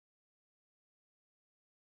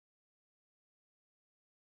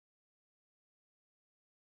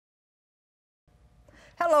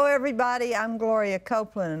Hello, everybody. I'm Gloria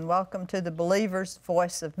Copeland, and welcome to the Believer's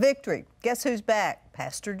Voice of Victory. Guess who's back?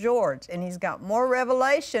 Pastor George, and he's got more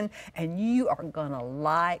revelation, and you are going to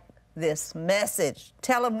like this message.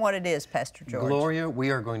 Tell them what it is, Pastor George. Gloria,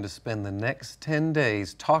 we are going to spend the next 10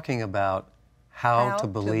 days talking about how to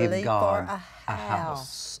believe God for a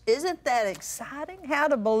house. Isn't that exciting? How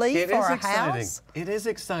to believe for a house? It is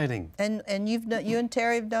exciting. And you and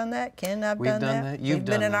Terry have done that. Ken and I've We've done that. You've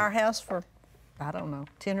been in that. our house for, I don't know,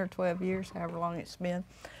 10 or 12 years, however long it's been.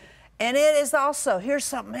 And it is also, here's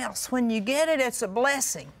something else. When you get it, it's a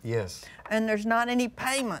blessing. Yes. And there's not any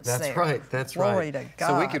payments there. That's right. That's right. Glory to God.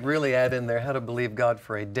 So we could really add in there how to believe God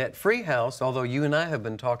for a debt-free house, although you and I have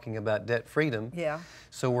been talking about debt freedom. Yeah.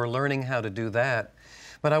 So we're learning how to do that.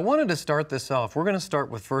 But I wanted to start this off. We're going to start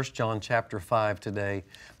with 1 John chapter 5 today.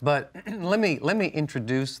 But let me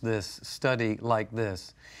introduce this study like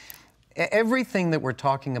this. Everything that we're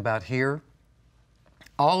talking about here,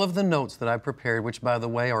 all of the notes that I prepared, which by the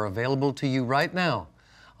way are available to you right now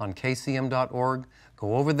on kcm.org,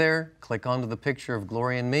 go over there, click onto the picture of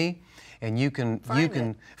Gloria and me, and you can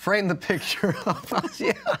frame the picture of us.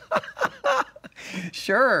 Yeah.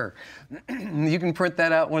 Sure. You can print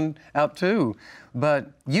that out too.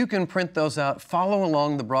 But you can print those out, follow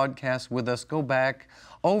along the broadcast with us, go back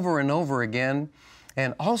over and over again.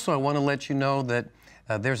 And also I want to let you know that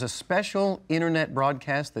there's a special internet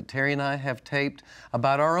broadcast that Terry and I have taped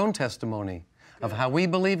about our own testimony of how we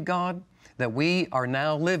believe God, that we are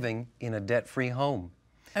now living in a debt-free home.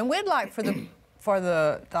 And we'd like for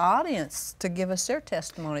the audience to give us their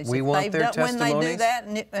testimonies. We want their testimonies. When they do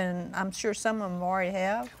that, and I'm sure some of them already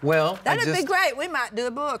have. Well, that'd be great. We might do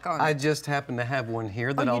a book on it. I just happen to have one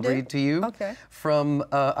here that I'll read to you from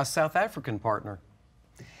a South African partner.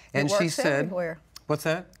 And it works she said, everywhere. What's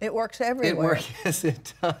that? It works everywhere. It works, yes,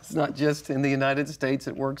 it does. Not just in the United States,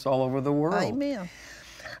 it works all over the world. Amen.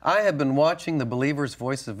 I have been watching the Believer's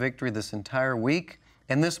Voice of Victory this entire week.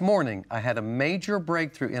 And this morning, I had a major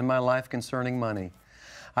breakthrough in my life concerning money.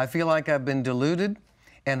 I feel like I've been deluded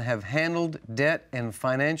and have handled debt and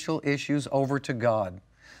financial issues over to God.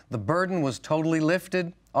 The burden was totally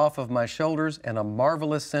lifted off of my shoulders, and a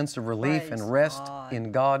marvelous sense of relief and rest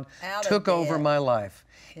in God took over my life.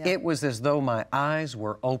 Yeah. It was as though my eyes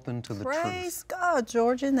were open to the truth. Praise God,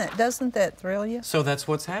 George. Doesn't that thrill you? So that's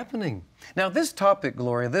what's happening. Now, this topic,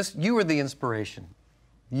 Gloria, you were the inspiration.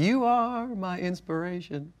 You are my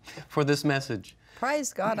inspiration for this message.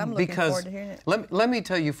 Praise God. I'm looking forward to hearing it. Let me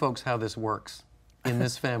tell you folks how this works in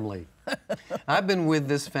this family. I've been with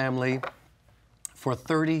this family for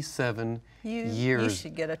 37 years. You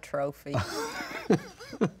should get a trophy.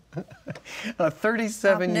 37 years.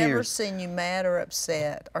 I've never seen you mad or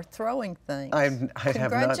upset or throwing things. I have not.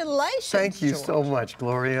 Congratulations, Thank you George. so much,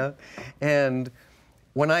 Gloria. And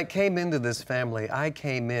when I came into this family, I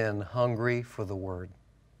came in hungry for the Word.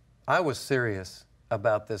 I was serious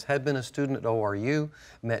about this. Had been a student at ORU,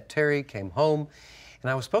 met Terry, came home,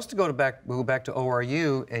 and I was supposed to go back to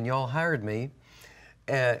ORU, and y'all hired me.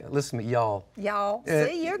 Listen to me, y'all. Y'all,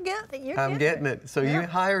 see, you're getting it. I'm getting it. So you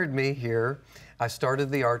hired me here. I started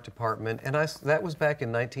the art department, and that was back in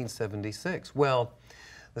 1976. Well,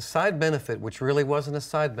 the side benefit, which really wasn't a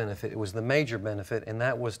side benefit, it was the major benefit, and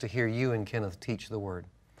that was to hear you and Kenneth teach the Word.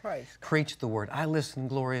 Preach the Word. I listened,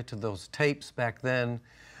 Gloria, to those tapes back then.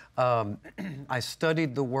 I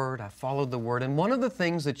studied the Word, I followed the Word, and one of the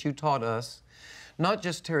things that you taught us, not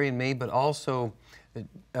just Terry and me, but also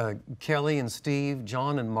Kelly and Steve,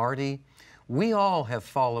 John and Marty, we all have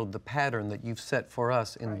followed the pattern that you've set for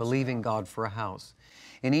us in believing God for a house.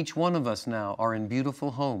 And each one of us now are in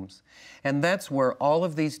beautiful homes. And that's where all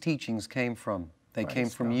of these teachings came from. They came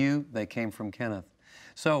from you, they came from Kenneth.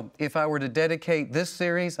 So if I were to dedicate this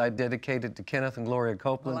series, I'd dedicate it to Kenneth and Gloria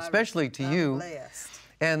Copeland, especially to you. Blessed.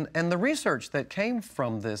 And the research that came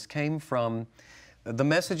from this came from the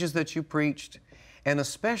messages that you preached, and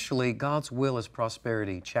especially God's Will is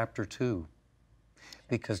Prosperity, Chapter 2.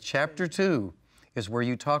 Because Chapter 2 is where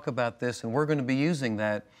you talk about this, and we're going to be using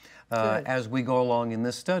that as we go along in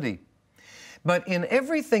this study. But in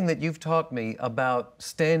everything that you've taught me about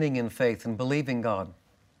standing in faith and believing God,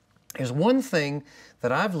 there's one thing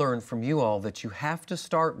that I've learned from you all that you have to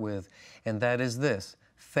start with, and that is this.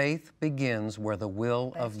 Faith begins where the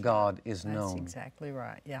will of God is known. That's exactly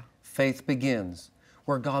right, yeah. Faith begins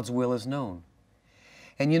where God's will is known.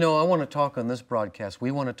 And you know, I want to talk on this broadcast,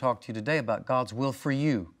 we want to talk to you today about God's will for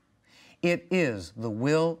you. It is the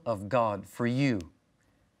will of God for you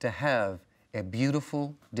to have a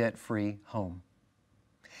beautiful, debt-free home.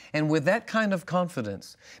 And with that kind of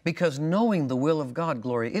confidence, because knowing the will of God,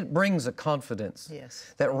 Gloria, it brings a confidence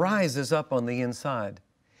that rises up on the inside.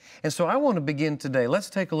 And so I want to begin today. Let's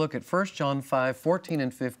take a look at 1 John 5, 14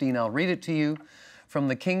 and 15. I'll read it to you from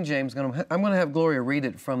the King James. I'm going to have Gloria read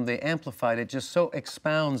it from the Amplified. It just so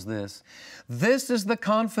expounds this. This is the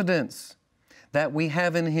confidence that we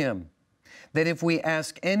have in Him, that if we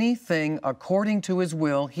ask anything according to His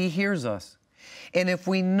will, He hears us. And if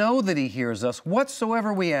we know that He hears us,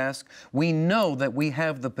 whatsoever we ask, we know that we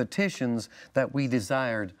have the petitions that we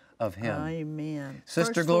desired of Him. Amen.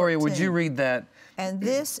 Sister Verse Gloria, 14. would you read that? And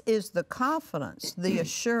this is the confidence, the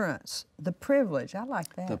assurance, the privilege. I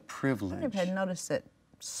like that. The privilege. I never had noticed that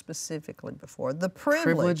specifically before. The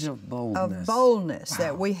Privilege of boldness. Wow.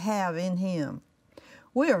 That we have in Him.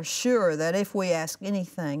 We are sure that if we ask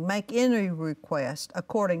anything, make any request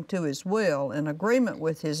according to His will, in agreement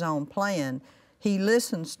with His own plan, He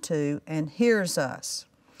listens to and hears us.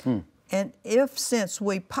 And if, since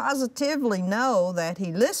we positively know that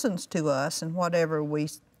He listens to us in whatever we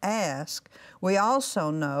ask, we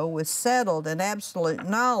also know with settled and absolute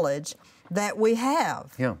knowledge that we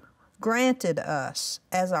have granted us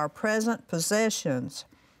as our present possessions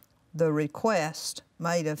the request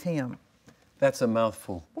made of Him. That's a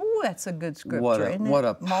mouthful. Ooh, that's a good scripture, isn't it? What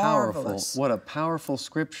a Marvelous. powerful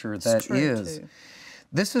scripture that is. Too.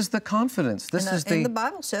 This is the confidence. And the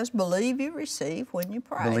Bible says, believe you receive when you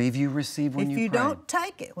pray. Believe you receive when you pray. If you don't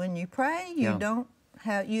take it when you pray,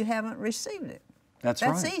 you haven't received it. That's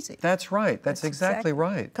right. That's easy. That's right. That's exactly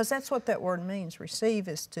right. Because that's what that word means. Receive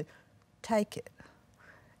is to take it.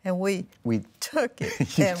 And we took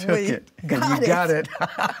it. And we got it.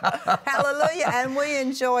 Hallelujah. And we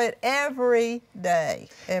enjoy it every day.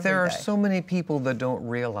 There are so many people that don't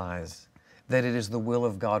realize that it is the will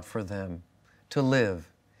of God for them to live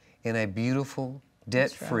in a beautiful,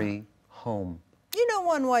 debt-free home. You know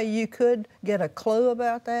one way you could get a clue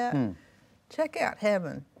about that? Check out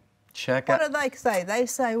heaven. What do they say? They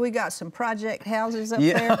say we got some project houses up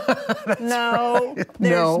there. No, right.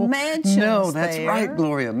 There's mansions No, that's there. right,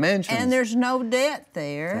 Gloria, mansions. And there's no debt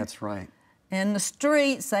there. That's right. And the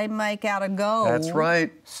streets they make out of gold. That's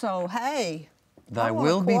right. So hey, Thy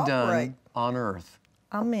will be done on earth.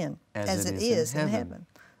 Amen. As it is in heaven.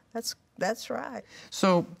 That's right.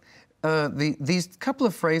 So these couple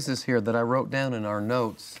of phrases here that I wrote down in our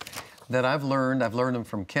notes that I've learned them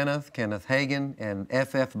from Kenneth Hagin, and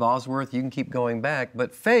F.F. Bosworth. You can keep going back.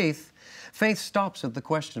 But faith stops at the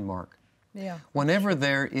question mark. Yeah. Whenever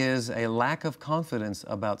there is a lack of confidence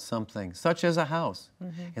about something, such as a house,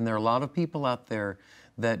 and there are a lot of people out there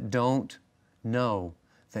that don't know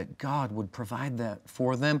that God would provide that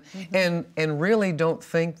for them, and really don't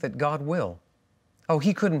think that God will. Oh,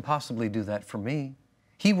 He couldn't possibly do that for me.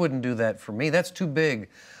 He wouldn't do that for me. That's too big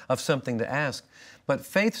of something to ask. But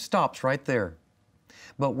faith stops right there.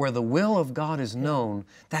 But where the will of God is known,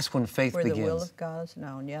 that's when faith begins. Where the will of God is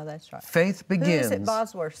known, yeah, that's right. Faith begins. Who is it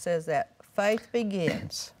Bosworth says that? Faith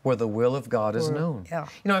begins. Where the will of God is known. Yeah,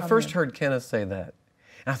 you know, I first heard Kenneth say that.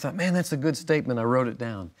 And I thought, man, that's a good statement. I wrote it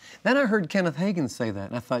down. Then I heard Kenneth Hagin say that.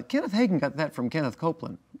 And I thought, Kenneth Hagin got that from Kenneth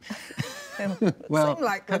Copeland. Well, it seemed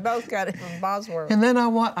like we both got it from Bosworth. And then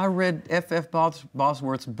I read F.F.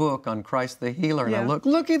 Bosworth's book on Christ the Healer, and I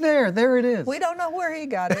looky there it is. We don't know where he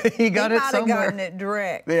got it. He got it somewhere. He might have gotten it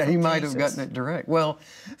direct. Yeah, he might have gotten it direct. Well,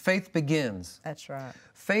 faith begins. That's right.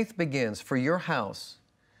 Faith begins for your house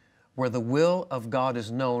where the will of God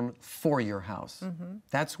is known for your house.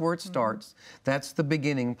 That's where it starts. That's the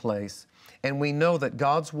beginning place. And we know that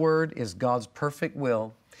God's Word is God's perfect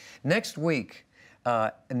will. Next week,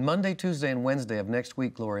 and Monday, Tuesday, and Wednesday of next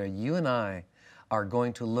week, Gloria, you and I are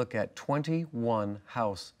going to look at 21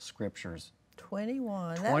 house scriptures.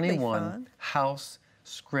 21. 21 house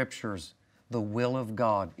scriptures. The will of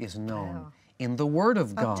God is known in the Word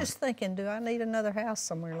of God. I'm just thinking, do I need another house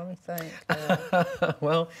somewhere? Let me think.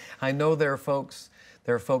 Well, I know there are folks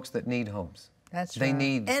that need homes. That's right. They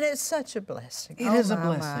need. And it's such a blessing. It is a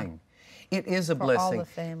blessing. It is a blessing. All the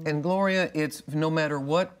family. And Gloria, it's no matter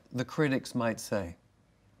what the critics might say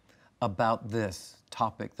about this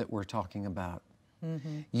topic that we're talking about.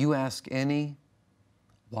 You ask any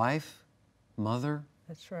wife, mother,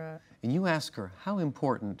 that's right, and you ask her, how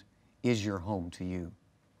important is your home to you?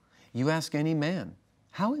 You ask any man,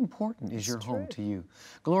 how important is your home to you?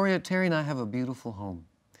 Gloria, Terry and I have a beautiful home.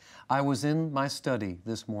 I was in my study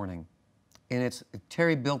this morning, and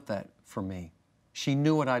Terry built that for me. She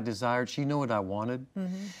knew what I desired. She knew what I wanted.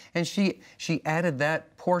 And she added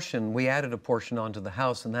that portion. We added a portion onto the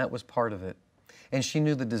house, and that was part of it. And she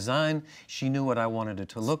knew the design. She knew what I wanted it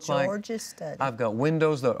to look like. George's study. I've got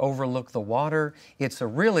windows that overlook the water. It's a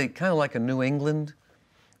really kind of like a New England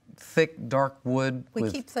thick, dark wood. We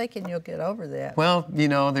keep thinking you'll get over that. Well, you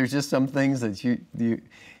know, there's just some things that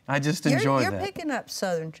I just enjoy You're that. picking up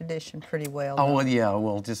Southern tradition pretty well. Oh, well, yeah,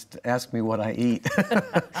 well, just ask me what I eat.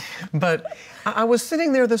 But I was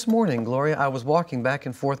sitting there this morning, Gloria. I was walking back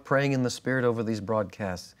and forth praying in the Spirit over these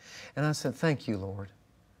broadcasts. And I said, thank you, Lord.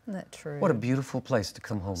 Isn't that true? What a beautiful place to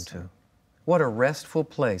come home to. What a restful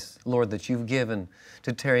place, Lord, that you've given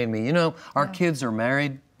to Terry and me. You know, our kids are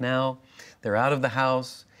married now. They're out of the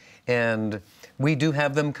house. And we do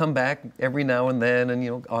have them come back every now and then. And, you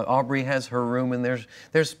know, Aubrey has her room, and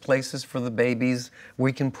there's places for the babies.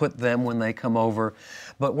 We can put them when they come over.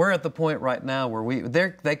 But we're at the point right now where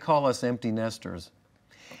they call us empty nesters.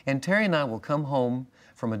 And Terry and I will come home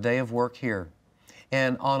from a day of work here.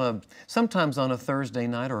 And sometimes on a Thursday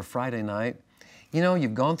night or a Friday night, you know,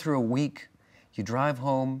 you've gone through a week, you drive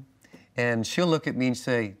home, and she'll look at me and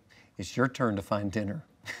say, it's your turn to find dinner.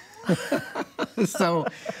 So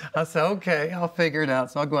I said, okay, I'll figure it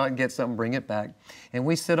out. So I'll go out and get something, bring it back. And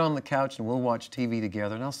we sit on the couch and we'll watch TV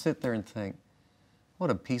together. And I'll sit there and think, what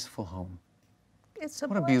a peaceful home. It's a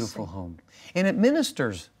What a blessing. beautiful home. And it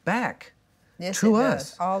ministers back Yes, to it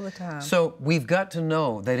us does, all the time. So we've got to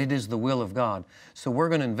know that it is the will of God. So we're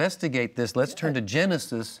going to investigate this. Let's turn to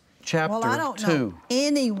Genesis chapter 2. Well, I don't know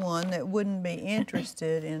anyone that wouldn't be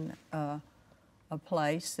interested in a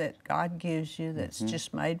place that God gives you that's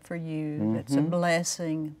just made for you, that's a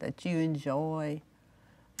blessing, that you enjoy.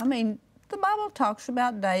 I mean, the Bible talks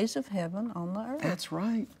about days of heaven on the earth. That's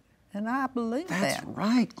right. And I believe That's that.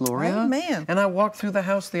 right, Gloria. Amen. And I walked through the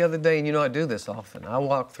house the other day, and you know I do this often.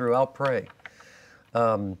 I'll pray.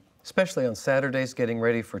 Especially on Saturdays getting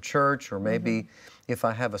ready for church, or maybe if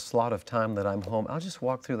I have a slot of time that I'm home, I'll just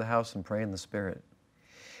walk through the house and pray in the Spirit.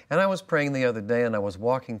 And I was praying the other day, and I was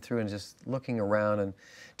walking through and just looking around, and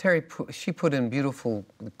Terry, she put in beautiful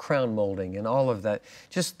crown molding and all of that,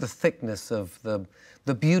 just the thickness of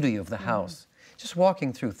the beauty of the house. Just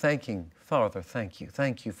walking through, thanking, Father, thank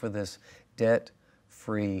you for this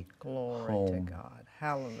debt-free Glory home. to God.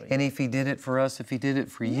 Hallelujah. And if He did it for us, if He did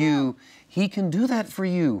it for you, He can do that for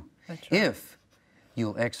you. That's right. If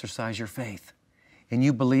you'll exercise your faith and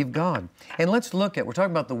you believe God. And let's look at, we're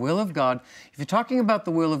talking about the will of God. If you're talking about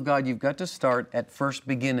the will of God, you've got to start at first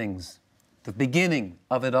beginnings, the beginning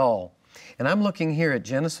of it all. And I'm looking here at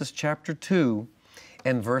Genesis chapter 2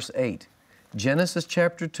 and verse 8. Genesis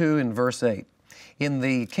chapter 2 and verse 8. In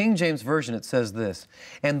the King James Version, it says this,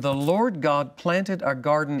 "And the Lord God planted a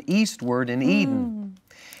garden eastward in Eden,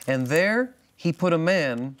 and there He put a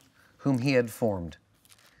man whom He had formed."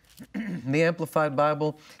 In the Amplified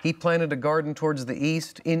Bible, He planted a garden towards the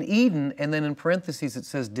east in Eden, and then in parentheses it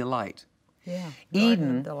says delight. Yeah.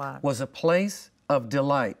 Eden Delight. was a place of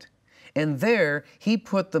delight, and there He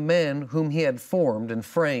put the man whom He had formed and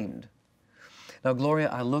framed. Now, Gloria,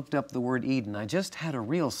 I looked up the word Eden. I just had a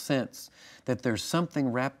real sense that there's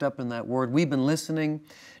something wrapped up in that word. We've been listening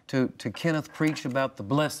to Kenneth preach about the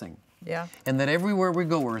blessing. Yeah. And that everywhere we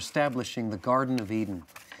go, we're establishing the Garden of Eden.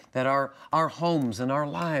 That our homes and our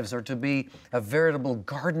lives are to be a veritable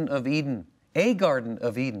Garden of Eden, a Garden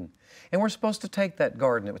of Eden. And we're supposed to take that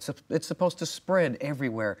garden. It's supposed to spread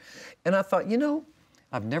everywhere. And I thought, you know,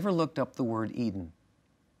 I've never looked up the word Eden.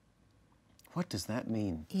 What does that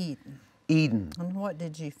mean? Eden. Eden. And what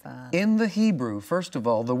did you find? In the Hebrew, first of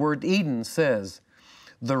all, the word Eden says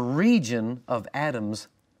the region of Adam's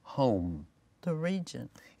home. The region.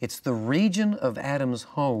 It's the region of Adam's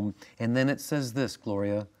home. And then it says this,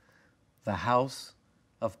 Gloria, the house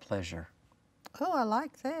of pleasure. Oh, I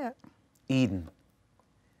like that. Eden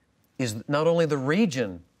is not only the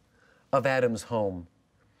region of Adam's home,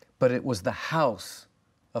 but it was the house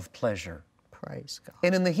of pleasure. Praise God.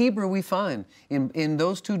 And in the Hebrew, we find in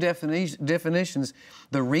those two definitions,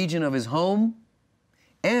 the region of his home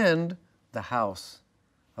and the house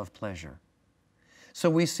of pleasure.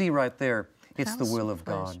 So we see right there, it's the House will of of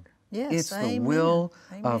God. pleasure. Yes, It's the amen. will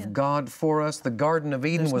Amen. of God for us. The Garden of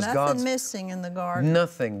Eden There's was nothing God's. missing in the garden.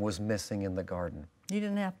 Nothing was missing in the garden. You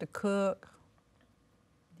didn't have to cook.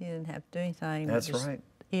 You didn't have to do anything. but That's just right.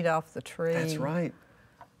 Eat off the tree. That's right.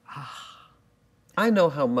 I know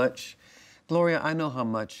how much, Gloria, I know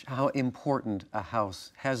how important a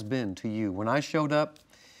house has been to you. When I showed up,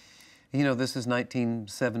 you know, this is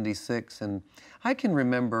 1976, and I can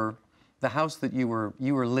remember the house that you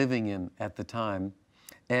were living in at the time.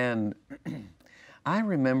 And I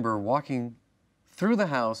remember walking through the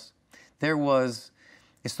house.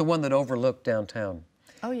 It's the one that overlooked downtown.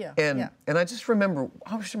 Oh, yeah. And yeah. and I just remember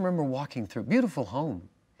walking through, beautiful home.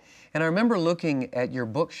 And I remember looking at your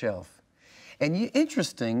bookshelf. And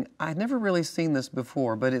interesting, I'd never really seen this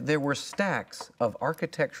before, but there were stacks of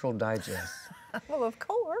architectural digests. Well, of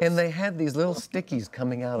course. And they had these little stickies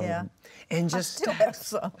coming out of them. And just I still have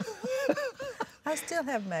some. I still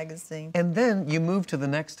have magazines. And then you moved to the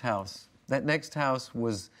next house. That next house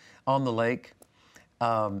was on the lake.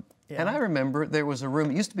 And I remember there was a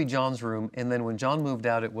room, it used to be John's room, and then when John moved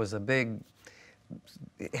out, it was a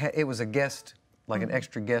guest, like an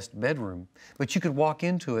extra guest bedroom, but you could walk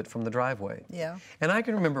into it from the driveway. Yeah. And I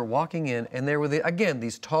can remember walking in, and there were, again,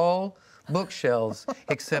 these tall bookshelves,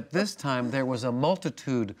 except this time there was a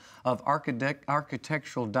multitude of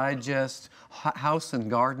architectural digest, house and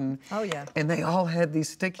garden. Oh, yeah. And they all had these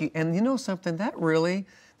sticky, and you know something, that really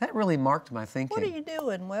marked my thinking. What are you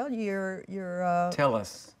doing? Well, you're Tell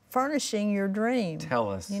us. furnishing your dream. Tell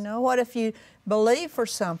us. You know, what if you believe for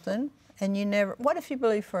something and you never, what if you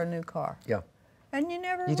believe for a new car? Yeah. And you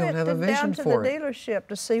never You don't went have a vision down to the for it. dealership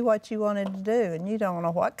to see what you wanted to do, and you don't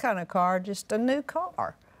know what kind of car, just a new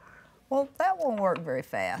car. Well, that won't work very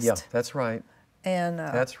fast. Yeah, that's right. And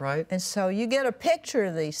That's right. And so you get a picture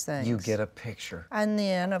of these things. You get a picture. And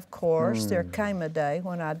then, of course, there came a day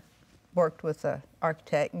when I worked with an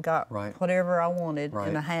architect and got whatever I wanted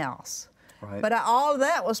in a house. Right. But all of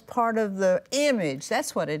that was part of the image.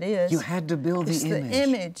 That's what it is. You had to build the image. It's the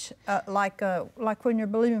image, like when you're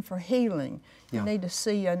believing for healing. You need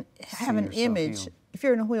to have an image. Healed. If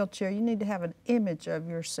you're in a wheelchair, you need to have an image of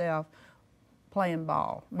yourself playing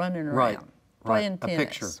ball, running around, playing tennis,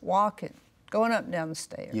 picture. walking, going up and down the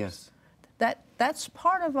stairs. Yes. That's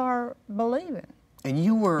part of our believing. And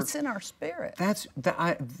you were. It's in our spirit.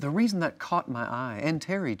 The reason that caught my eye, and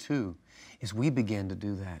Terry too, is we began to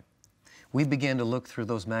do that. We began to look through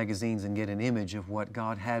those magazines and get an image of what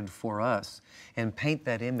God had for us and paint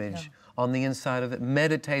that image on the inside of it,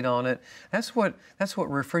 meditate on it. That's what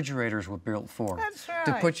refrigerators were built for. That's right.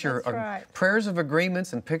 To put your prayers of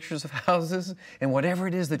agreements and pictures of houses and whatever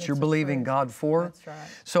it is that you're believing God for. That's right.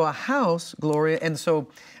 So a house, Gloria, and so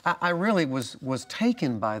I really was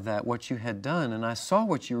taken by that, what you had done, and I saw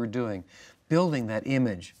what you were doing, building that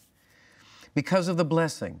image. Because of the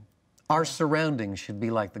blessing, our surroundings should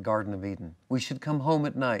be like the Garden of Eden. We should come home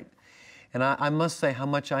at night. And I must say how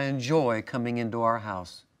much I enjoy coming into our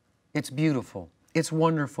house. It's beautiful. It's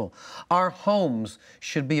wonderful. Our homes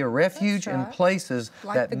should be a refuge and places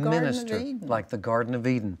that minister like the Garden of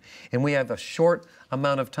Eden. And we have a short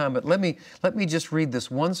amount of time, but let me just read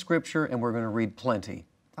this one scripture, and we're going to read plenty.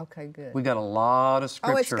 Okay, good. We got a lot of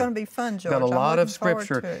scripture. Oh, it's going to be fun, George. Got a lot of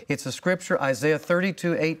scripture. It. It's a scripture, Isaiah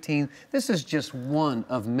 32:18. This is just one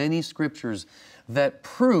of many scriptures that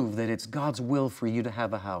prove that it's God's will for you to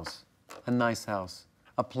have a house, a nice house,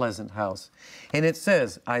 a pleasant house. And it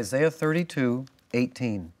says, Isaiah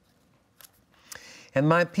 32:18, "And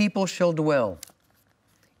my people shall dwell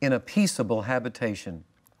in a peaceable habitation,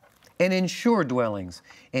 and in sure dwellings,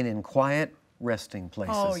 and in quiet resting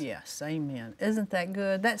places." Oh, yes. Amen. Isn't that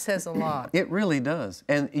good? That says a lot. It really does.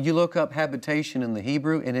 And you look up habitation in the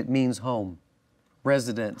Hebrew, and it means home,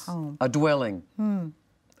 residence, a dwelling,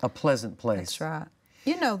 a pleasant place. That's right.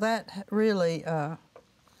 You know, that really,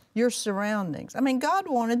 your surroundings. I mean, God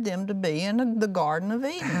wanted them to be in the Garden of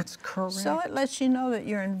Eden. That's correct. So it lets you know that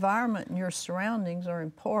your environment and your surroundings are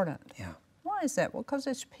important. Yeah. Why is that? Well, because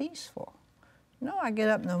it's peaceful. You know, I get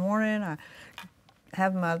up in the morning, I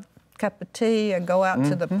have my cup of tea, I go out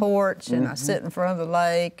to the porch, and I sit in front of the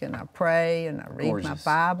lake, and I pray, and I read my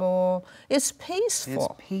Bible. It's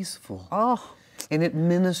peaceful. It's peaceful. Oh. And it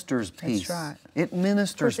ministers peace. That's right. It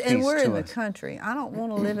ministers peace to us. And we're in the country. I don't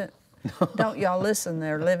want to live in, don't y'all listen,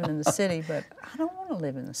 they're living in the city, but I don't want to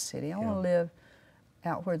live in the city. I want to live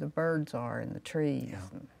out where the birds are and the trees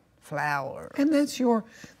and flowers. And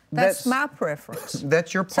that's my preference.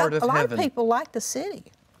 That's your part of heaven. A lot of people like the city.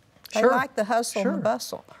 They like the hustle and the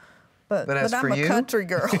bustle. But I'm a country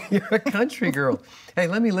girl. You're a country girl. Hey,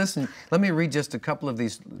 let me read just a couple of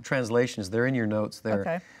these translations. They're in your notes there.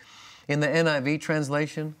 Okay. In the NIV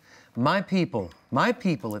translation, my people,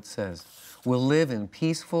 it says, will live in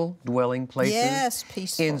peaceful dwelling places. Yes,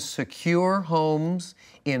 peaceful. In secure homes,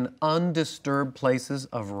 in undisturbed places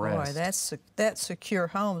of rest. Boy, that secure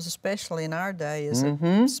homes, especially in our day, is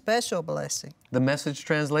a special blessing. The Message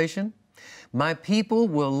translation, my people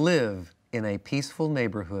will live in a peaceful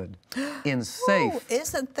neighborhood, in safe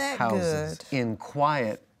isn't that houses, good? in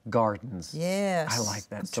quiet gardens. Yes. I like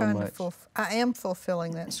that so trying much. I am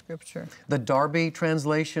fulfilling that scripture. The Darby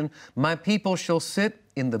translation, my people shall sit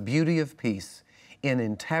in the beauty of peace,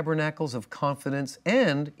 in tabernacles of confidence,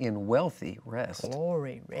 and in wealthy rest.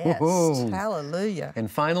 Glory, rest. Woo-hoo. Hallelujah. And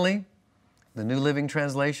finally, the New Living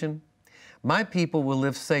Translation, my people will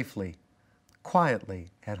live safely,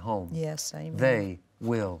 quietly at home. Yes, amen. They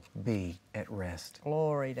will be at rest.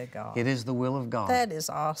 Glory to God. It is the will of God That is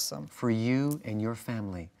awesome. for you and your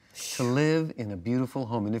family to live in a beautiful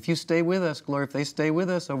home. And if you stay with us, Gloria, if they stay with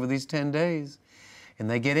us over these 10 days, and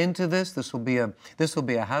they get into this, this will be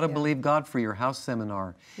a How to Believe God for Your House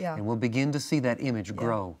seminar. Yeah. And we'll begin to see that image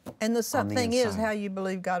grow. And the thing is, inside. how you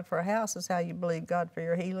believe God for a house is how you believe God for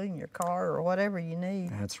your healing, your car, or whatever you need.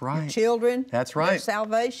 That's right. Your children. That's right. Your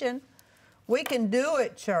salvation. We can do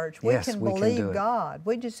it, church. We Yes, can we can believe do it. God.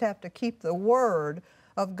 We just have to keep the Word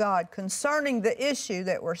of God concerning the issue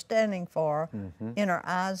that we're standing for in our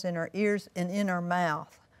eyes, in our ears, and in our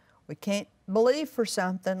mouth. We can't believe for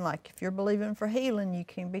something like if you're believing for healing, you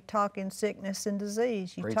can be talking sickness and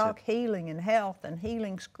disease. You Preach talk it. healing and health and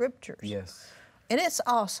healing scriptures. Yes. And it's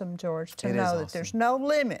awesome, George, to It is know awesome. that there's no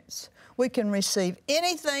limits. We can receive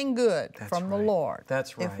anything good That's from the right. Lord.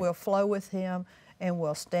 That's If right. we'll flow with Him and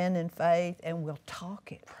we'll stand in faith and we'll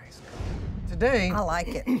talk it. Praise God. Today, I like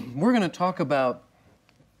it. we're going to talk about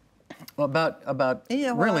You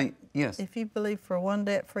know what? really, yes, If you believe for one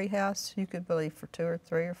debt-free house, you could believe for 2 or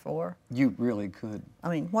 3 or 4. you really could. I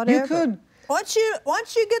mean, whatever. You could. Once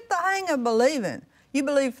you get the hang of believing, you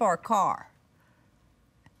believe for a car,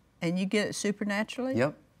 and you get it supernaturally.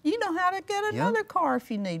 Yep. You know how to get another car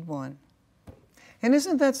if you need one. And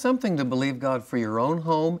isn't that something to believe God for your own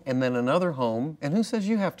home and then another home? And who says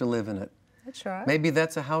you have to live in it? That's right. Maybe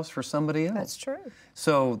that's a house for somebody else. That's true.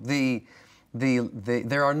 So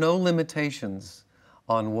there are no limitations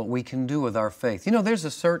on what we can do with our faith. You know, there's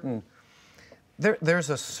a certain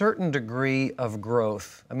degree of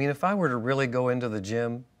growth. I mean, if I were to really go into the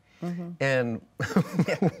gym and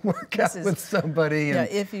work out with somebody, Yeah, and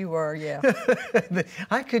if you were, yeah.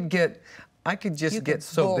 I could just You get could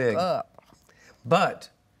so bulk big. up. But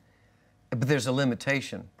there's a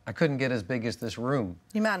limitation. I couldn't get as big as this room.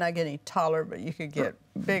 You might not get any taller, but you could get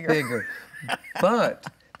bigger. Bigger. But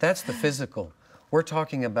that's the physical. We're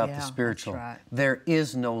talking about Yeah, the that's spiritual. right. There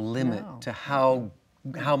is no limit No. to how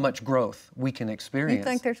much growth we can experience. You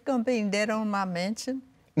think there's going to be debt on my mansion?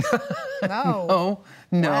 No. No,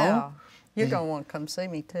 no. Wow. You're going to want to come see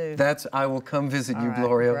me, too. I will come visit you, All right,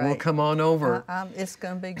 Gloria. We'll great. come on over. It's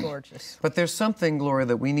going to be gorgeous. But there's something, Gloria,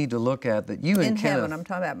 that we need to look at that you and In Kenneth, heaven, I'm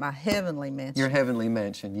talking about my heavenly mansion. your heavenly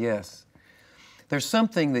mansion, yes. There's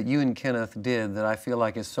something that you and Kenneth did that I feel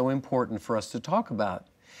like is so important for us to talk about.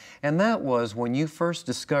 And that was when you first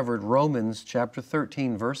discovered Romans chapter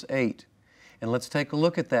 13, verse 8. And let's take a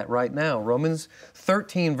look at that right now. Romans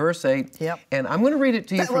 13, verse 8. Yep. And I'm going to read it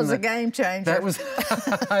to you That from was a game changer. That was,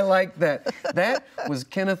 I like that. That was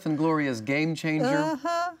Kenneth and Gloria's game changer.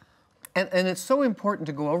 Uh-huh. And it's so important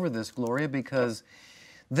to go over this, Gloria, because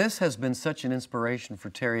this has been such an inspiration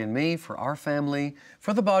for Terry and me, for our family,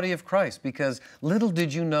 for the body of Christ, because little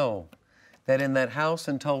did you know that in that house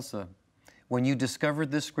in Tulsa, when you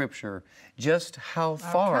discovered this scripture, just how I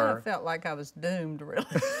kind far of felt like I was doomed, really.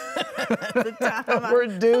 At the time, we're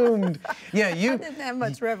doomed. Yeah, I didn't have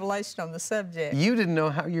much revelation on the subject. you didn't know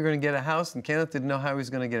how you were going to get a house, and Kenneth didn't know how he was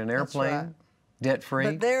going to get an airplane, right. debt-free.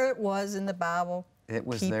 But there it was in the Bible. It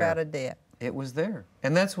was Keep there. out of debt. It was there.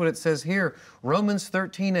 And that's what it says here. Romans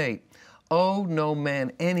 13:8. Owe no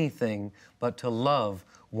man anything but to love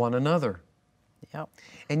one another. Yep.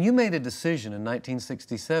 And you made a decision in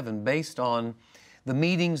 1967 based on the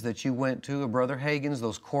meetings that you went to, Brother Hagin's,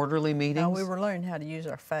 those quarterly meetings. Now, we were learning how to use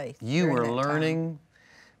our faith. You during were that learning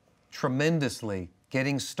tremendously,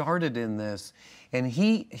 getting started in this. And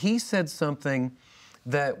he said something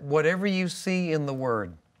that whatever you see in the Word,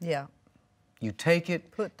 time. Yeah. you take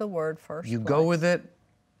it, Put the word first. you go with it,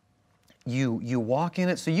 you walk in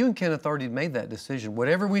it. So you and Kenneth already made that decision.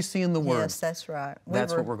 Whatever we see in the Word, Yes, that's right.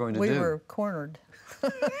 That's what we're going to we do. We were cornered.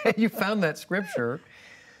 you found that scripture,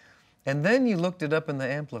 and then you looked it up in the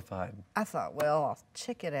Amplified. I thought, well, I'll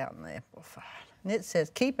check it out in the Amplified. And it says,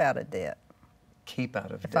 keep out of debt, Keep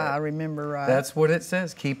out of if debt. I remember right. That's what it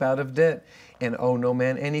says. Keep out of debt, and owe no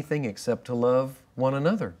man anything except to love one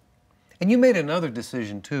another. And you made another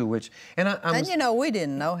decision too, which And you know, we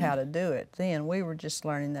didn't know how to do it then. We were just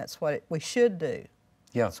learning that's what we should do.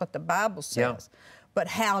 Yeah. That's what the Bible says. Yeah. But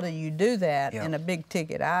how do you do that Yeah. in a big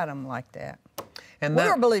ticket item like that? And we that-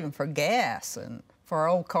 were believing for gas and for our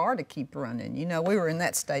old car to keep running. You know, we were in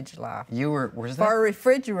that stage of life. You were, was For our that?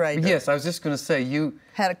 refrigerator. Yes, I was just going to say, you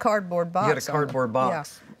Had a cardboard box. had a cardboard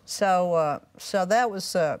box. Yeah. So that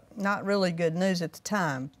was not really good news at the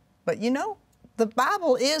time. But you know, the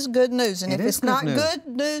Bible is good news. And It if is it's good not news. good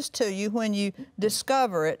news to you when you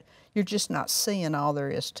discover it, you're just not seeing all there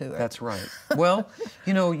is to it. That's right. Well,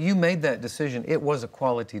 you know, you made that decision. It was a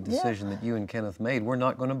quality decision that you and Kenneth made. We're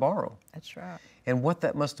not going to borrow. That's right. And what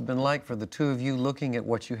that must have been like for the two of you looking at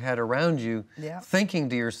what you had around you, thinking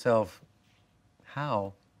to yourself,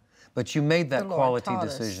 how? But you made that quality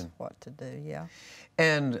decision. Us what to do, yeah.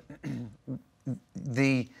 And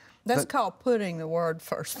that's called putting the word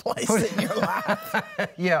first place in your life.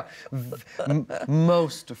 Yeah,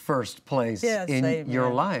 most first place in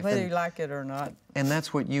your life. Whether you like it or not. And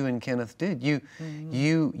that's what you and Kenneth did. You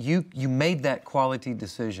made that quality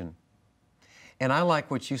decision. And I like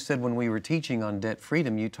what you said when we were teaching on debt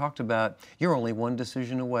freedom. You talked about you're only one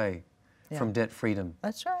decision away from debt freedom.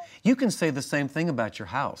 That's right. You can say the same thing about your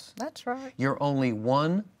house. That's right. You're only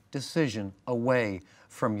one decision away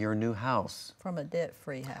from your new house. From a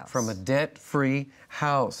debt-free house. From a debt-free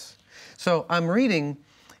house. So I'm reading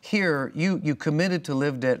here, you committed to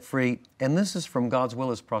live debt-free, and this is from God's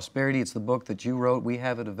Will is Prosperity. It's the book that you wrote. We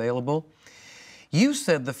have it available. You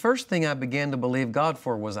said the first thing I began to believe God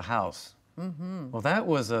for was a house. Well, that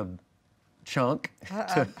was a chunk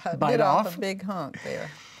to bite off. A big hunk there.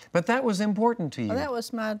 But that was important to you. Well, that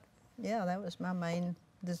was my main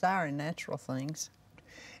desire in natural things.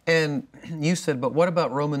 And you said, but what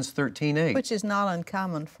about Romans 13:8? Which is not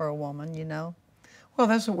uncommon for a woman, you know. Well,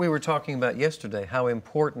 that's what we were talking about yesterday, how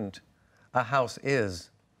important a house is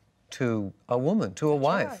to a woman, to a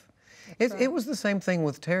wife. Right. It was the same thing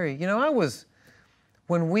with Terry. You know,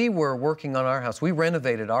 when we were working on our house, we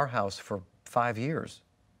renovated our house for 5 years.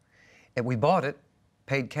 And we bought it,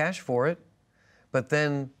 paid cash for it, but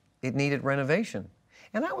then it needed renovation.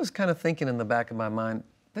 And I was kind of thinking in the back of my mind,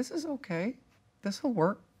 this is okay, this will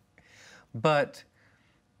work. But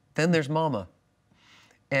then there's Mama,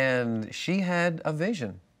 and she had a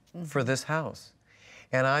vision for this house.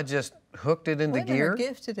 And I just hooked it into gear. Women are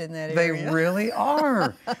gifted in that area. They really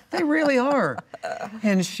are. They really are.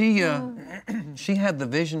 And she had the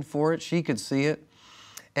vision for it. She could see it.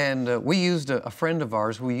 And we used a friend of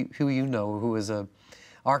ours who you know, who is an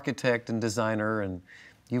architect and designer, and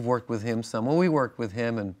you've worked with him some. Well, we worked with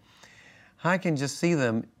him, and I can just see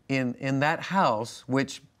them in that house,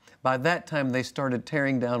 which by that time they started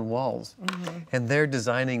tearing down walls. And they're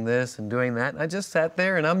designing this and doing that. And I just sat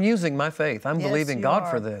there, and I'm using my faith. I'm believing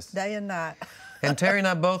God for this. Day and night. And Terry and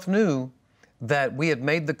I both knew that we had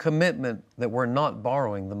made the commitment that we're not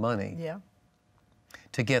borrowing the money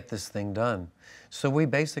to get this thing done. So we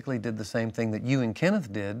basically did the same thing that you and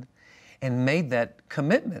Kenneth did and made that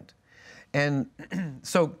commitment. And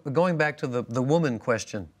so going back to the woman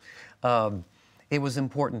question, it was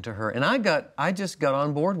important to her. And I just got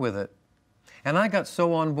on board with it. And I got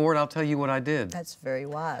so on board, I'll tell you what I did. That's very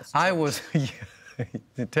wise. I was,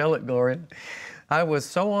 tell it, Gloria. I was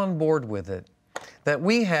so on board with it that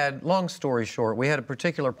we had, long story short, we had a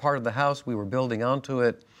particular part of the house, we were building onto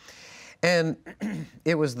it, and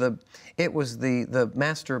it was the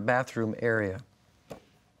master bathroom area.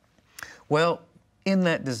 Well, in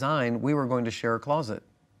that design, we were going to share a closet.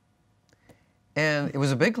 And it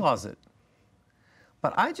was a big closet.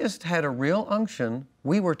 But I just had a real unction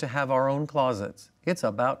we were to have our own closets. It's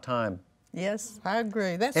about time. Yes, I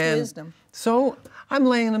agree. That's wisdom. So I'm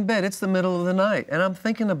laying in bed. It's the middle of the night. And I'm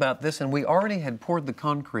thinking about this, and we already had poured the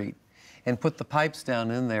concrete and put the pipes down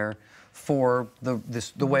in there for the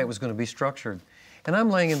way it was going to be structured. And I'm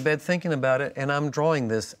laying in bed thinking about it, and I'm drawing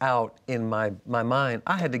this out in my mind.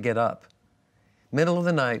 I had to get up. Middle of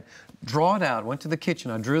the night, draw it out, went to the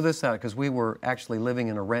kitchen. I drew this out because we were actually living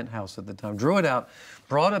in a rent house at the time. Drew it out,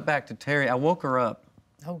 brought it back to Terry. I woke her up.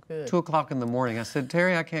 Oh, good. 2 o'clock in the morning. I said,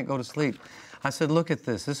 Terry, I can't go to sleep. I said, look at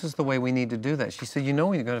this. This is the way we need to do that. She said, you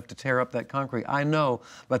know you're going to have to tear up that concrete. I know,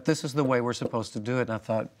 but this is the way we're supposed to do it. And I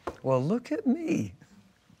thought, well, look at me.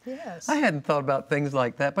 Yes. I hadn't thought about things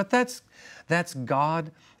like that, but that's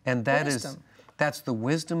God, and that's the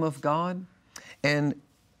wisdom of God, and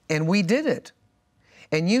we did it.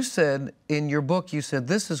 And you said in your book, you said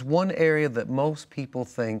this is one area that most people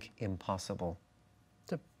think impossible.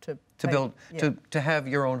 To have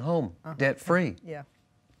your own home debt-free. Yeah.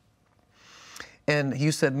 And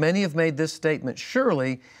you said many have made this statement.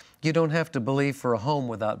 Surely you don't have to believe for a home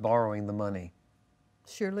without borrowing the money.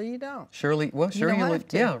 Surely you don't. Surely, well, sure you have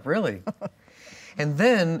to. Yeah, really. And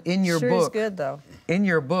then in your book, is good though. In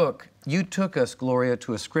your book, you took us, Gloria,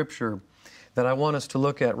 to a scripture that I want us to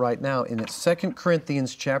look at right now, and it's 2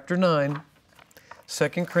 Corinthians chapter 9. 2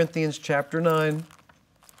 Corinthians chapter 9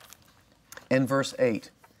 and verse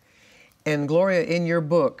 8. And Gloria, in your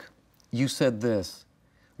book, you said this,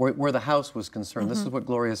 where the house was concerned. This is what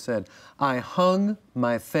Gloria said. I hung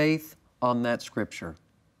my faith on that scripture.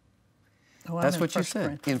 Oh, I'm That's in what you 1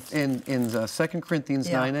 said Corinthians. in 2 Corinthians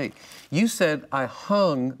Yeah. 9:8. You said, I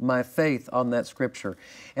hung my faith on that scripture.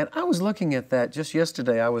 And I was looking at that just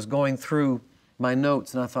yesterday. I was going through my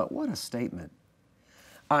notes, and I thought, what a statement.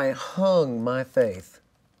 I hung my faith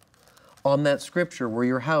on that scripture where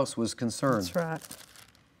your house was concerned. That's right.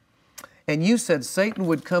 And you said Satan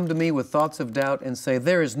would come to me with thoughts of doubt and say,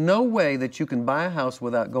 there is no way that you can buy a house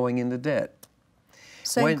without going into debt.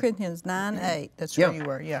 2 Corinthians 9:8. That's where you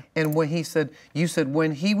were, yeah. And when you said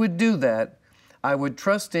when he would do that, I would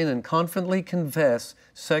trust in and confidently confess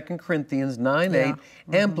 2 Corinthians 9:8,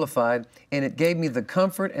 amplified, and it gave me the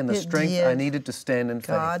comfort and the strength I needed to stand in faith.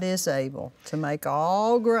 God is able to make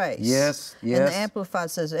all grace. Yes, yes. And the Amplified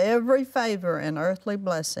says, every favor and earthly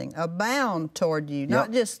blessing abound toward you,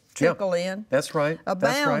 not just trickle in. That's right.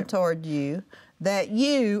 Abound toward you, that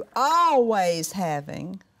you always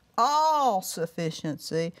having all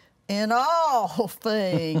sufficiency in all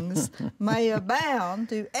things may abound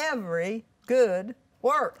to every good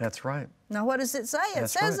work. That's right. Now, what does it say? It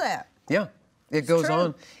says that. Yeah. It goes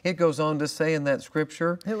on. It goes on to say in that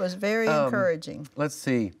scripture. It was very encouraging. Let's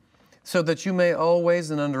see. So that you may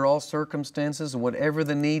always and under all circumstances and whatever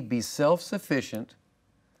the need be self-sufficient,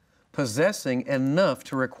 possessing enough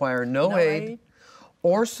to require no aid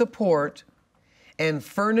or support, and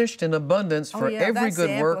furnished in abundance for every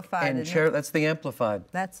good work and charity. That's the Amplified.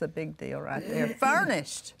 That's the big deal right there.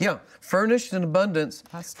 Furnished. Yeah, furnished in abundance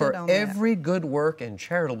for every good work and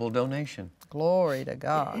charitable donation. Glory to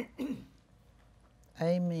God.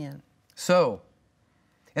 Amen. So,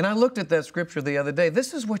 and I looked at that scripture the other day.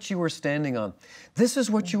 This is what you were standing on. This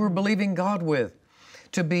is what you were believing God with.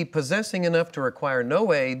 To be possessing enough to require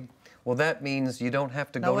no aid. Well, that means you don't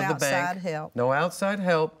have to go to the bank. No outside help. No outside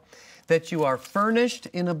help. That you are furnished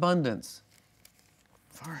in abundance.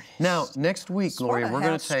 Furnished. Now, next week, Gloria,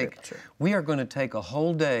 we are going to take a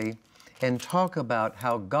whole day and talk about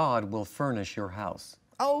how God will furnish your house.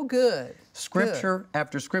 Oh, good. Scripture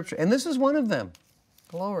after scripture. And this is one of them.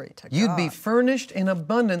 Glory to God. You'd be furnished in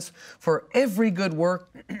abundance for every good work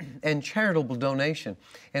and charitable donation.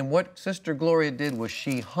 And what Sister Gloria did was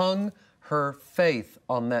she hung her faith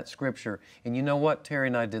on that scripture. And you know what? Terry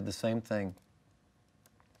and I did the same thing.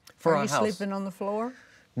 For Are you sleeping on the floor?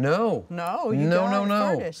 No. No, you got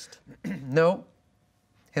furnished. No.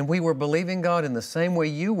 And we were believing God in the same way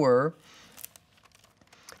you were.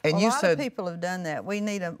 And you said, a lot of people have done that.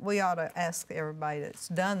 We ought to ask everybody that's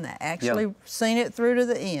done that, actually seen it through to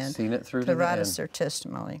the end, to write us their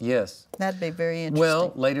testimony. Yes. That'd be very interesting.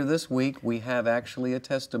 Well, later this week, we have actually a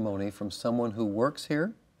testimony from someone who works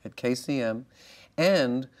here at KCM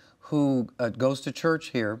and who goes to church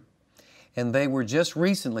here. And they were just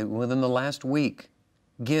recently, within the last week,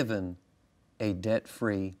 given a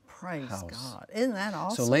debt-free Praise house. God. Isn't that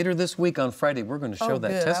awesome? So later this week on Friday, we're going to show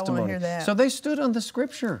that testimony. I want to hear that. So they stood on the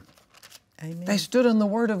scripture. Amen. They stood on the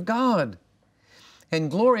Word of God. And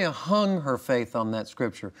Gloria hung her faith on that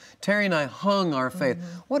scripture. Terry and I hung our faith.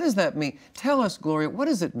 What does that mean? Tell us, Gloria, what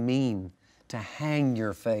does it mean to hang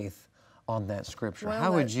your faith on that scripture? Well,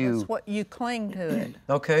 how would you... That's what you cling to it.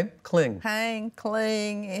 Okay, cling. Hang,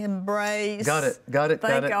 cling, embrace. Got it.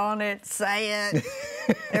 Think on it, say it.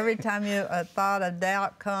 Every time a thought of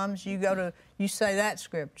doubt comes, you say that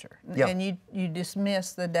scripture. And you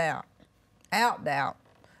dismiss the doubt. Out doubt.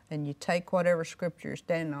 And you take whatever scripture you're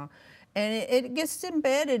standing on. And it gets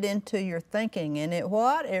embedded into your thinking. And it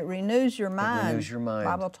renews your mind. It renews your mind.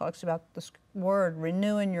 The Bible talks about the word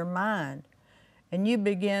renewing your mind. And you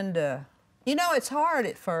begin to... You know, it's hard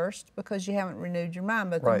at first because you haven't renewed your mind,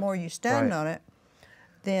 but the more you stand on it,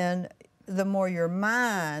 then the more your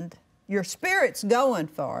mind, your spirit's going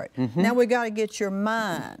for it. Now we got to get your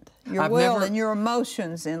mind, your will, and your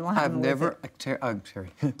emotions in line with it. Terry,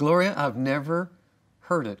 Gloria, I've never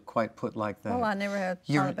heard it quite put like that. Well, I never had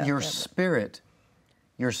thought about your that.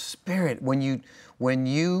 Your spirit, when you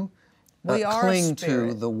cling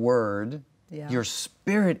to the Word, your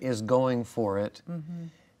spirit is going for it.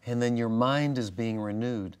 And then your mind is being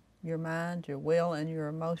renewed. Your mind, your will, and your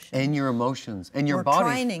emotions. And your emotions. And your body.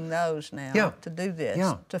 We're training those now to do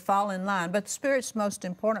this, to fall in line. But the spirit's the most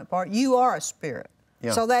important part. You are a spirit.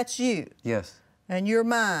 So that's you. Yes. And your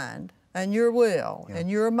mind, and your will, and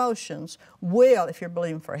your emotions will, if you're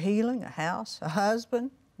believing for healing, a house, a husband,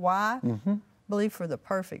 wife, believe for the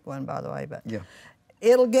perfect one, by the way, but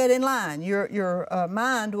it'll get in line. Your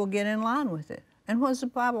mind will get in line with it. And what does the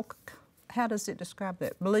Bible... How does it describe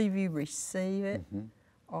that? Believe you receive it,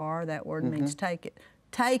 or that word means take it.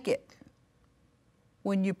 Take it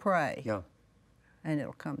when you pray, and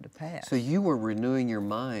it'll come to pass. So you were renewing your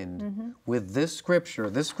mind with this scripture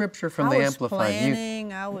from the Amplified. I was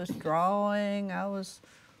planning, I was drawing, I was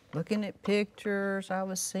looking at pictures. I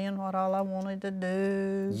was seeing what all I wanted to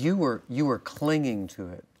do. You were clinging to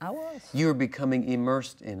it. I was. You were becoming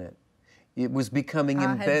immersed in it. It was becoming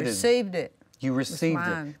embedded. I had received it. You received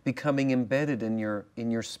it, becoming embedded in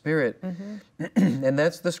your spirit. And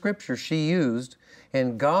that's the scripture she used.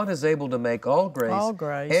 And God is able to make all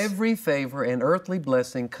grace, every favor and earthly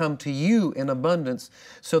blessing come to you in abundance,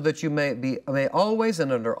 so that you may always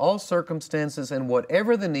and under all circumstances and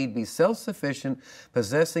whatever the need be self-sufficient,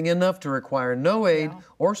 possessing enough to require no aid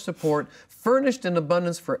or support, furnished in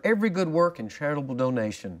abundance for every good work and charitable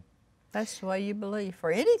donation. That's the way you believe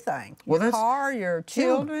for anything. Well, your car, your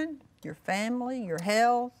children, your family, your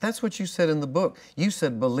health. That's what you said in the book. You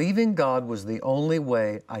said believing God was the only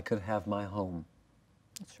way I could have my home.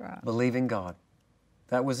 That's right. Believing God.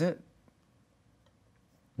 That was it.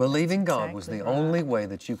 Believing God was the only way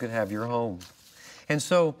that you could have your home. And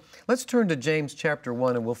so let's turn to James chapter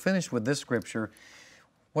 1, and we'll finish with this scripture.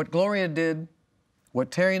 What Gloria did,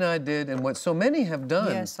 what Terry and I did, and what so many have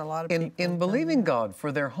done a lot of people in believing God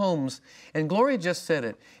for their homes. And Gloria just said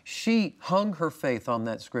it. She hung her faith on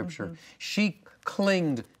that scripture. She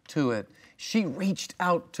clinged to it. She reached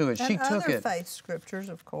out to it. And she took it. other faith scriptures,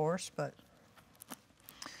 of course, but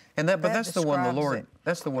that's the one the Lord.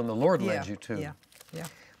 That's the one the Lord led you to. Yeah.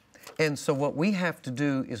 And so what we have to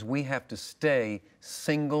do is we have to stay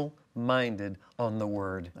single-minded on the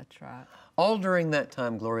Word. That's right. All during that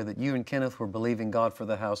time, Gloria, that you and Kenneth were believing God for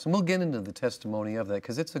the house, and we'll get into the testimony of that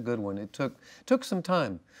because it's a good one. It took some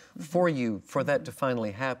time for that to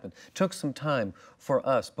finally happen. Took some time for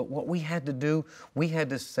us. But what we had to do, we had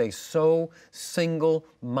to stay so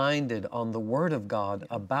single-minded on the Word of God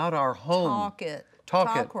about our home. Talk it. Talk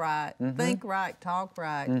Talk right. Think right. Talk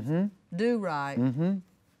right. Do right.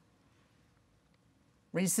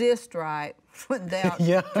 Resist right when doubt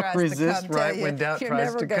tries resist to come. right when doubt tries to come. You're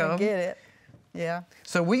never going to get it. Yeah.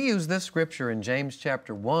 So we use this scripture in James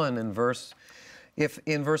chapter 1 and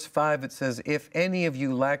in verse 5 it says, if any of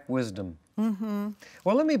you lack wisdom.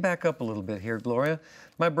 Well, let me back up a little bit here, Gloria.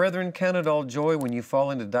 My brethren, count it all joy when you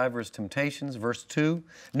fall into divers temptations. Verse 2,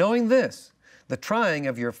 knowing this, the trying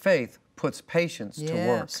of your faith puts patience to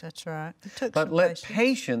work. Yes, that's right. But let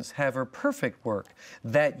patience have her perfect work,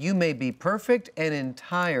 that you may be perfect and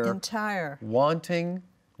entire, wanting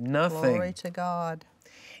nothing. Glory to God.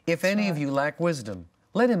 If any of you lack wisdom,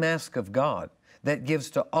 let him ask of God, that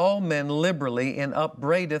gives to all men liberally and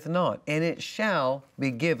upbraideth not, and it shall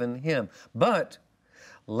be given him. But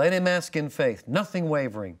let him ask in faith, nothing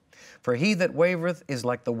wavering. For he that wavereth is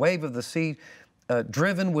like the wave of the sea,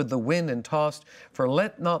 driven with the wind and tossed. For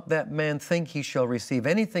let not that man think he shall receive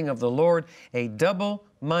anything of the Lord. A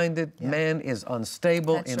double-minded man is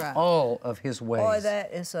unstable in all of his ways. Boy,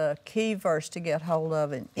 that is a key verse to get hold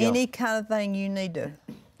of. In any kind of thing you need to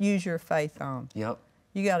use your faith on. Yep.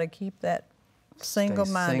 You got to keep that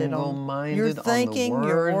single-minded on your thinking, on the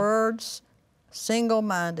your words,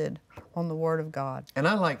 single-minded on the Word of God. And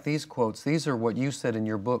I like these quotes. These are what you said in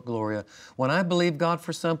your book, Gloria. When I believe God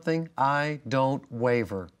for something, I don't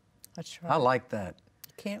waver. That's right. I like that.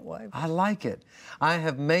 You can't waver. I like it. I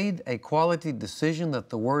have made a quality decision that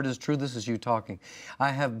the Word is true. This is you talking. I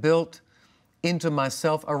have built into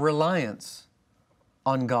myself a reliance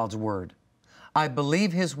on God's Word. I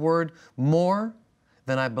believe His Word more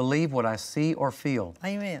than I believe what I see or feel.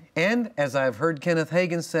 Amen. And as I've heard Kenneth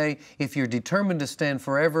Hagin say, if you're determined to stand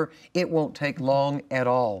forever, it won't take long at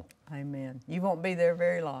all. Amen. You won't be there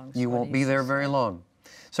very long. You won't be there very long.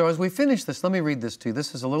 So as we finish this, let me read this to you.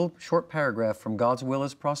 This is a little short paragraph from God's Will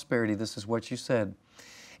is Prosperity. This is what you said.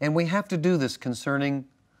 And we have to do this concerning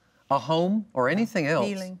a home or anything else.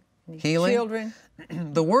 Healing. Children.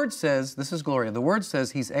 The Word says, this is Gloria, the Word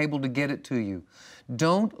says He's able to get it to you.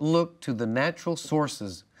 Don't look to the natural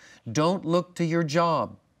sources. Don't look to your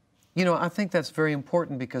job. You know, I think that's very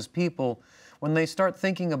important because people, when they start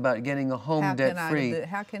thinking about getting a home debt-free,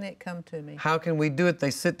 how can it come to me? How can we do it?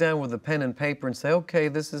 They sit down with a pen and paper and say, okay,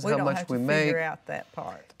 this is how much we make. We don't have to figure out that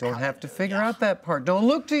part. Don't have to figure out that part. Don't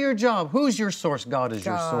look to your job. Who's your source? God is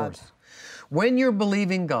your source. When you're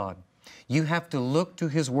believing God, you have to look to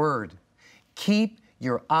His Word. Keep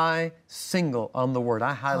your eye single on the Word.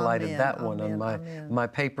 I highlighted that one on my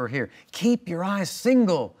paper here. Keep your eyes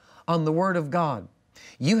single on the Word of God.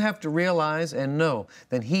 You have to realize and know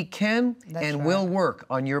that He can and will work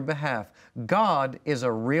on your behalf. God is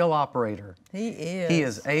a real operator. He is. He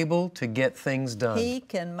is able to get things done. He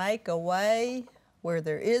can make a way where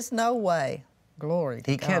there is no way. Glory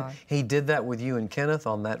to God. He did that with you and Kenneth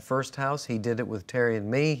on that first house. He did it with Terry and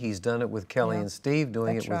me. He's done it with Kelly and Steve,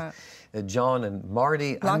 doing it with John and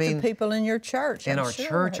Marty. Lots of people in your church, in our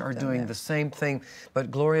church are doing the same thing. But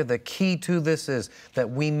Gloria, the key to this is that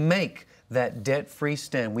we make that debt-free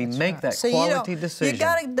stand. We make that quality decision. You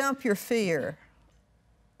got to dump your fear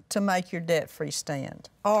to make your debt-free stand,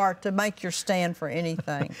 or to make your stand for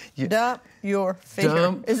anything. Dump your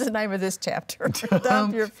fear is the name of this chapter.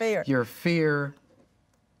 Dump your fear. Your fear.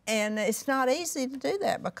 And it's not easy to do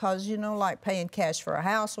that because, you know, like paying cash for a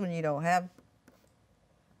house when you don't have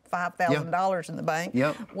 $5,000 in the bank.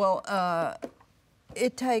 Well,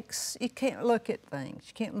 it takes, you can't look at things.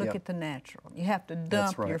 You can't look at the natural. You have to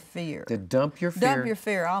dump your fear. To dump your fear. Dump your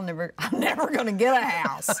fear. I'm never going to get a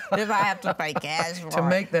house if I have to pay cash for it. To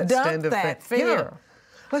make that stand of faith. Dump that fear. Yeah.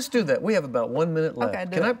 Let's do that. We have about 1 minute left. Okay,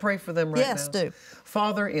 Can I pray for them right now? Yes, do.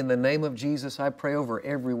 Father, in the name of Jesus, I pray over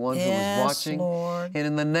everyone who is watching. Lord. And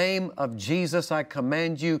in the name of Jesus, I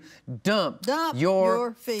command you, dump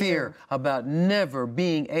your fear about never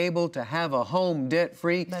being able to have a home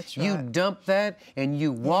debt-free. That's You dump that and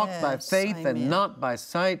you walk by faith and not by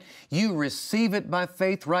sight. You receive it by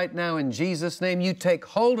faith right now in Jesus' name. You take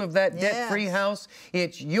hold of that debt-free house.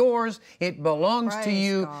 It's yours. It belongs to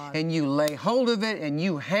you. And you lay hold of it and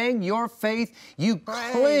you hang your faith. You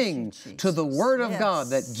cling to the Word of God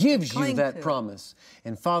that gives you that promise.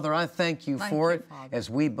 And Father, I thank you for it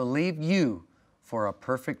as we believe you for a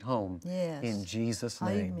perfect home. In Jesus'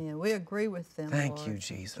 name. Amen. We agree with them, Thank you,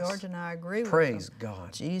 Jesus. George and I agree with them. Praise God.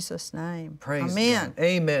 In Jesus' name. Praise Amen. God.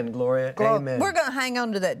 Amen, Gloria. Amen. We're going to hang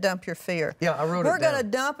on to that dump your fear. Yeah, I wrote it down. We're going to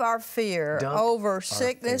dump our fear over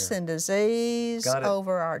sickness and disease,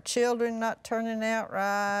 over our children not turning out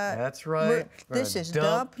right. That's right. This is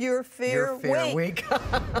dump your fear week.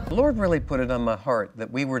 The Lord really put it on my heart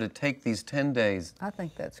that we were to take these 10 days. I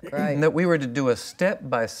think that's great. And that we were to do a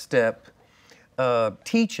step-by-step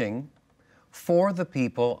teaching for the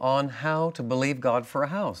people on how to believe God for a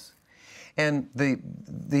house. And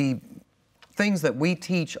the things that we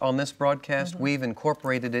teach on this broadcast, we've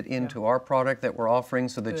incorporated it into our product that we're offering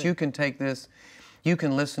so that you can take this, you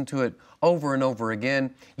can listen to it over and over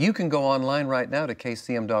again. You can go online right now to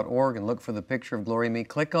kcm.org and look for the picture of Gloria and me.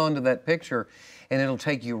 Click onto that picture and it'll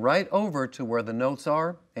take you right over to where the notes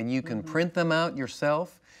are and you can print them out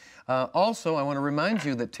yourself. Also, I want to remind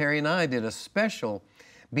you that Terry and I did a special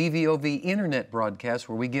BVOV internet broadcast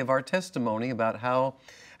where we give our testimony about how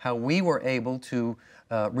we were able to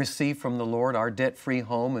receive from the Lord our debt-free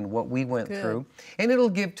home and what we went through. And it'll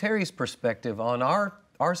give Terry's perspective on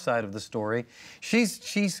our side of the story.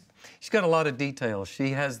 She's got a lot of details.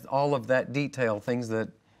 She has all of that detail, things that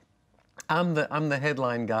I'm the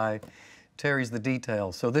headline guy. Terry's the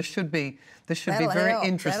details. So this should be very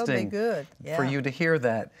interesting for you to hear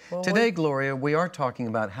that. Well, today, Gloria, we are talking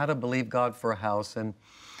about how to believe God for a house. And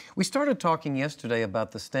we started talking yesterday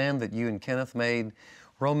about the stand that you and Kenneth made,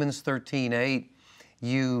 Romans 13:8,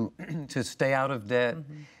 to stay out of debt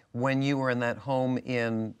when you were in that home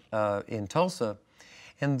in Tulsa.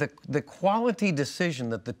 And the quality decision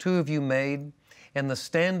that the two of you made and the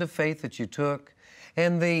stand of faith that you took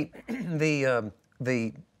and the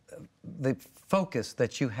focus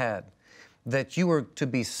that you had, that you were to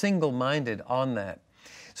be single-minded on that.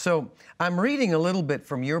 So I'm reading a little bit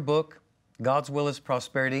from your book, God's Will is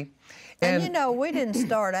Prosperity. And you know, we didn't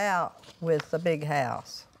start out with a big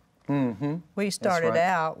house. We started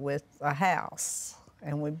out with a house,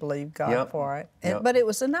 and we believed God for it. But it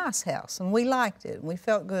was a nice house, and we liked it, and we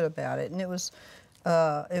felt good about it. And it was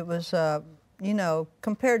you know,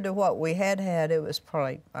 compared to what we had, it was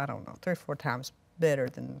probably, I don't know, 3 or 4 times better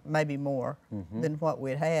than, maybe more, than what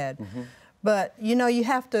we'd had. But, you know, you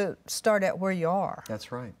have to start out where you are.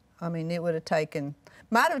 That's right. I mean, it would have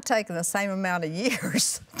might have taken the same amount of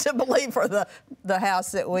years to believe for the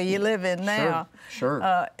house that we live in now.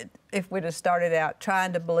 Sure. If we'd have started out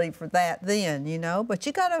trying to believe for that then, you know. But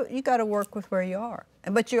you gotta work with where you are.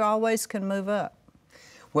 But you always can move up.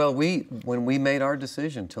 Well, when we made our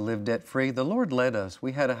decision to live debt-free, the Lord led us.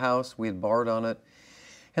 We had a house, we had borrowed on it,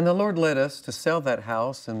 and the Lord led us to sell that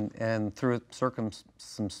house and through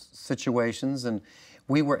some situations, and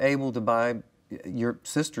we were able to buy your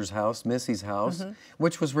sister's house, Missy's house,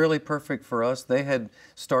 which was really perfect for us. They had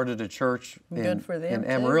started a church in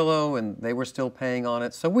Amarillo, and they were still paying on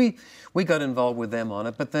it. So we got involved with them on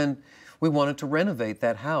it, but then we wanted to renovate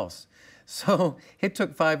that house. So it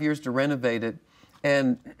took 5 years to renovate it.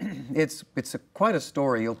 And it's quite a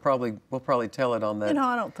story. We'll probably tell it on that. You know,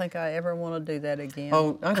 I don't think I ever want to do that again.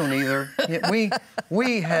 Oh, I don't either.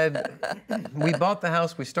 We bought the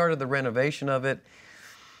house. We started the renovation of it,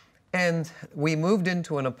 and we moved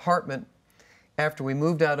into an apartment after we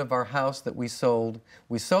moved out of our house that we sold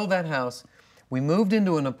that house. We moved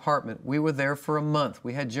into an apartment. We were there for a month.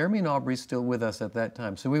 We had Jeremy and Aubrey still with us at that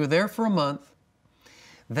time. So we were there for a month.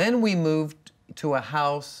 Then we moved to a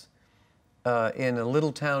house in a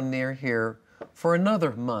little town near here for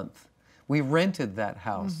another month. We rented that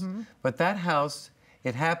house. But that house,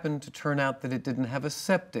 it happened to turn out that it didn't have a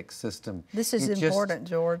septic system. This is important,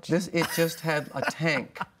 George. It just had a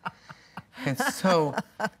tank. And so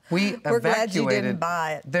we We're evacuated. glad you didn't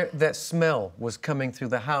buy it. That smell was coming through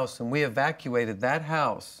the house, and we evacuated that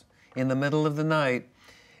house in the middle of the night,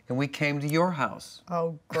 and we came to your house.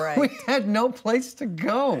 Oh, great. We had no place to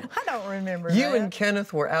go. I don't remember You that. and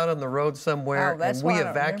Kenneth were out on the road somewhere, Oh, that's and we why I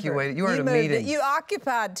don't evacuated. remember. You were at a moved it. meeting. You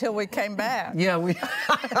occupied till we came back. Yeah, we.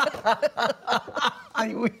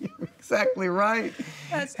 You're exactly right.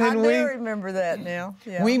 I And do remember that now.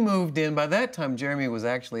 Yeah. We moved in. By that time, Jeremy was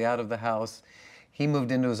actually out of the house. He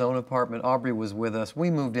moved into his own apartment. Aubrey was with us. We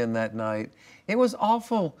moved in that night. It was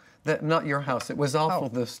awful. Not your house. It was awful.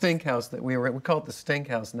 The stink house that we were in. We call it the stink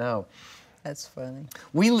house now. That's funny.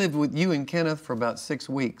 We lived with you and Kenneth for about 6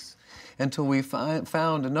 weeks until we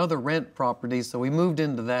found another rent property. So we moved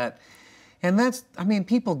into that. And that's, I mean,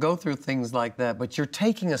 people go through things like that, but you're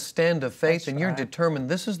taking a stand of faith, and you're determined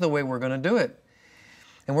this is the way we're going to do it.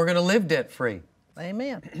 And we're going to live debt-free.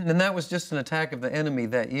 Amen. And that was just an attack of the enemy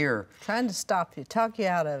that year. Trying to stop you, talk you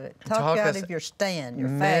out of it, talk you out of your stand, your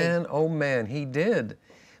faith. Man, oh man, he did.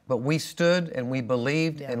 But we stood and we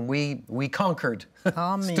believed and we conquered.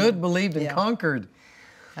 Amen. Stood, believed, and conquered.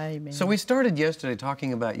 Amen. So we started yesterday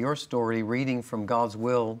talking about your story, reading from God's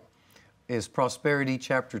Will is Prosperity,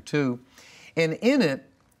 chapter 2. And in it,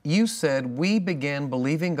 you said, we began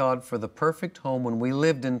believing God for the perfect home when we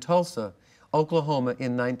lived in Tulsa, Oklahoma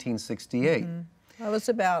in 1968. I was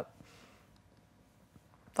about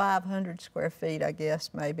 500 square feet, I guess,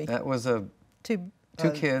 maybe. That was two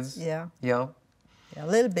kids. Yeah. Yeah. Yeah,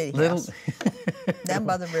 little bitty house. Down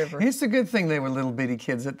by the river. It's a good thing they were little bitty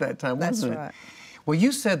kids at that time, wasn't it? That's right. Well,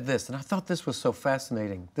 you said this, and I thought this was so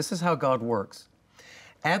fascinating. This is how God works.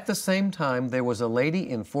 At the same time, there was a lady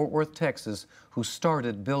in Fort Worth, Texas, who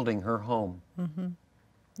started building her home.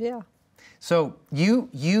 Yeah. So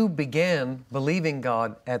you began believing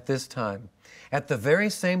God at this time. At the very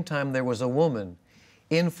same time, there was a woman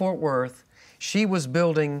in Fort Worth. She was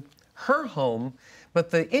building her home.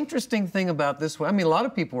 But the interesting thing about this, I mean, a lot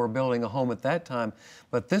of people were building a home at that time,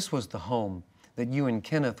 but this was the home that you and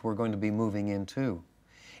Kenneth were going to be moving into.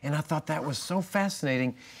 And I thought that was so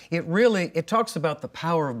fascinating. It talks about the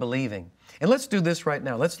power of believing. And let's do this right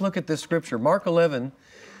now. Let's look at this scripture. Mark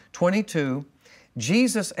 11:22.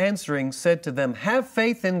 Jesus answering said to them, have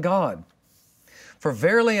faith in God. For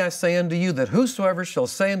verily I say unto you that whosoever shall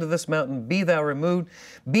say unto this mountain, be thou removed,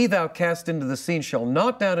 be thou cast into the sea, and shall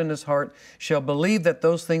not doubt in his heart, shall believe that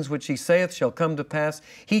those things which he saith shall come to pass,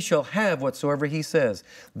 he shall have whatsoever he says.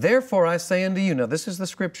 Therefore I say unto you, now this is the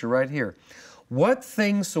scripture right here, what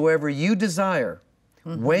things soever you desire,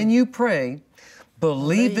 when you pray,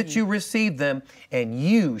 believe that you receive them, and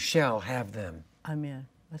you shall have them. Amen.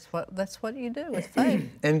 That's what you do with faith.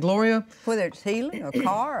 And Gloria? Whether it's healing, a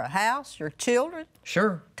car, a house, your children.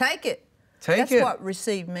 Sure. Take it. That's what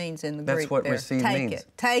receive means in the Greek. That's what there. receive take means.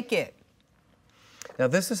 Take it. Now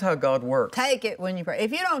this is how God works. Take it when you pray.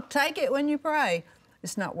 If you don't take it when you pray,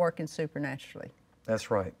 it's not working supernaturally. That's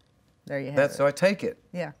right. There you have it. So I take it.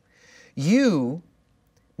 Yeah. You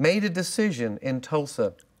made a decision in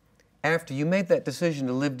Tulsa. After you made that decision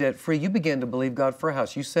to live debt-free, you began to believe God for a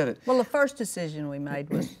house. You said it. Well, the first decision we made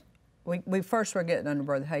was, we first were getting under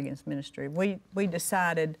Brother Hagin's ministry. We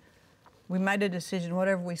decided, we made a decision,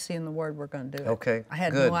 whatever we see in the Word, we're going to do it. Okay, I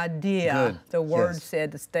had good, no idea good, the Word yes.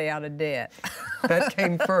 said to stay out of debt. That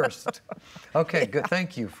came first. Okay, good.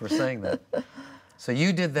 Thank you for saying that. So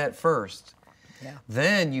you did that first. Yeah.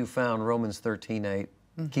 Then you found Romans 13:8,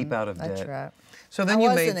 keep out of debt. That's right. So then I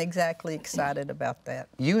wasn't exactly excited about that.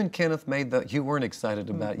 You and Kenneth you weren't excited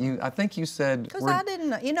about it. I think you said... Because I didn't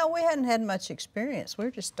know, we hadn't had much experience. We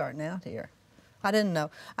were just starting out here. I didn't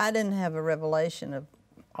know. I didn't have a revelation of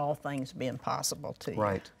all things being possible to you.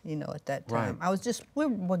 Right. At that time. Right. We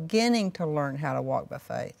were beginning to learn how to walk by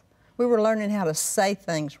faith. We were learning how to say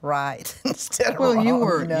things right instead of wrong. You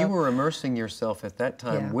were immersing yourself at that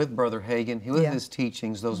time with Brother Hagin, with his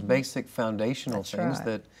teachings, those basic foundational things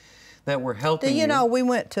that were helping you. We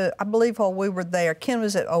went to, I believe while we were there, Ken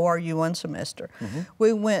was at ORU one semester.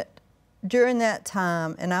 We went during that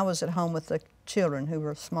time, and I was at home with the children who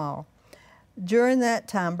were small. During that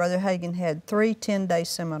time, Brother Hagin had 3 10-day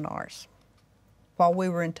seminars while we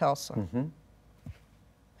were in Tulsa.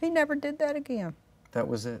 He never did that again. That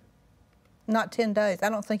was it. Not 10 days. I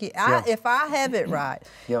don't think he, Yeah. if I have it right,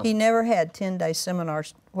 Yeah. he never had 10-day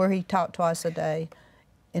seminars where he taught twice a day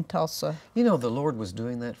in Tulsa. You know, the Lord was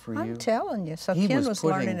doing that for you. I'm telling you. So He Ken was was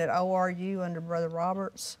putting- learning at ORU under Brother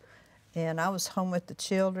Roberts, and I was home with the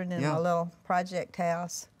children in Yeah. my little project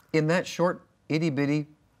house. In that short, itty-bitty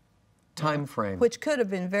time frame. Which could have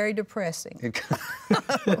been very depressing.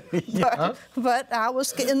 Yeah. But I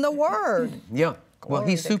was in the Word. Yeah. Well,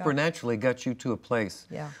 He Glory to God. supernaturally got you to a place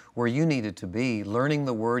Yeah. where you needed to be, learning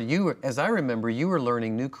the Word. You, were, as I remember, you were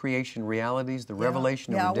learning new creation realities, the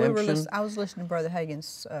revelation of redemption. I was listening to Brother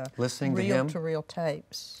Hagin's Listening to him? reel-to-reel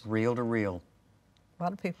tapes. Reel to reel. A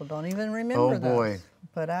lot of people don't even remember Oh, boy. those,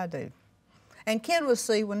 but I do. And Ken was,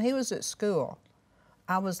 see, when he was at school,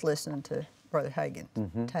 I was listening to Brother Hagin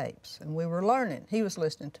tapes, and we were learning. He was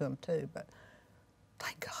listening to them too, but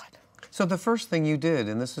thank God. So the first thing you did,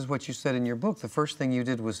 and this is what you said in your book, the first thing you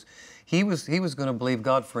did was, he was going to believe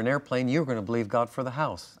God for an airplane, you were going to believe God for the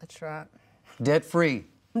house. That's right. Debt-free.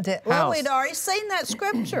 Well, House. we'd already seen that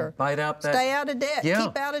scripture. Bite out that. Stay out of debt. Yeah.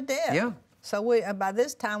 Keep out of debt. Yeah. So by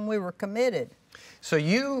this time we were committed. So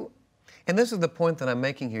you, and this is the point that I'm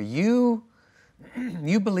making here, you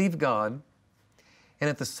believe God, and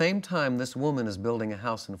at the same time this woman is building a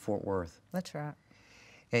house in Fort Worth. That's right.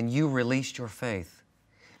 And you released your faith.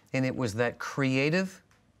 And it was that creative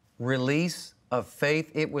release of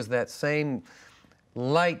faith. It was that same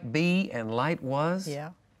light be and light was. Yeah.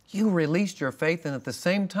 You released your faith, and at the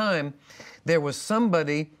same time, there was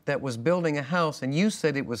somebody that was building a house, and you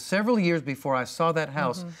said it was several years before I saw that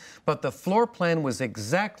house, but the floor plan was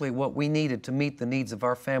exactly what we needed to meet the needs of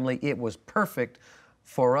our family. It was perfect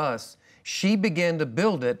for us. She began to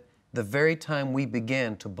build it the very time we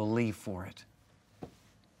began to believe for it.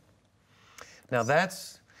 Now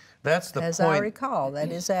that's the As point. I recall,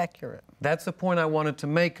 that is accurate. That's the point I wanted to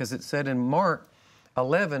make, because it said in Mark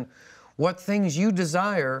 11, what things you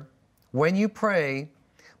desire when you pray,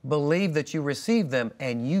 believe that you receive them,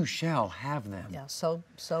 and you shall have them. Yeah, so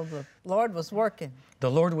the Lord was working.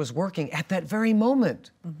 The Lord was working at that very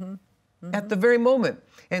moment. At the very moment.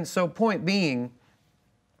 And so point being,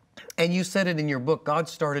 and you said it in your book, God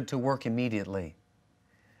started to work immediately.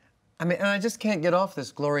 I mean, and I just can't get off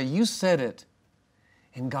this, Gloria. You said it,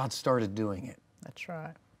 and God started doing it. That's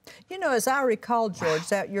right. You know, as I recall, George,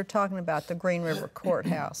 that you're talking about the Green River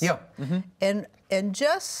Courthouse. Yeah. And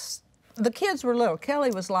just, the kids were little.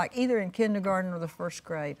 Kelly was like either in kindergarten or the first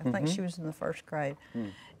grade. I think she was in the first grade.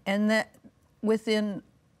 And that within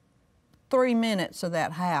 3 minutes of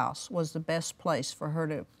that house was the best place for her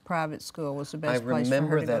to, private school was the best place for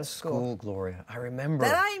her to go to school. I remember that school, Gloria. I remember.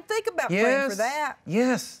 That I didn't even think about praying for that.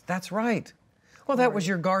 Yes, that's right. Well, that was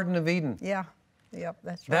your Garden of Eden. Yeah. Yep,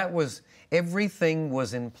 that's right. That was, everything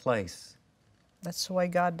was in place. That's the way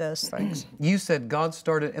God does things. You said God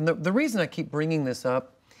started, and the reason I keep bringing this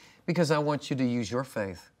up, because I want you to use your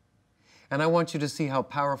faith. And I want you to see how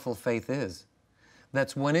powerful faith is.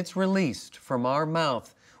 That's when it's released from our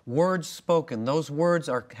mouth, words spoken, those words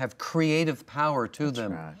have creative power to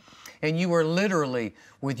them. right. And you are literally,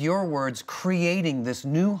 with your words, creating this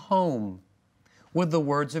new home with the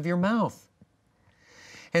words of your mouth.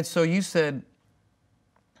 And so you said,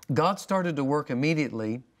 God started to work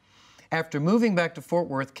immediately. After moving back to Fort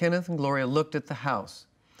Worth, Kenneth and Gloria looked at the house.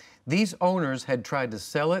 These owners had tried to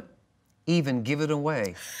sell it, even give it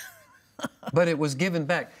away. But it was given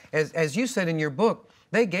back. As you said in your book,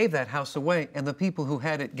 they gave that house away, and the people who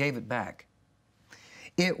had it gave it back.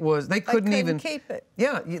 It was, they couldn't even keep it.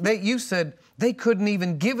 Yeah, you said they couldn't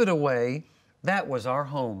even give it away. That was our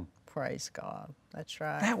home. Praise God. That's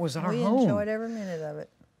right. That was our we home. We enjoyed every minute of it.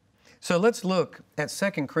 So let's look at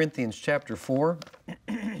 2 Corinthians chapter 4.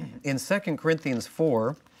 In 2 Corinthians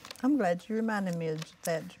 4, I'm glad you reminded me of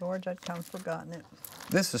that, George. I'd kind of forgotten it.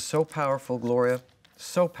 this is so powerful, Gloria,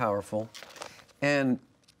 so powerful. And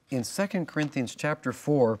in 2 Corinthians chapter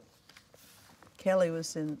 4, Kelly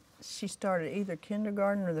was she started either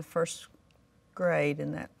kindergarten or the first grade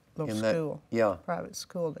in that little school. Yeah. Private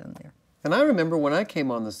school down there. And I remember when I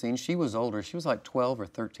came on the scene, she was older. She was like 12 or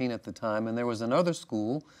 13 at the time, and there was another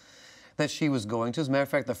school that she was going to. As a matter of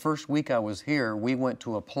fact, the first week I was here, we went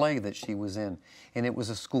to a play that she was in, and it was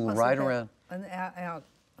a school right around. And out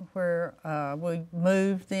where we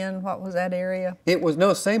moved then, what was that area? It was,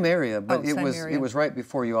 no, same area, but same area. it was right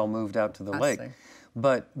before you all moved out to the lake. see.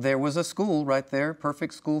 But there was a school right there,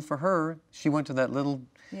 perfect school for her. She went to that little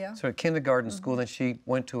sort of kindergarten school, and she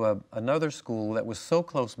went to another school that was so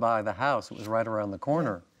close by the house. It was right around the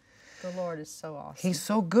corner. The Lord is so awesome. He's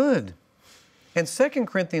so good. And 2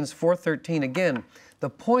 Corinthians 4:13, again, the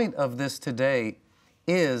point of this today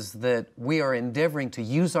is that we are endeavoring to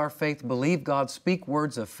use our faith, believe God, speak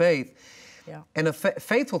words of faith. Yeah. And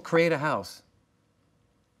faith will create a house.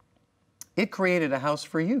 It created a house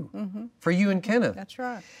for you, for you and Kenneth. That's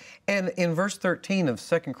right. And in verse 13 of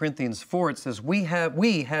 2 Corinthians 4, it says, we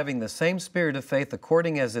having the same spirit of faith,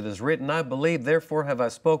 according as it is written, I believe, therefore have I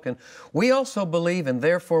spoken. We also believe, and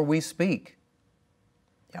therefore we speak.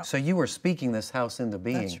 Yep. So you were speaking this house into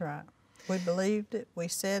being. That's right. We believed it. We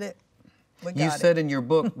said it. We got You said it. in your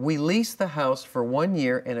book, we leased the house for 1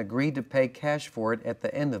 year and agreed to pay cash for it at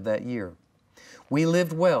the end of that year. We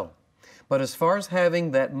lived well. But as far as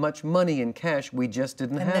having that much money in cash, we just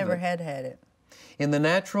didn't have it. Never had it. In the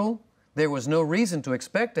natural, there was no reason to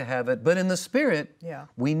expect to have it, but in the spirit,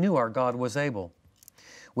 we knew our God was able.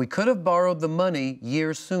 We could have borrowed the money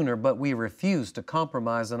years sooner, but we refused to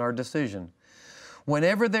compromise on our decision.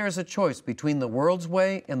 Whenever there is a choice between the world's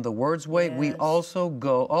way and the Word's way, we also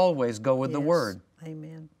always go with the Word.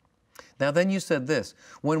 Amen. Now then you said this,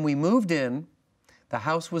 when we moved in, the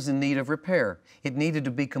house was in need of repair. It needed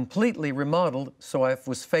to be completely remodeled, so I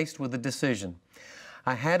was faced with a decision.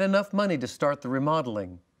 I had enough money to start the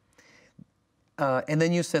remodeling. And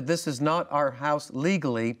then you said, this is not our house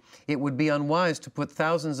legally. It would be unwise to put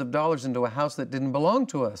thousands of dollars into a house that didn't belong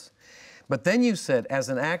to us. But then you said, as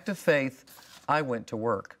an act of faith, I went to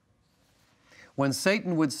work. When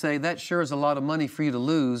Satan would say, that sure is a lot of money for you to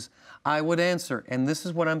lose, I would answer, and this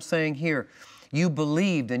is what I'm saying here, you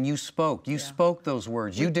believed and you spoke. You spoke those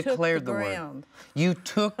words. You declared the word. You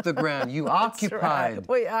took the ground. You occupied. Right.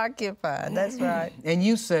 We occupied. That's right. And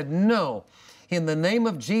you said, no, in the name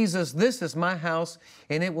of Jesus, this is my house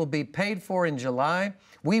and it will be paid for in July.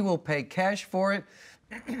 We will pay cash for it.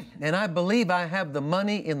 And I believe I have the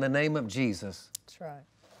money in the name of Jesus. That's right.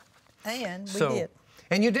 And we did.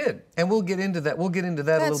 And you did. And we'll get into that. We'll get into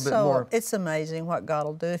that a little bit more. It's amazing what God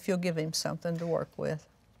will do if you'll give Him something to work with.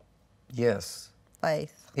 Yes.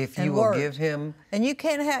 Faith. If you will give Him. And you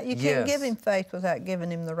can't give Him faith without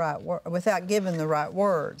giving Him the right without giving the right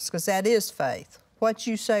words, because that is faith. What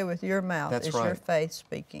you say with your mouth is your faith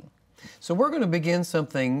speaking. So we're going to begin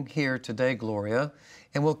something here today, Gloria,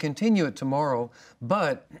 and we'll continue it tomorrow.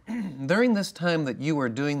 But during this time that you were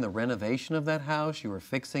doing the renovation of that house, you were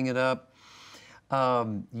fixing it up,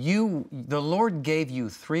 the Lord gave you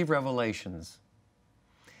 3 revelations.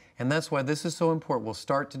 And that's why this is so important. We'll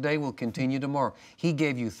start today, we'll continue tomorrow. He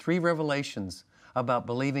gave you 3 revelations about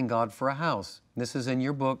believing God for a house. This is in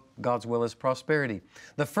your book, God's Will is Prosperity.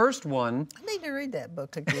 The first one... I need to read that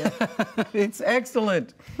book again. It's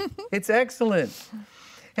excellent. It's excellent.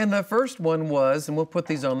 And the first one was, and we'll put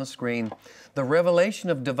these on the screen, the revelation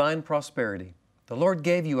of divine prosperity. The Lord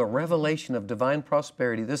gave you a revelation of divine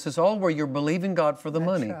prosperity. This is all where you're believing God for the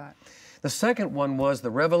money. Right. The second one was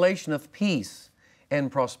the revelation of peace and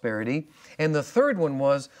prosperity. And the third one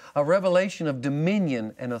was a revelation of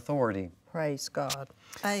dominion and authority. Praise God.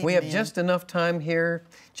 Amen. We have just enough time here,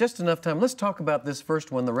 just enough time. Let's talk about this first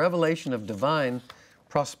one, the revelation of divine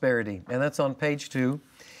prosperity. And that's on page 2.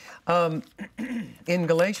 In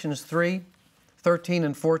Galatians 3:13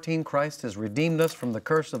 and 14, Christ has redeemed us from the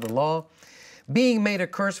curse of the law, being made a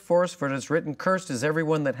curse for us, for it is written, cursed is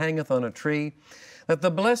everyone that hangeth on a tree, that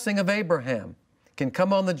the blessing of Abraham can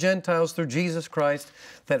come on the Gentiles through Jesus Christ,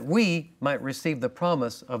 that we might receive the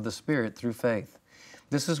promise of the Spirit through faith.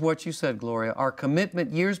 This is what you said, Gloria. Our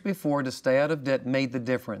commitment years before to stay out of debt made the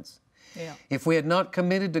difference. Yeah. If we had not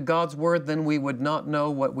committed to God's Word, then we would not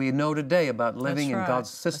know what we know today about living in God's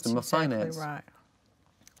system of finance. Right.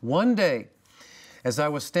 One day, as I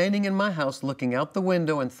was standing in my house looking out the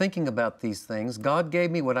window and thinking about these things, God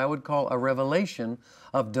gave me what I would call a revelation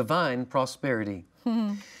of divine prosperity.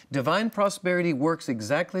 Divine prosperity works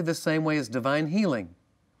exactly the same way as divine healing.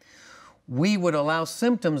 We would allow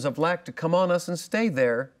symptoms of lack to come on us and stay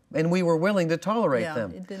there, and we were willing to tolerate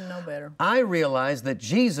them. Yeah, it didn't know better. I realized that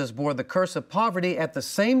Jesus bore the curse of poverty at the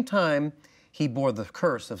same time He bore the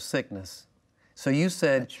curse of sickness. So you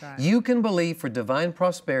said, you can believe for divine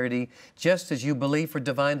prosperity just as you believe for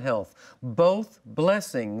divine health. Both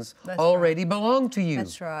blessings already belong to you.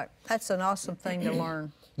 That's right. That's an awesome thing to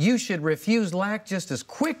learn. You should refuse lack just as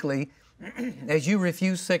quickly as you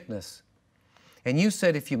refuse sickness. And you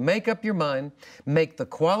said if you make up your mind, make the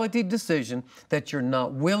quality decision that you're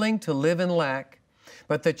not willing to live in lack,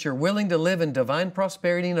 but that you're willing to live in divine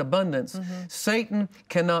prosperity and abundance, Satan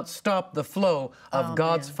cannot stop the flow of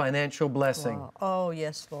God's financial blessing. Wow. Oh,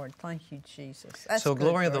 yes, Lord. Thank you, Jesus. That's so, good,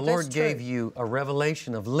 Gloria, the Lord That's gave true. you a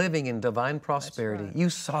revelation of living in divine prosperity. Right. You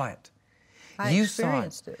saw it. I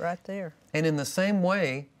experienced it right there. And in the same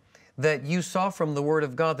way that you saw from the Word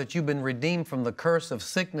of God that you've been redeemed from the curse of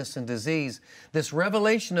sickness and disease, this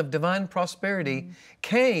revelation of divine prosperity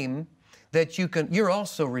came that you're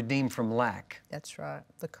also redeemed from lack. That's right.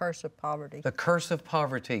 The curse of poverty. The curse of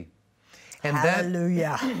poverty. And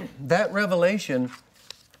Hallelujah. that revelation,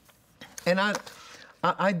 and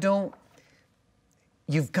I don't,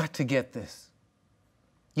 you've got to get this.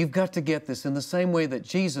 You've got to get this in the same way that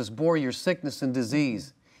Jesus bore your sickness and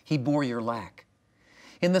disease, He bore your lack.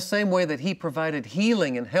 In the same way that He provided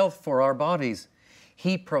healing and health for our bodies,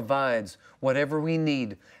 He provides whatever we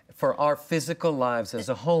need for our physical lives as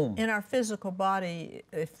a home. In our physical body,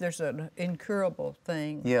 if there's an incurable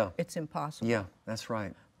thing, it's impossible. Yeah, that's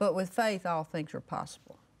right. But with faith, all things are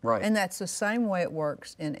possible. Right. And that's the same way it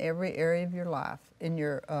works in every area of your life, in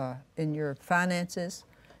your finances,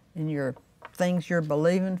 in your things you're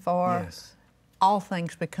believing for. Yes. All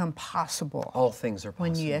things become possible. All things are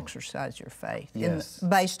possible. When you exercise your faith. Yes.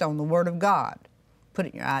 Based on the Word of God. Put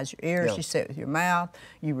it in your eyes, your ears, Yeah. you say it with your mouth,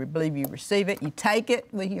 you believe you receive it, you take it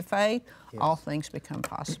with your faith, all things become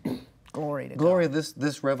possible. Glory to Gloria, God.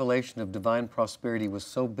 this revelation of divine prosperity was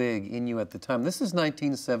so big in you at the time. This is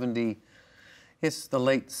 1970, it's the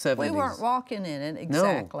late 70s. We weren't walking in it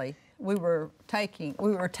exactly. No. We were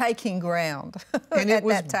taking ground and at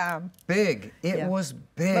that time. Big. It was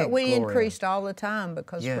big. But we Gloria. increased all the time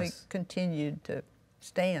because we continued to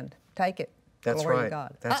stand, take it. That's Glory right. to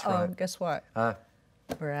God. That's right. Guess what?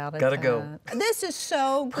 We're out of Gotta time. go. This is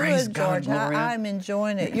so Praise good, God, George. Gloria. I'm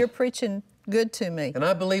enjoying it. You're preaching good to me. And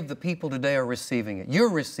I believe the people today are receiving it. You're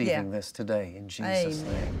receiving this today in Jesus'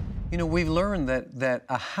 name. You know, we've learned that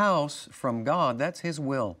a house from God, that's His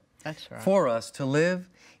will. That's right. For us to live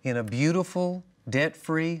in a beautiful,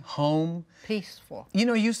 debt-free home. Peaceful. You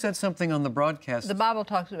know, you said something on the broadcast. The Bible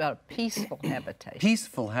talks about peaceful habitation.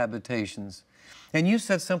 Peaceful habitations. And you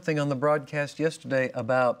said something on the broadcast yesterday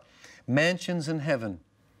about mansions in heaven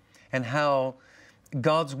and how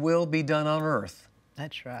God's will be done on earth.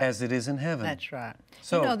 That's right. As it is in heaven. That's right.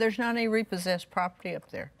 So, you know, there's not any repossessed property up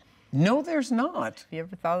there. No, there's not. Have you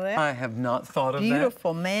ever thought of that? I have not thought of that.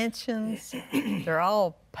 Beautiful mansions. They're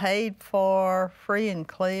all paid for, free and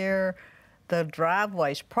clear. The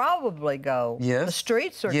driveways probably gold. Yes. The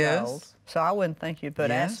streets are gold. So I wouldn't think you'd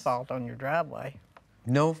put asphalt on your driveway.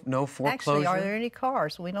 No foreclosure. Actually, are there any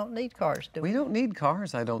cars? We don't need cars, do we? We don't need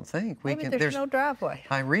cars, I don't think. Maybe there's no driveway.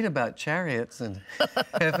 I read about chariots in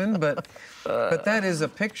heaven, but that is a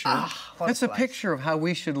picture. That's a picture of how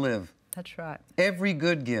we should live. That's right. Every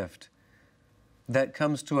good gift that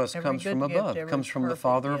comes to us comes from above, comes from the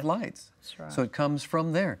Father of lights. That's right. So it comes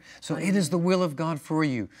from there. So it is the will of God for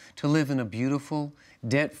you to live in a beautiful,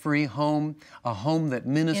 debt-free home, a home that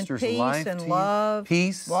ministers life to you. Peace and love.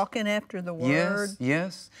 Peace. Walking after the Word. Yes,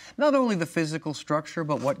 yes. Not only the physical structure,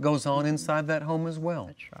 but what goes on inside that home as well.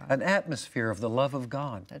 That's right. An atmosphere of the love of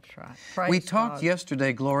God. That's right. Praise We talked God.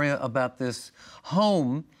 yesterday, Gloria, about this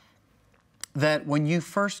home that when you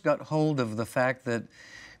first got hold of the fact that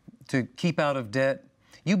to keep out of debt,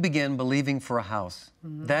 you began believing for a house.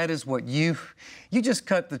 Mm-hmm. That is what you just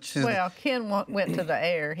cut the chase. Well, Ken went to the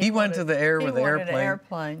air. He went to the air with the airplane. An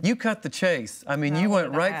airplane. You cut the chase. I mean, you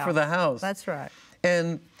went right for the house. That's right.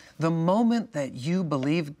 And the moment that you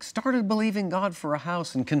started believing God for a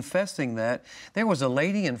house and confessing that, there was a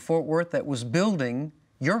lady in Fort Worth that was building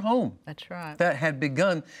your home. That's right. That had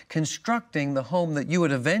begun constructing the home that you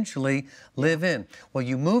would eventually live in. Well,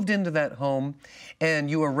 you moved into that home, and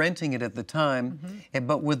you were renting it at the time,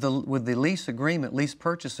 but with the lease agreement, lease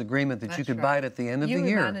purchase agreement, that you could buy it at the end of the year.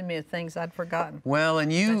 You reminded me of things I'd forgotten. Well,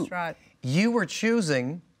 and That's right. you were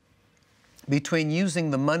choosing between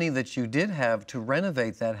using the money that you did have to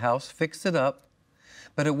renovate that house, fix it up,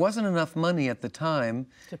 but it wasn't enough money at the time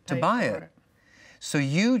to buy it. So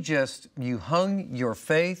you hung your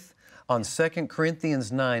faith on 2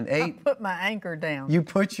 Corinthians 9:8. I put my anchor down. You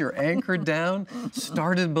put your anchor down,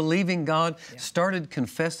 started believing God, started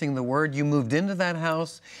confessing the Word. You moved into that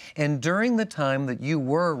house, and during the time that you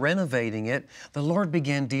were renovating it, the Lord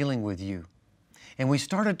began dealing with you. And we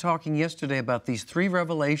started talking yesterday about these 3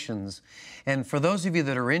 revelations. And for those of you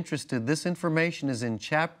that are interested, this information is in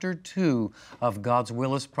chapter 2 of God's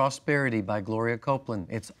Will is Prosperity by Gloria Copeland.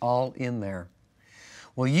 It's all in there.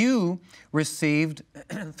 Well, you received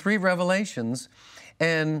 3 revelations,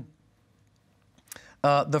 and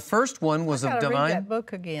the first one was of divine. Read that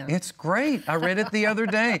book again. It's great. I read it the other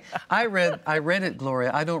day. I read it,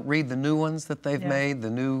 Gloria. I don't read the new ones that they've made, the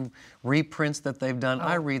new reprints that they've done.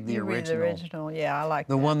 I read the original. Read the original, yeah, I like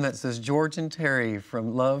the that. one that says George and Terry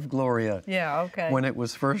from Love, Gloria. Yeah, okay. When it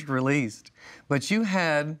was first released, but you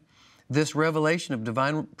had this revelation of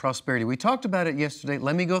divine prosperity. We talked about it yesterday.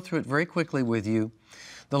 Let me go through it very quickly with you.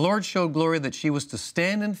 The Lord showed Gloria that she was to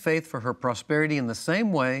stand in faith for her prosperity in the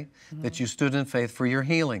same way that you stood in faith for your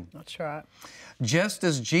healing. That's right. Just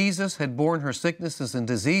as Jesus had borne her sicknesses and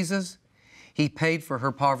diseases, He paid for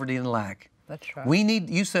her poverty and lack. That's right.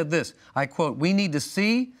 You said this, I quote, we need to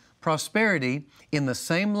see prosperity in the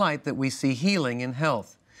same light that we see healing and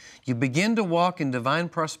health. You begin to walk in divine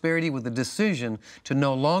prosperity with a decision to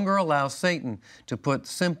no longer allow Satan to put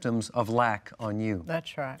symptoms of lack on you.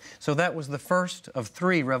 That's right. So that was the first of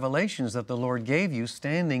 3 revelations that the Lord gave you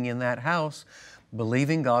standing in that house,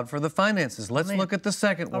 believing God for the finances. Let's look at the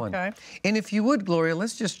second one. Okay. And if you would, Gloria,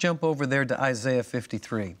 let's just jump over there to Isaiah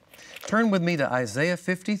 53. Turn with me to Isaiah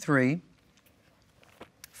 53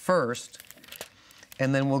 first,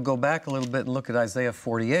 and then we'll go back a little bit and look at Isaiah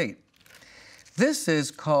 48. This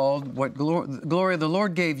is called what, Gloria, the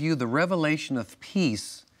Lord gave you the revelation of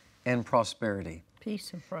peace and prosperity.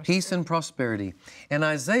 Peace and prosperity. Peace and prosperity. In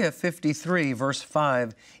Isaiah 53, verse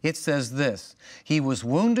 5, it says this, He was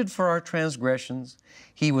wounded for our transgressions,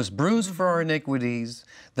 He was bruised for our iniquities,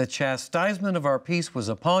 the chastisement of our peace was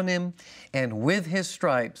upon Him, and with His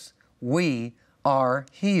stripes we are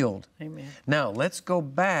healed. Amen. Now, let's go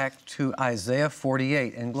back to Isaiah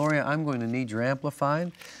 48. And Gloria, I'm going to need your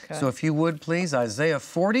amplified. Okay. So if you would, please, Isaiah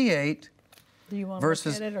 48, Do you want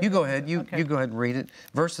verses, to look at it? you go ahead, you Okay. go ahead and read it.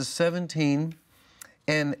 Verses 17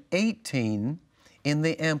 and 18 in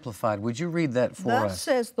the Amplified. Would you read that for Thus us?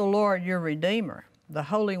 says the Lord your Redeemer, the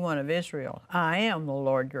Holy One of Israel, I am the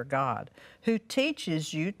Lord your God, who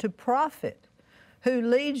teaches you to profit, who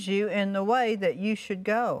leads you in the way that you should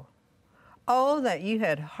go. Oh, that you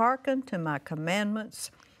had hearkened to my commandments,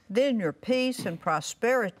 then your peace and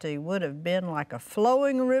prosperity would have been like a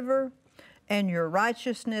flowing river, and your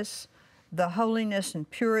righteousness, the holiness and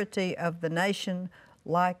purity of the nation,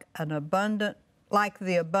 like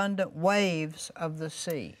the abundant waves of the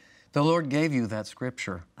sea. The Lord gave you that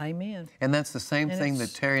scripture. Amen. And that's the same And thing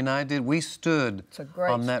that Terry and I did. We stood It's a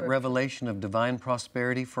great on that scripture. revelation of divine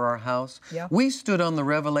prosperity for our house. Yeah. We stood on the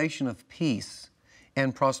revelation of peace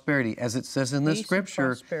and prosperity, as it says in the Peace and scripture.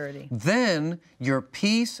 prosperity. Then your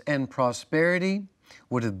peace and prosperity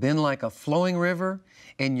would have been like a flowing river,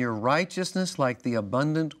 and your righteousness like the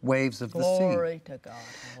abundant waves of the sea. Glory to God.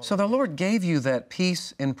 So the Lord gave you that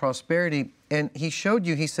peace and prosperity, and He showed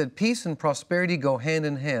you, He said, peace and prosperity go hand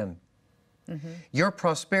in hand. Your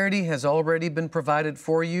prosperity has already been provided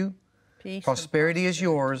for you. Peace. Prosperity is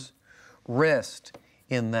yours. Rest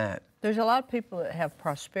in that. There's a lot of people that have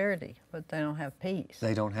prosperity, but they don't have peace.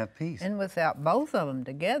 They don't have peace. And without both of them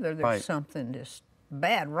together, there's Right. something just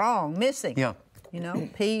bad, wrong, missing. Yeah. You know,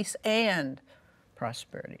 peace and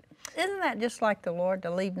prosperity. Isn't that just like the Lord,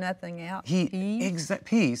 to leave nothing out?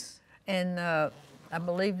 Peace. And I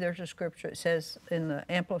believe there's a scripture, it says in the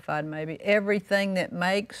Amplified maybe, everything that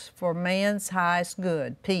makes for man's highest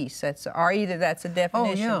good, peace. Or either that's a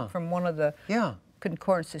definition from one of the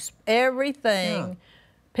concordances. Everything,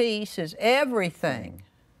 peace is everything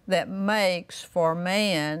that makes for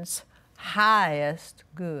man's highest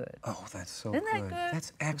good. Oh, that's so Isn't that good. good?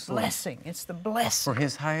 That's excellent. Blessing. It's the blessing. For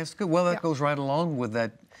His highest good. Well, that goes right along with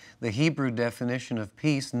that, the Hebrew definition of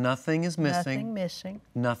peace. Nothing is missing. Nothing missing.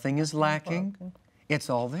 Nothing is lacking. broken. It's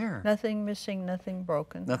all there. Nothing missing, nothing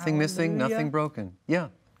broken. Nothing missing, Hallelujah. nothing broken. Yeah.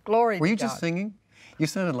 Glory Were to you God. just singing? You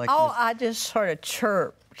sounded like Oh, this. I just sort of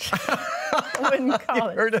chirped. I wouldn't call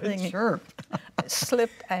it heard a singing. chirp. It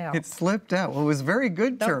slipped out. It slipped out. Well, it was very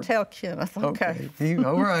good Don't chirp. tell Kenneth, okay?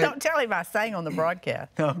 All right. Don't tell him I sang on the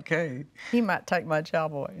broadcast. Okay. He might take my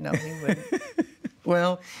job away. No, he wouldn't.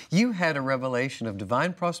 Well, you had a revelation of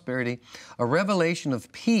divine prosperity, a revelation of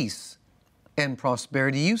peace and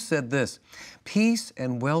prosperity. You said this, peace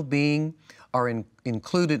and well-being are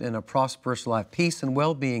included in a prosperous life. Peace and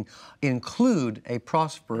well-being include a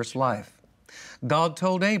prosperous life. God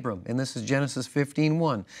told Abram, and this is Genesis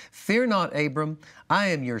 15:1, fear not, Abram, I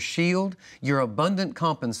am your shield, your abundant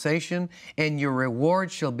compensation, and your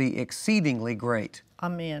reward shall be exceedingly great.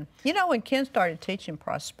 Amen. You know, when Ken started teaching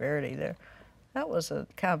prosperity there, that was a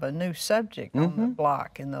kind of a new subject on the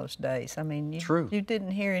block in those days. I mean, you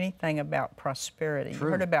didn't hear anything about prosperity. True.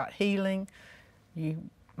 You heard about healing. You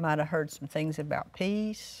might have heard some things about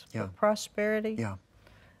peace, but prosperity. Yeah.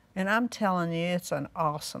 And I'm telling you, it's an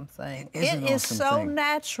awesome thing. It is an is awesome so thing.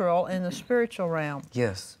 natural in the spiritual realm.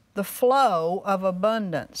 Yes. The flow of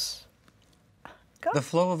abundance. God, The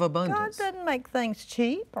flow of God abundance. doesn't make things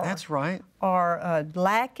cheap or, That's right. or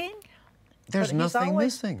lacking. There's But He's nothing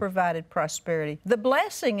always missing. provided prosperity. The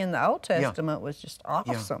blessing in the Old Testament was just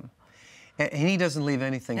awesome. And He doesn't leave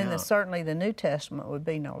anything And out. certainly the New Testament would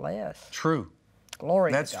be no less. True.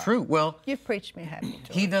 Glory That's to God. true. Well, You've preached me happy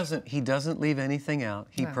to He it. doesn't leave anything out.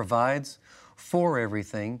 He No. provides for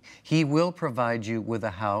everything. He will provide you with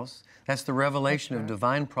a house. That's the revelation of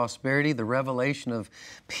divine prosperity, the revelation of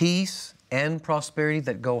peace and prosperity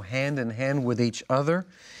that go hand in hand with each other.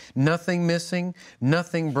 Nothing missing,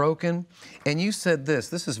 nothing broken. And you said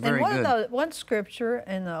this is very good. One scripture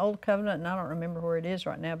in the Old Covenant, and I don't remember where it is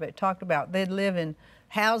right now, but it talked about they'd live in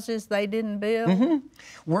houses they didn't build.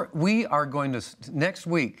 We are going to, next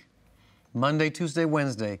week, Monday, Tuesday,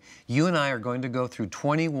 Wednesday, you and I are going to go through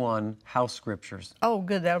 21 house scriptures. Oh,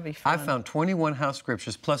 good, that'll be fun. I found 21 house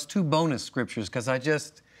scriptures plus 2 bonus scriptures because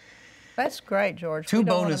That's great, George. 2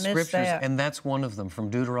 bonus scriptures, and that's one of them from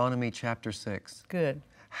Deuteronomy chapter 6. Good.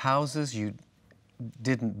 Houses you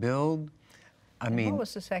didn't build. What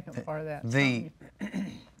was the second part of that?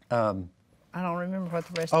 I don't remember what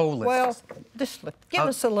the rest. Well, just give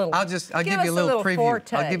us a little. I'll give you a little preview.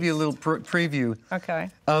 Foretaste. I'll give you a little preview. Okay.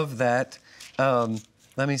 Of that.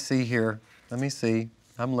 Let me see here. Let me see.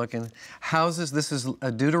 I'm looking. Houses. This is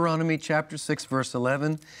Deuteronomy chapter 6, verse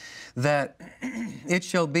 11. That it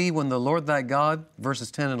shall be when the Lord thy God, verses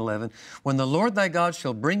 10 and 11, when the Lord thy God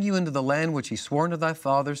shall bring you into the land which he swore unto thy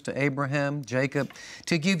fathers, to Abraham, Jacob,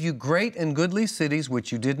 to give you great and goodly cities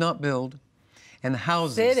which you did not build, and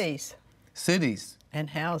houses. Cities.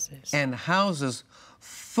 And houses. And houses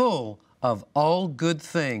full of all good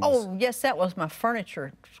things. Oh, yes, that was my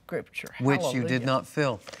furniture scripture. Which you did not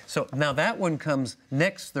fill. So now that one comes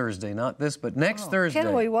next Thursday, not this, but next Thursday.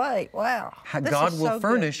 Can we wait? Wow. God will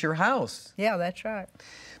furnish your house. Yeah, that's right.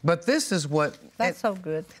 But this is what... That's so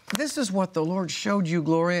good. This is what the Lord showed you,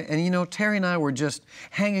 Gloria. And you know, Terry and I were just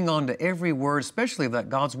hanging on to every word, especially that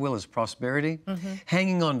God's will is prosperity.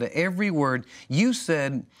 Hanging on to every word. You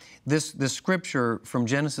said this scripture from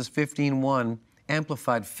Genesis 15:1,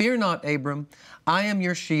 Amplified, fear not, Abram, I am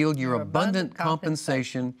your shield, your abundant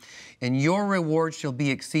compensation, and your reward shall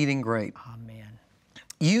be exceeding great. Amen.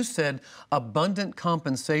 You said abundant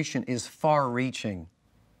compensation is far-reaching.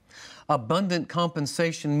 Abundant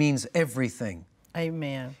compensation means everything.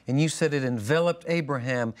 Amen. And you said it enveloped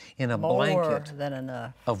Abraham in a blanket than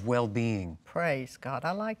enough of well-being. Praise God.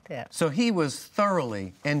 I like that. So he was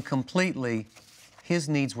thoroughly and completely, his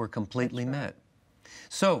needs were completely met.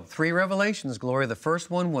 So 3 revelations, Gloria. The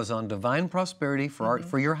first one was on divine prosperity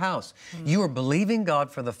for your house. You are believing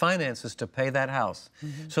God for the finances to pay that house.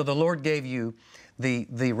 So the Lord gave you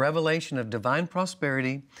the revelation of divine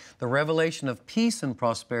prosperity, the revelation of peace and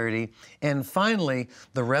prosperity, and finally,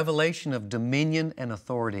 the revelation of dominion and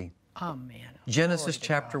authority. Amen. Genesis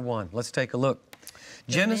chapter 1. Let's take a look.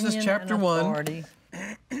 Genesis chapter 1,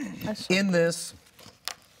 in this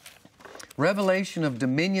revelation of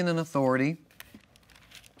dominion and authority,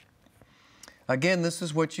 again, this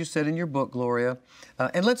is what you said in your book, Gloria.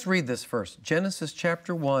 And let's read this first. Genesis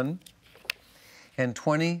chapter 1 and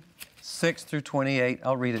 26 through 28.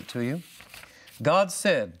 I'll read it to you. God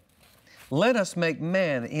said, let us make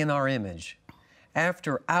man in our image,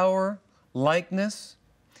 after our likeness,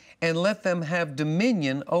 and let them have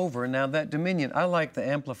dominion over. Now that dominion, I like the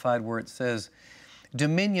Amplified where it says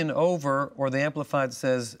dominion over, or the Amplified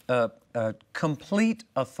says complete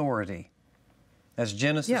authority. That's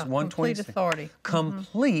Genesis 1:26. Complete authority.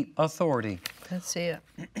 Complete authority. That's it.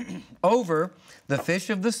 Over the fish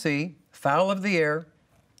of the sea, fowl of the air,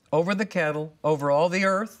 over the cattle, over all the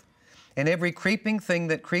earth, and every creeping thing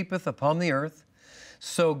that creepeth upon the earth.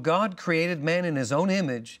 So God created man in his own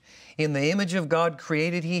image. In the image of God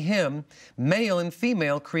created he him. Male and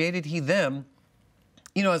female created he them.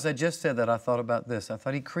 You know, as I just said that, I thought about this. I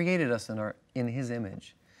thought he created us in his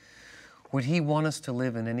image. Would he want us to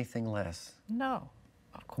live in anything less? No,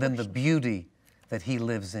 of course. Than the beauty that he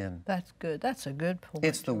lives in. That's good. That's a good point.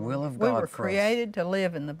 It's the will of God. We were created to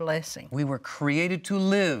live in the blessing. We were created to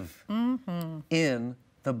live in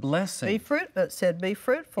the blessing. It said, be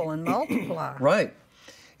fruitful and multiply. Right.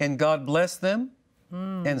 And God blessed them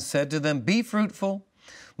and said to them, be fruitful,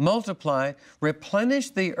 multiply,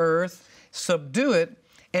 replenish the earth, subdue it,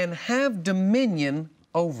 and have dominion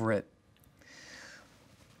over it.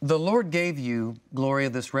 The Lord gave you, Gloria,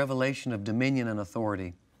 this revelation of dominion and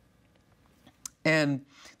authority. And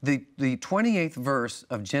the 28th verse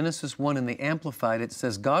of Genesis 1 in the Amplified, it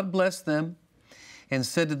says, God blessed them and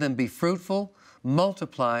said to them, be fruitful,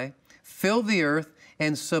 multiply, fill the earth,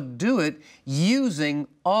 and subdue it, using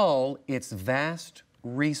all its vast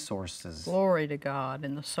resources. Glory to God,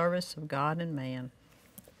 in the service of God and man.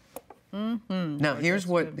 Now, here's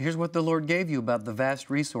what the Lord gave you about the vast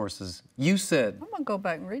resources. You said... I'm going to go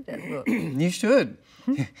back and read that book. You should.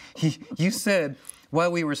 You said,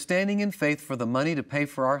 while we were standing in faith for the money to pay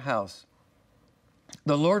for our house,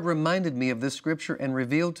 the Lord reminded me of this scripture and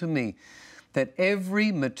revealed to me that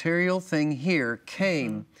every material thing here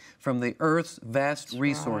came from the earth's vast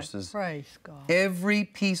resources. Right. Praise God. Every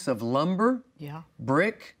piece of lumber,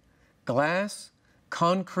 brick, glass,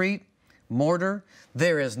 concrete, mortar.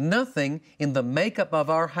 There is nothing in the makeup of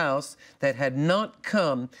our house that had not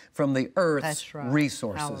come from the earth's That's right.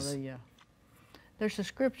 resources. Hallelujah. There's a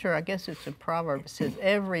scripture, I guess it's in Proverbs, it says,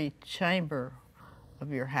 every chamber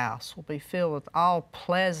of your house will be filled with all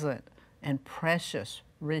pleasant and precious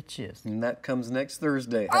riches. And that comes next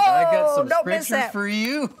Thursday. Oh, I got some don't miss scriptures that. for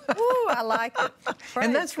you. Ooh, I like it. And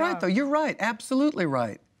Praise that's right, God. though. You're right. Absolutely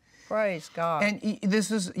right. Praise God. And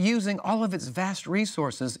this is using all of its vast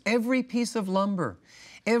resources. Every piece of lumber,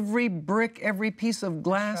 every brick, every piece of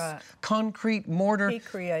glass, Right. concrete, mortar. He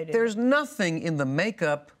created There's nothing in the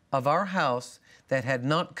makeup of our house that had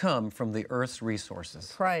not come from the earth's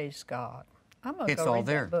resources. Praise God. I'm going to It's go all read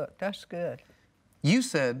there. that book. That's good. You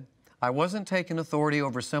said, I wasn't taking authority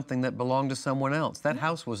over something that belonged to someone else. That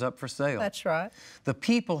house was up for sale. That's right. The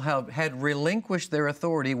people had relinquished their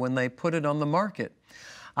authority when they put it on the market.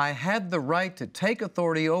 I had the right to take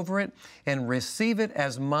authority over it and receive it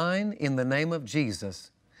as mine in the name of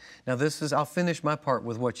Jesus. Now I'll finish my part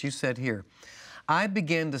with what you said here. I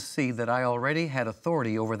began to see that I already had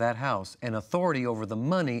authority over that house and authority over the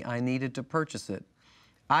money I needed to purchase it.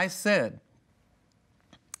 I said,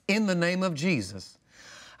 in the name of Jesus,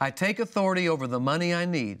 I take authority over the money I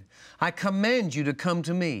need. I command you to come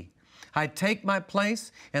to me. I take my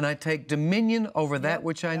place and I take dominion over that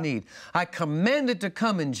which I need. I command it to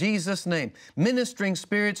come in Jesus' name. Ministering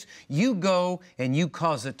spirits, you go and you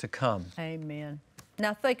cause it to come. Amen.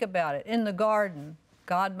 Now think about it. In the garden,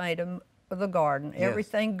 God made the garden.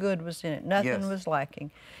 Everything good was in it. Nothing was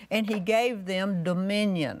lacking. And He gave them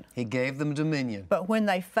dominion. He gave them dominion. But when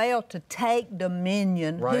they failed to take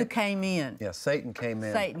dominion, who Right. came in? Yeah, Satan came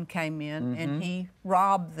in. Satan came in and he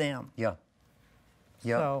robbed them. Yeah.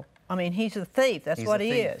 Yeah. So, I mean, he's a thief. That's He's what a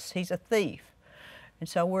he thief. is. He's a thief. And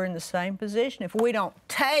so we're in the same position. If we don't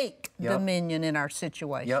take dominion in our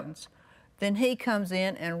situations, then he comes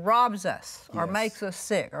in and robs us or makes us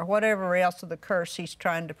sick or whatever else of the curse he's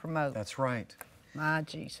trying to promote. That's right. My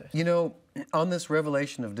Jesus. You know, on this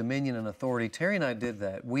revelation of dominion and authority, Terry and I did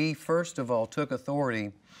that. We first of all took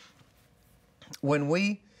authority when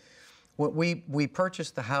we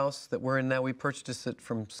purchased the house that we're in now. We purchased it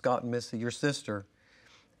from Scott and Missy, your sister,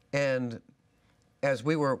 and as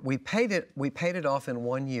we paid it off in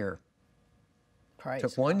 1 year. Praise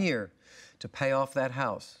Took God. 1 year to pay off that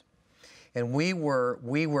house, and we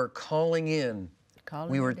were calling in.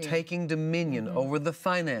 We were taking dominion over the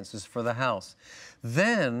finances for the house.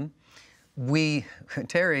 Then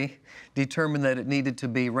Terry determined that it needed to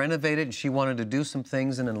be renovated, and she wanted to do some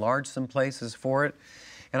things and enlarge some places for it.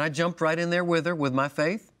 And I jumped right in there with her, with my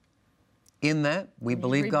faith in that. We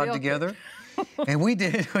believed God rebuilt it. together. And we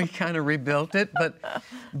did. We kind of rebuilt it.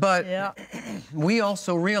 But we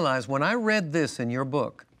also realized when I read this in your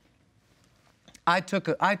book, I took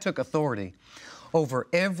authority over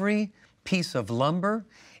every piece of lumber,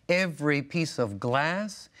 every piece of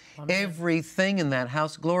glass, everything in that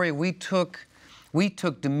house. Gloria, we took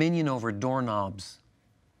dominion over doorknobs.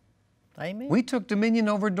 Amen. We took dominion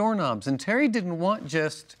over doorknobs, and Terry didn't want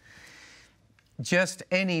just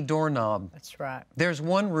any doorknob. That's right. There's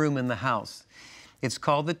one room in the house. It's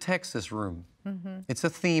called the Texas room. It's a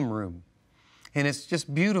theme room. And it's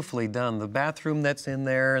just beautifully done. The bathroom that's in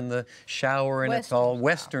there and the shower, and it's all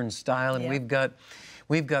Western style. And we've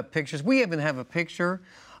got pictures. We even have a picture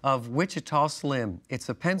of Wichita Slim. It's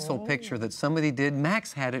a pencil picture that somebody did.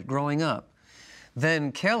 Max had it growing up.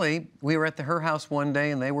 Then Kelly, we were at her house one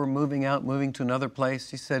day and they were moving to another place.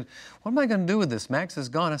 She said, "What am I going to do with this? Max is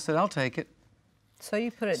gone." I said, "I'll take it." So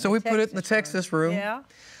you put it So we put it in the Texas room. Yeah.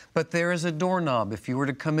 But there is a doorknob. If you were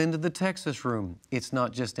to come into the Texas room, it's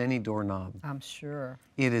not just any doorknob. I'm sure.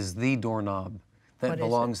 It is the doorknob that What is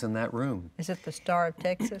belongs in that room. Is it the Star of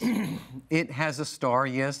Texas? It has a star,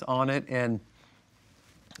 yes, on it,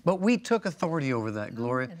 but we took authority over that,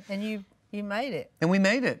 Gloria. And you made it. And we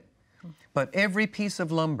made it. But every piece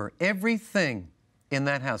of lumber, everything in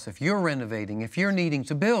that house, if you're renovating, if you're needing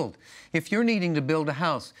to build a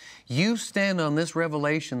house, you stand on this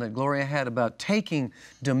revelation that Gloria had about taking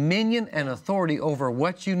dominion and authority over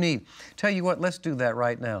what you need. Tell you what, let's do that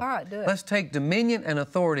right now. All right, do it. Let's take dominion and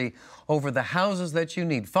authority over the houses that you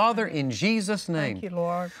need. Father, in Jesus' name, Thank you,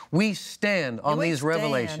 Lord. we stand on We these stand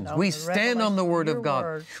revelations. on We the stand on the revelation Word of of your God.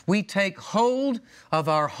 word. We take hold of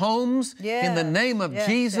our homes in the name of Yes,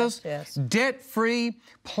 Jesus. yes. Debt-free,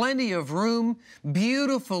 plenty of room,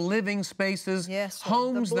 beautiful living spaces, Yes,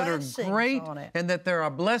 Lord. homes The that are blessings great on it. and that they're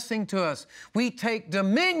a blessing to us. We take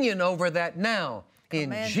dominion over that now. In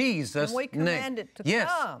Command- Jesus' and we name. command it to yes,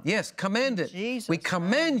 come. yes, command it. Jesus' we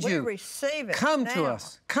command name. you. We receive it Come to now.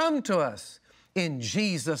 us. Come to us. In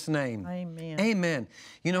Jesus' name. Amen. Amen.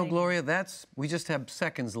 You know, Gloria, we just have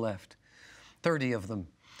seconds left. 30 of them.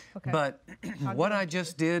 Okay. But what I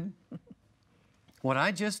just did,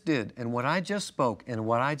 and what I just spoke, and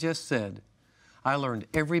what I just said, I learned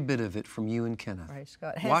every bit of it from you and Kenneth. Praise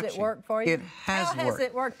God. Has it worked for you? It has worked. How has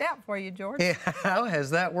it worked out for you, George? How has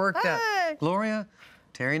that worked out? Hey. Gloria,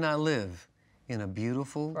 Terry and I live in a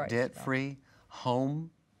beautiful, Praise debt-free home.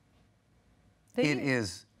 Do It you-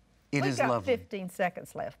 is We've got lovely. 15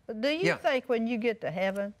 seconds left. But do you Yeah. think when you get to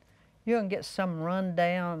heaven, you're going to get some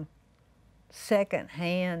rundown,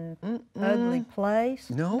 second-hand, ugly place?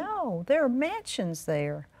 No. No, there are mansions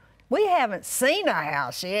there. We haven't seen a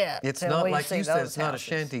house yet. It's till not we like see you said, those it's not a houses.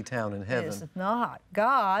 shanty town in heaven. It's not.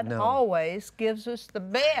 God No. always gives us the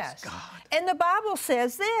best. God. And the Bible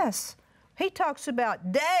says this. He talks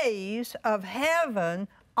about days of heaven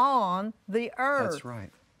on the earth. That's right.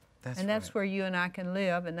 And that's where you and I can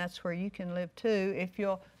live, and that's where you can live too if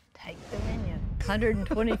you'll take dominion.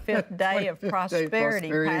 125th day of 125th day prosperity.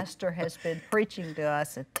 prosperity. Pastor has been preaching to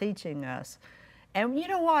us and teaching us. And you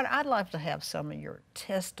know what? I'd love to have some of your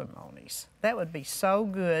testimonies. That would be so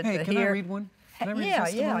good Hey, to can hear. I read one? Can I read a Yeah.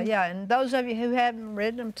 testimony? And those of you who haven't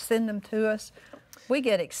read them, send them to us. We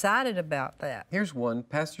get excited about that. Here's one.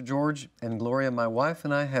 Pastor George and Gloria, my wife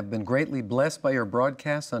and I have been greatly blessed by your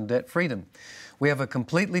broadcasts on debt freedom. We have a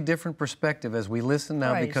completely different perspective as we listen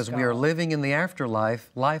now Praise because we are God. living in the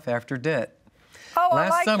afterlife, life after debt. Oh, I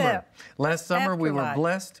like that. Last summer we were Afterlife.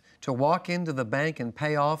 blessed to walk into the bank and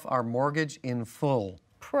pay off our mortgage in full.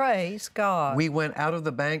 Praise God. We went out of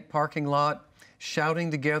the bank parking lot shouting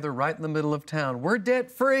together right in the middle of town, "We're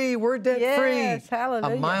debt-free, we're debt-free." Yes,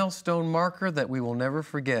 hallelujah. A milestone marker that we will never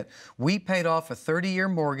forget. We paid off a 30-year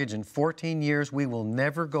mortgage in 14 years. We will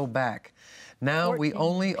never go back. Now we 14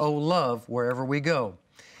 only owe love wherever we go.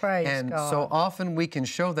 Praise And God. so often we can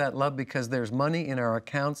show that love because there's money in our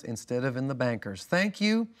accounts instead of in the bankers. Thank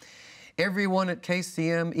you. Everyone at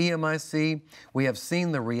KCM, EMIC, we have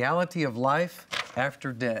seen the reality of life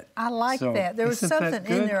after debt. I like So, that. There was isn't that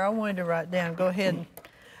something in good? there I wanted to write down. Go ahead.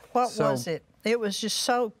 What So- was it? It was just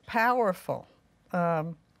so powerful.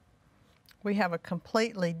 We have a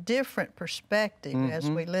completely different perspective as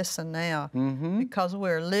we listen now because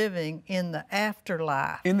we're living in the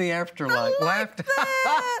afterlife. In the afterlife. I like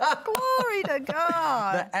that. Glory to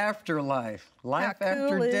God. The afterlife. Life How after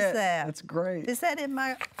cool is debt. that? That's great. Is that in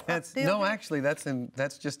my deal No, here? actually,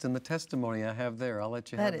 that's just in the testimony I have there. I'll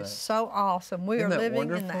let you have That that. is so awesome. We Isn't are that living in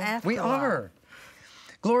wonderful? the afterlife. We are.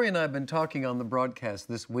 Gloria and I have been talking on the broadcast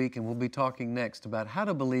this week, and we'll be talking next about how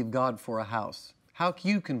to believe God for a house. How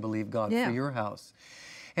you can believe God Yeah. for your house.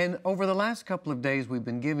 And over the last couple of days, we've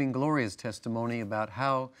been giving Gloria's testimony about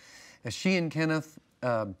how she and Kenneth,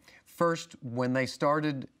 first, when they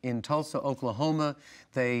started in Tulsa, Oklahoma,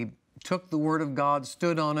 they took the Word of God,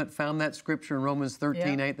 stood on it, found that scripture in Romans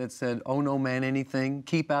 13:8 that said, "Owe no man anything,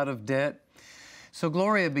 keep out of debt." So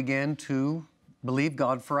Gloria began to believe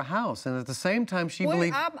God for a house. And at the same time, she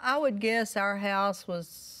believed... I would guess our house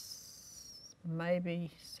was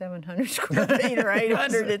maybe 700 square feet or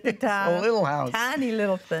 800 at the time. A little house. Tiny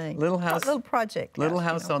little thing. Little house. Little project. Little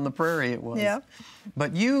house on the prairie it was. Yeah.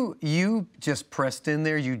 But you just pressed in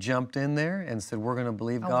there, you jumped in there and said, we're going to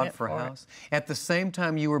believe God went for a for it. house. At the same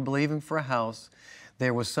time you were believing for a house,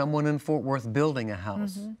 there was someone in Fort Worth building a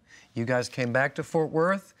house. Mm-hmm. You guys came back to Fort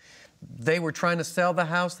Worth. They were trying to sell the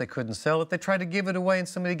house. They couldn't sell it. They tried to give it away and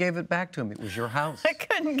somebody gave it back to them. It was your house. I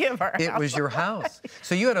couldn't give our It house was your away. house.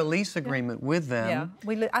 So you had a lease agreement with them.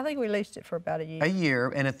 Yeah. I think we leased it for about a year. A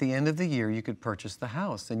year, and at the end of the year, you could purchase the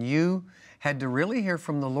house. And you had to really hear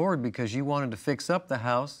from the Lord because you wanted to fix up the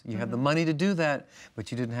house. You had the money to do that,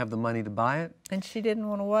 but you didn't have the money to buy it. And she didn't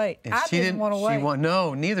want to wait. And I didn't want to wait.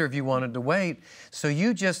 No, neither of you wanted to wait. So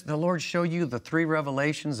the Lord showed you the 3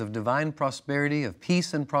 revelations of divine prosperity, of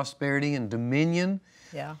peace and prosperity and dominion.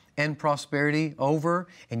 Yeah. And prosperity over,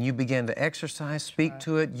 and you began to exercise, speak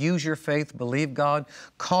to it, use your faith, believe God,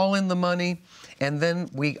 call in the money, and then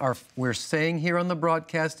we're saying here on the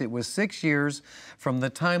broadcast, it was 6 years from the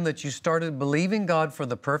time that you started believing God for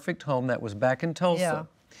the perfect home. That was back in Tulsa.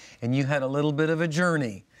 Yeah. And you had a little bit of a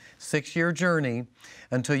journey, 6-year journey,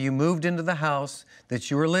 until you moved into the house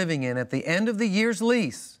that you were living in. At the end of the year's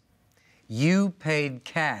lease, you paid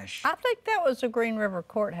cash. I think that was the Green River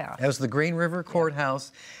Courthouse. That was the Green River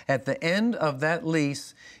Courthouse. At the end of that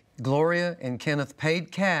lease, Gloria and Kenneth paid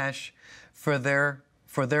cash for their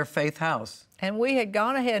faith house. And we had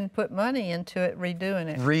gone ahead and put money into it, redoing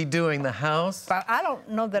it. Redoing the house. But I don't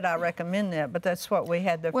know that I recommend that, but that's what we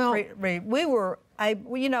had to. Well- We were able,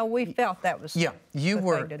 we felt that was. Yeah, you the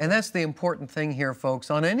were. thing to do. And that's the important thing here, folks,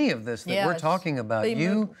 on any of this that we're Yes. talking about. Be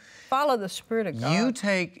moved. Follow the Spirit of God.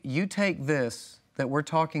 You take this that we're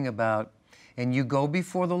talking about and you go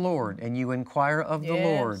before the Lord and you inquire of the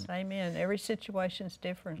Lord. Yes, amen. Every situation's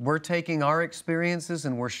different. We're taking our experiences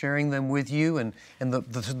and we're sharing them with you, and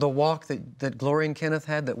the walk that Gloria and Kenneth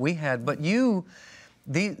had, that we had. But you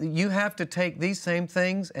have to take these same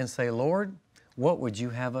things and say, Lord, what would you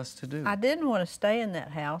have us to do? I didn't want to stay in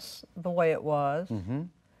that house the way it was,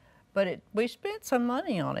 but we spent some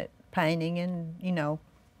money on it, painting and,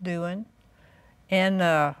 doing.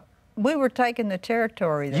 And we were taking the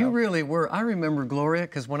territory, though. You really were. I remember, Gloria,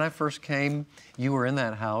 because when I first came, you were in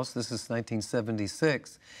that house. This is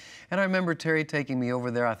 1976. And I remember Terry taking me over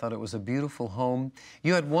there. I thought it was a beautiful home.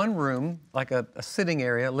 You had one room, like a sitting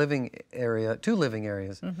area, living area, 2 living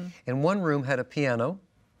areas. And one room had a piano,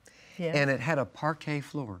 and it had a parquet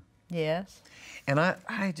floor. Yes. And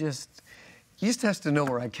you just have to know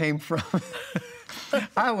where I came from.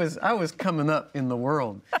 I was coming up in the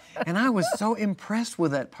world, and I was so impressed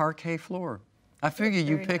with that parquet floor. I figured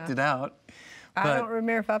you picked it out. I don't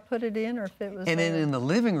remember if I put it in or if it was And there. then in the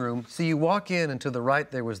living room, so you walk in, and to the right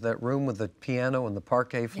there was that room with the piano and the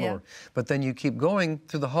parquet floor. But then you keep going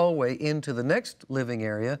through the hallway into the next living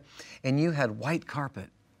area, and you had white carpet.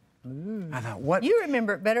 I thought, what? You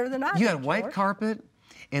remember it better than I do. You had white George. carpet,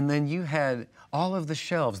 and then you had all of the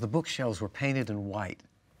shelves. The bookshelves were painted in white.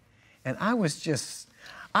 And I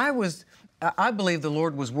believe the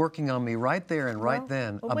Lord was working on me right there and right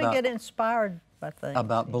then we get inspired by things.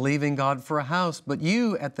 about believing God for a house. But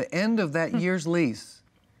you, at the end of that year's lease,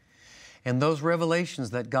 and those revelations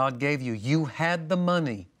that God gave you, you had the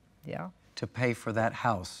money to pay for that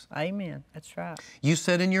house. Amen. That's right. You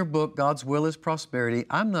said in your book, God's will is prosperity.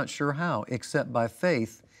 I'm not sure how, except by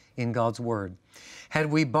faith in God's Word. Had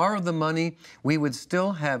we borrowed the money, we would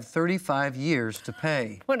still have 35 years to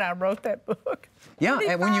pay. When I wrote that book. Yeah,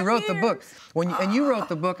 and when you wrote the book, years. and you wrote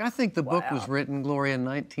the book, I think the book was Wow. written, Gloria, in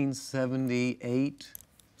 1978,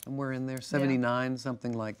 somewhere in there, 79,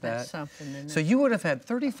 something like that. That's something, isn't So it? you would have had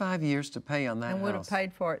 35 years to pay on that And house. would have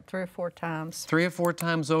paid for it 3 or 4 times. 3 or 4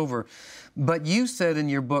 times over. But you said in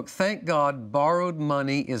your book, thank God borrowed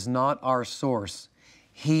money is not our source.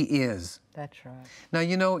 He is. That's right. Now,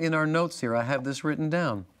 in our notes here, I have this written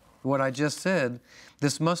down. What I just said,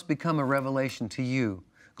 this must become a revelation to you.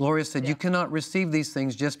 Gloria said, you cannot receive these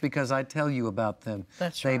things just because I tell you about them.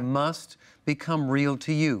 That's They right. must become real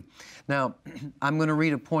to you. Now, I'm going to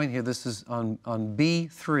read a point here. This is on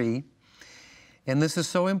B3. And this is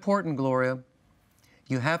so important, Gloria.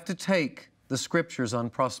 You have to take the scriptures on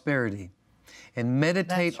prosperity and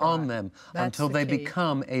meditate That's on right. them That's until the they key.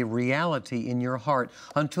 become a reality in your heart,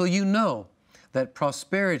 until you know that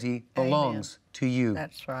prosperity belongs to you.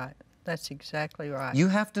 That's right. That's exactly right. You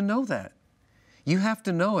have to know that. You have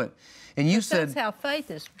to know it. And you said, that's how faith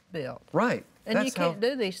is built. right. And you That's how can't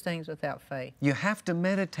do these things without faith. you have to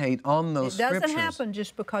meditate on those It doesn't scriptures. happen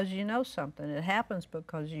just because you know something. It happens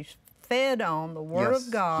because you fed on the Word Yes,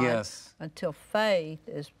 of God yes. until faith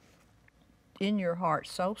is in your heart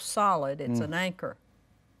so solid, it's an anchor.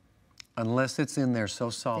 Unless it's in there so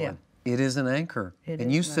solid. It is an anchor. It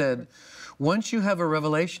And is you an said, once you have a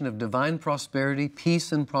revelation of divine prosperity,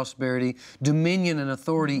 peace and prosperity, dominion and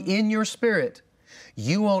authority in your spirit,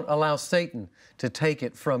 you won't allow Satan to take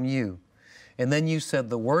it from you. And then you said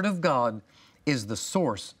the Word of God is the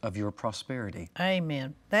source of your prosperity.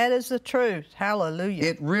 Amen. That is the truth. Hallelujah.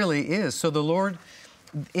 It really is. So the Lord,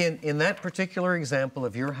 in that particular example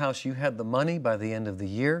of your house, you had the money by the end of the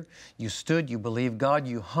year. You stood, you believed God,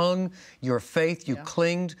 you hung your faith, you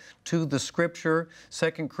clinged to the Scripture,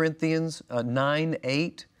 2 Corinthians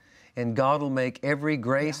 9:8. And God will make every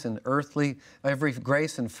grace and every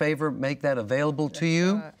grace and favor, make that available to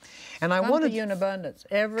you. right. And I Come wanted to you in abundance.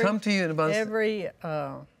 come to you in abundance.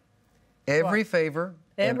 Every favor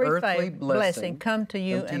and Every earthly blessing come to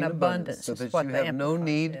you in abundance, so is that what you the have no Amplified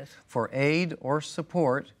need says. for aid or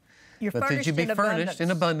support, You're but that furnished you be in furnished in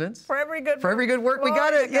abundance For every good work. We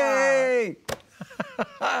got Glory it! to God. Yay!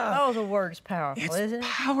 Oh, the word is powerful, It's isn't it?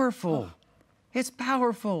 powerful. It's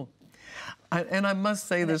powerful. And I must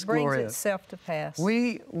say this, It brings Gloria. itself to pass.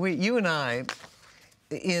 You and I,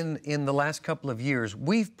 in the last couple of years,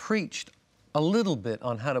 we've preached a little bit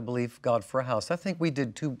on how to believe God for a house. I think we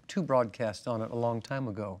did two broadcasts on it a long time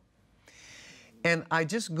ago. And I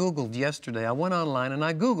just Googled yesterday. I went online and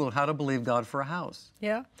I Googled how to believe God for a house.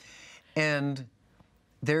 Yeah. And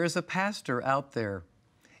there is a pastor out there,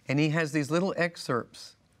 and he has these little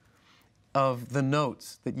excerpts of the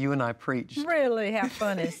notes that you and I preached. Really? How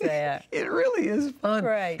fun is that? It really is fun.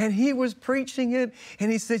 Great. And he was preaching it, and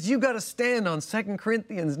he says, you got to stand on 2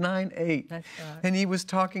 Corinthians 9:8. That's right. And he was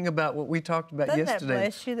talking about what we talked about Doesn't that yesterday.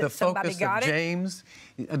 bless you that the somebody focus got of it? James.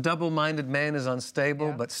 A double-minded man is unstable,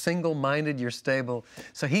 Yeah. but single-minded you're stable.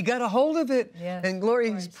 So he got a hold of it. Yes, And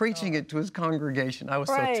Gloria, he's praise preaching God. it to his congregation. I was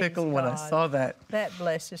Praise so tickled when I God. saw that. That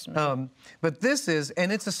blesses me. But this is,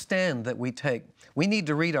 and it's a stand that we take. We need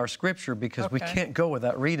to read our scripture because we Okay. can't go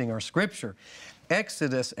without reading our scripture.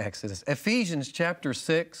 Ephesians chapter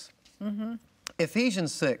 6.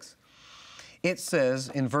 Ephesians 6. It says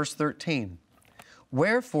in verse 13,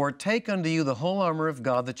 wherefore take unto you the whole armor of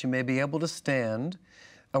God that you may be able to stand,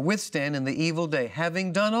 withstand in the evil day,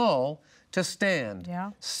 having done all to stand.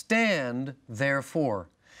 Yeah. Stand therefore.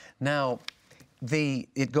 Now,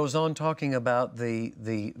 it goes on talking about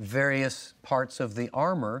the various parts of the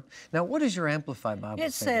armor. Now, what does your Amplified Bible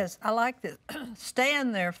It say? says, I like this,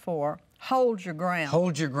 stand therefore, hold your ground.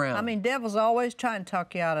 Hold your ground. I mean, devil's always trying to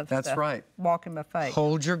talk you out of That's stuff. right. Walking by faith.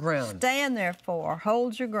 Hold your ground. Stand therefore,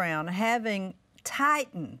 hold your ground, having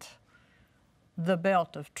tightened the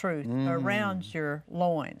belt of truth around your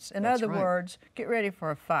loins. In That's other right. words, get ready for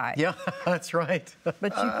a fight. Yeah, that's right. But you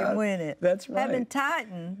can win it. That's right. Having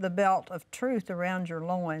tightened the belt of truth around your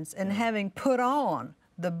loins and having put on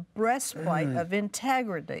the breastplate of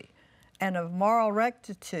integrity and of moral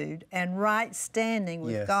rectitude and right standing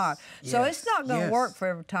with Yes. God. So Yes. it's not going to Yes. work for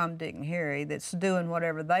every Tom, Dick, and Harry that's doing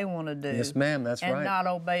whatever they want to do. Yes, ma'am, that's and right. not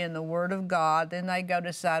obeying the Word of God. Then they go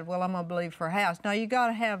decide, well, I'm going to believe for a house. No, you've got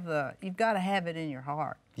to have it in your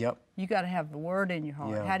heart. Yep. You got to have the Word in your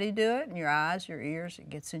heart. Yeah. How do you do it? In your eyes, your ears.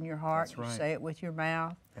 It gets in your heart. That's You right. say it with your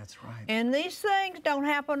mouth. That's right. And these things don't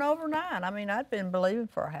happen overnight. I mean, I'd been believing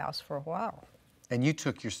for a house for a while. And you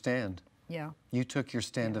took your stand. Yeah. You took your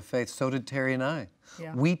stand of faith. So did Terry and I.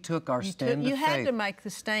 Yeah. We took our stand You of had faith. to make the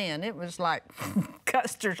stand. It was like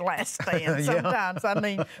Custer's last stand Yeah. sometimes. I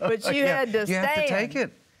mean, but you Yeah, had to you stand. have to take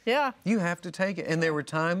it. Yeah. You have to take it. And there were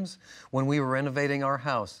times when we were renovating our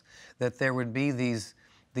house that there would be these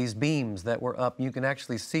beams that were up. You can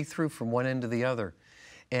actually see through from one end to the other.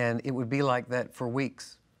 And it would be like that for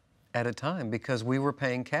weeks at a time because we were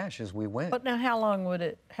paying cash as we went. But now, how long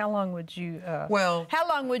would you Well, how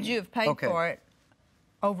long would you have paid okay. for it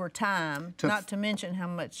over time? Took- Not to mention how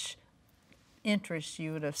much interest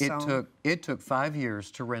you would have sown. It took 5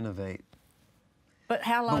 years to renovate. But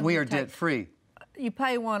how long? But we did are it take? debt free. You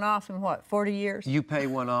pay one off in what, 40 years? You pay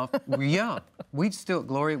one off. Yeah.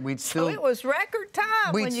 Gloria, So it was record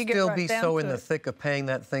time we'd when you get still right be down so to in the it. thick of paying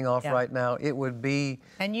that thing off Yeah. right now. It would be.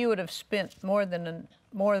 And you would have spent more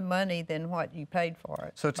money than what you paid for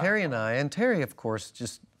it. So Terry and I, and Terry, of course,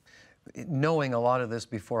 just knowing a lot of this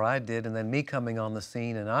before I did, and then me coming on the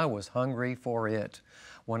scene, and I was hungry for it.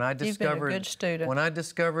 When I You've been a discovered, good student. When I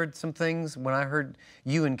discovered some things, when I heard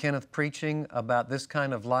you and Kenneth preaching about this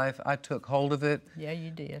kind of life, I took hold of it. Yeah,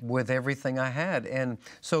 you did. With everything I had. And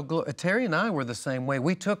so Terry and I were the same way.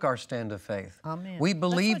 We took our stand of faith. Amen. We That's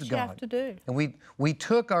believed what you God. have to do. And we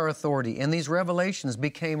took our authority, and these revelations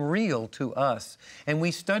became real to us. And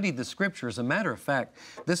we studied the Scriptures. As a matter of fact,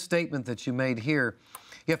 this statement that you made here,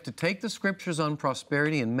 you have to take the Scriptures on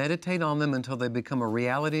prosperity and meditate on them until they become a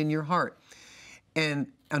reality in your heart.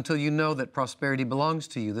 And until you know that prosperity belongs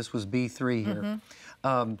to you. This was B3 here.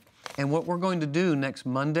 And what we're going to do next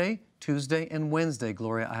Monday, Tuesday, and Wednesday,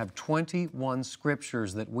 Gloria, I have 21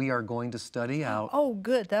 scriptures that we are going to study out. Oh,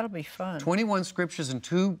 good. That'll be fun. 21 scriptures and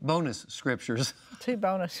 2 bonus scriptures 2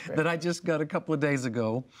 bonus scripts. that I just got a couple of days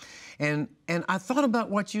ago. And I thought about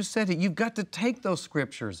what you said. You've got to take those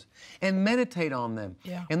scriptures and meditate on them.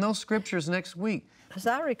 Yeah. And those scriptures next week. As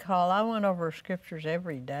I recall, I went over scriptures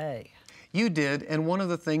every day. You did, and one of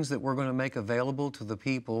the things that we're going to make available to the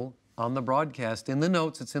people on the broadcast, in the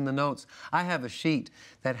notes, it's in the notes, I have a sheet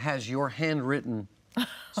that has your handwritten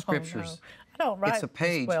scriptures. I don't write It's a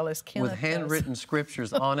page as well as Kenneth with handwritten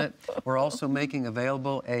scriptures on it. We're also making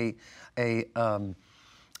available a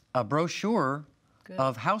brochure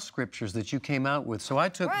of house scriptures that you came out with. So I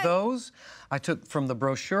took those, I took from the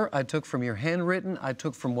brochure, I took from your handwritten, I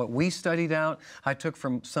took from what we studied out, I took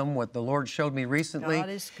from some what the Lord showed me recently. God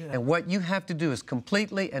is good. And what you have to do is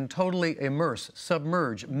completely and totally immerse,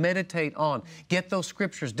 submerge, meditate on, get those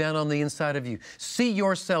scriptures down on the inside of you. See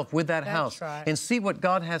yourself with that house right. and see what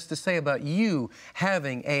God has to say about you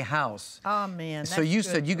having a house. Amen. So you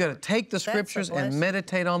said you got to take the That's a scriptures and blessing.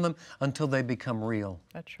 meditate on them until they become real.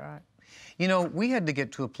 That's right. You know, we had to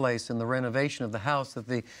get to a place in the renovation of the house that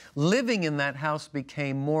the living in that house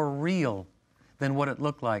became more real than what it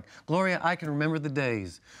looked like. Gloria, I can remember the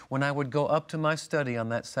days when I would go up to my study on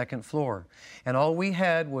that second floor, and all we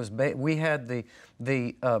had was the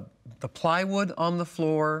plywood on the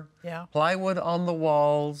floor, plywood on the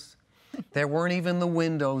walls. There weren't even the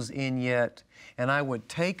windows in yet, and I would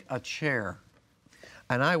take a chair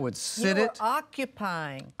and I would sit it. You were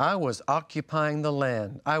occupying. I was occupying the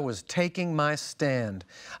land. I was taking my stand.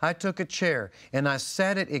 I took a chair and I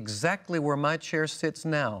sat it exactly where my chair sits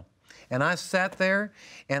now. And I sat there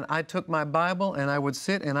and I took my Bible and I would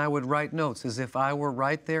sit and I would write notes as if I were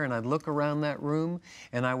right there, and I'd look around that room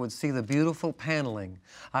and I would see the beautiful paneling.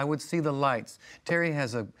 I would see the lights. Terry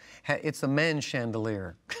has it's a man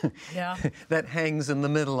chandelier that hangs in the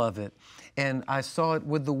middle of it. And I saw it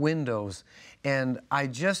with the windows. And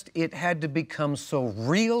it had to become so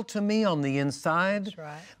real to me on the inside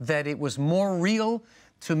that it was more real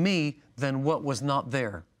to me than what was not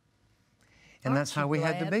there. And that's how we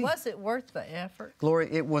had to be. Was it worth the effort? Gloria,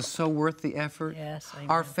 it was so worth the effort. Yes, amen.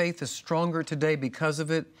 Our faith is stronger today because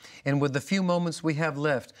of it. And with the few moments we have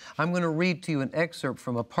left, I'm going to read to you an excerpt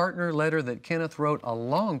from a partner letter that Kenneth wrote a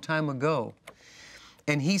long time ago.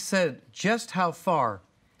 And he said, "Just how far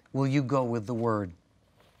will you go with the Word?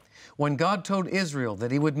 When God told Israel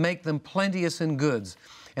that He would make them plenteous in goods,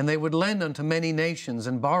 and they would lend unto many nations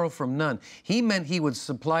and borrow from none, He meant He would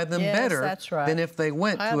supply them better than if they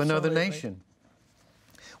went to another nation.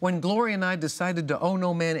 When Gloria and I decided to owe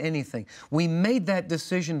no man anything, we made that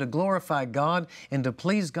decision to glorify God and to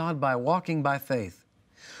please God by walking by faith.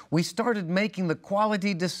 We started making the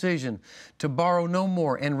quality decision to borrow no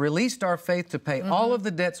more and released our faith to pay all of the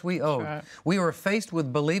debts we owed. We were faced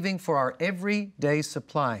with believing for our everyday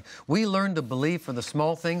supply. We learned to believe for the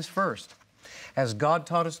small things first. As God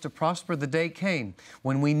taught us to prosper, the day came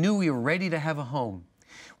when we knew we were ready to have a home.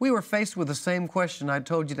 We were faced with the same question I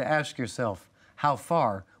told you to ask yourself: how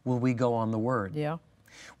far will we go on the Word?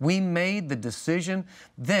 We made the decision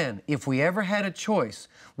then, if we ever had a choice,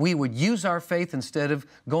 we would use our faith instead of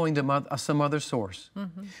going to some other source.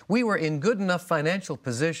 We were in good enough financial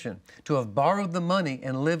position to have borrowed the money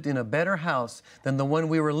and lived in a better house than the one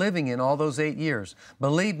we were living in all those 8 years.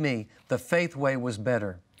 Believe me, the faith way was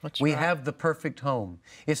better. We have the perfect home.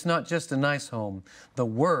 It's not just a nice home. The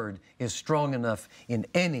Word is strong enough in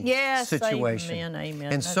any situation. Amen,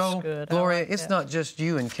 amen. And That's so, good. Gloria, it's not just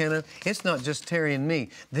you and Kenneth. It's not just Terry and me.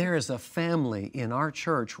 There is a family in our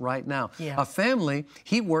church right now. A family.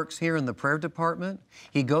 He works here in the prayer department.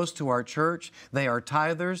 He goes to our church. They are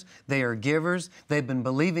tithers. They are givers. They've been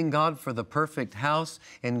believing God for the perfect house.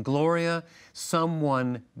 And Gloria,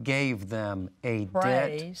 someone gave them a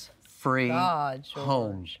debt-free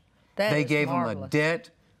home. They gave them a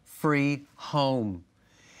debt-free home.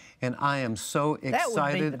 And I am so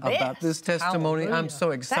excited about this testimony. I'm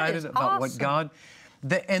so excited about what God...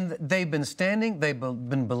 And they've been standing, they've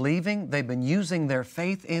been believing, they've been using their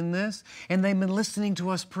faith in this, and they've been listening to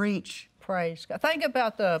us preach. Praise God. Think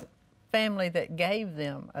about the family that gave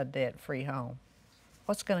them a debt-free home.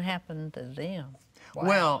 What's going to happen to them? Wow.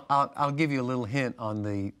 Well, I'll give you a little hint on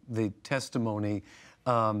the testimony.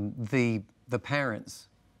 The parents.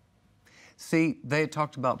 See, they had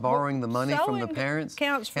talked about borrowing the money from the parents,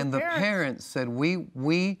 and the parents said, we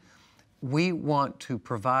want to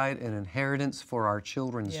provide an inheritance for our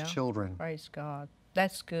children's children. Praise God.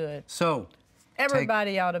 That's good. So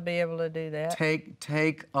everybody ought to be able to do that.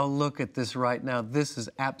 Take a look at this right now. This is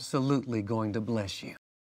absolutely going to bless you.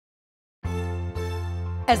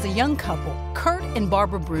 As a young couple, Kurt and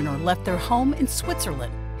Barbara Bruner left their home in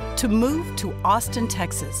Switzerland to move to Austin,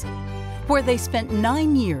 Texas, where they spent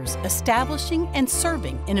 9 years establishing and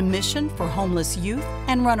serving in a mission for homeless youth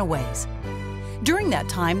and runaways. During that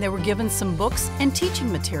time, they were given some books and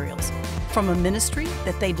teaching materials from a ministry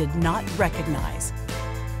that they did not recognize.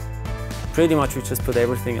 Pretty much we just put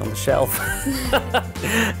everything on the shelf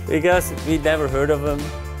because we'd never heard of them.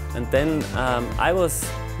 And then I was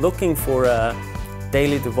looking for a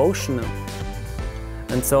daily devotional.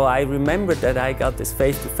 And so I remembered that I got this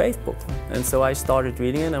Faith to Faith book. And so I started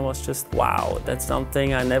reading it and I was just, wow, that's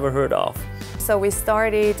something I never heard of. So we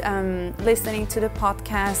started listening to the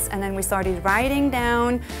podcast, and then we started writing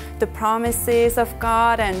down the promises of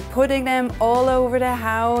God and putting them all over the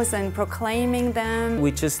house and proclaiming them.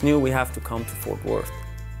 We just knew we have to come to Fort Worth,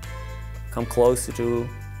 come closer to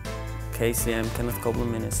KCM, Kenneth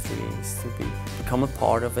Copeland Ministries, to become a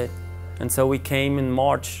part of it. And so we came in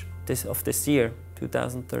March of this year,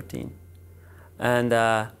 2013.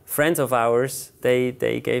 And friends of ours,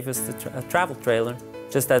 they gave us a travel trailer,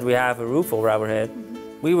 just that we have a roof over our head.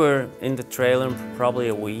 We were in the trailer probably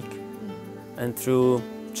a week, and through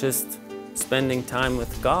just spending time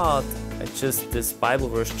with God, it just this Bible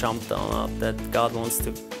verse jumped on up that God wants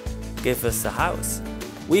to give us a house.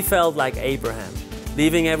 We felt like Abraham,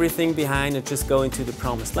 leaving everything behind and just going to the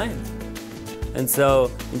promised land. And so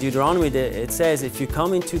in Deuteronomy it says, if you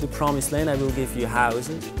come into the promised land, I will give you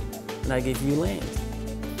houses and I give you land.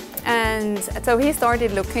 And so he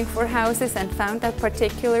started looking for houses and found that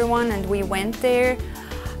particular one, and we went there,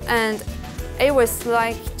 and it was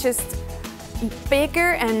like just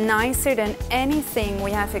bigger and nicer than anything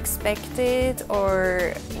we have expected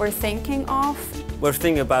or were thinking of. We're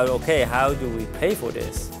thinking about, okay, how do we pay for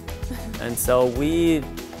this? And so we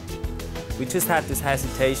just had this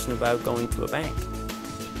hesitation about going to a bank,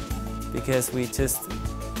 because we just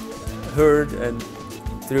heard and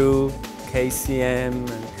through KCM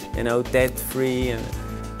and, you know, debt-free and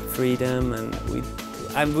freedom,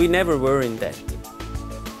 and we never were in debt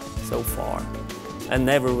so far and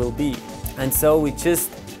never will be. And so we just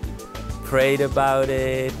prayed about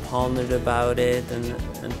it, pondered about it, and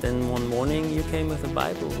then one morning you came with a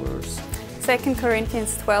Bible verse. 2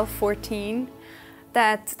 Corinthians 12:14,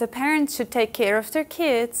 that the parents should take care of their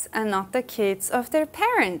kids and not the kids of their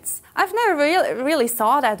parents. I've never really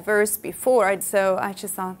saw that verse before, so I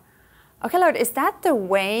just thought, okay, Lord, is that the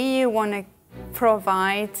way you want to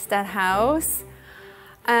provide that house?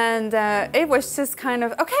 And it was just kind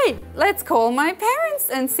of, okay, let's call my parents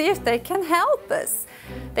and see if they can help us.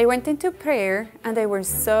 They went into prayer and they were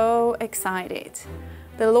so excited.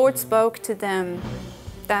 The Lord spoke to them.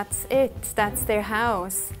 That's it, that's their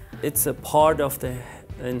house. It's a part of the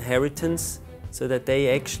inheritance, so that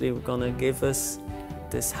they actually were gonna give us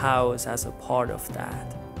this house as a part of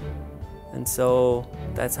that. And so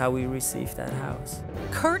that's how we received that house.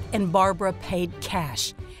 Kurt and Barbara paid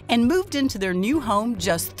cash and moved into their new home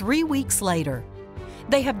just 3 weeks later.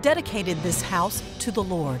 They have dedicated this house to the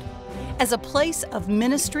Lord as a place of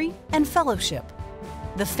ministry and fellowship.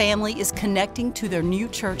 The family is connecting to their new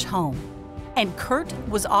church home, and Kurt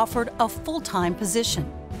was offered a full-time position.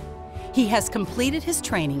 He has completed his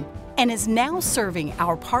training and is now serving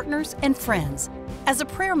our partners and friends as a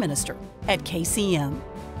prayer minister at KCM.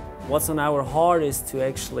 What's on our heart is to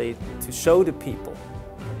actually show the people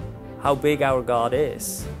how big our God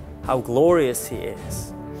is, how glorious He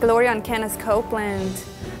is. Gloria and Kenneth Copeland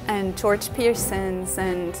and George Pearsons,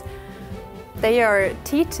 and they are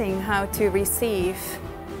teaching how to receive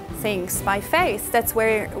things by faith. That's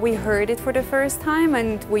where we heard it for the first time,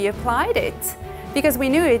 and we applied it because we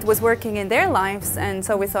knew it was working in their lives, and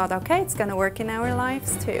so we thought, okay, it's going to work in our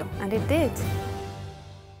lives too, and it did.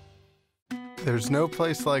 There's no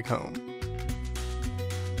place like home.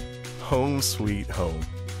 Home sweet home.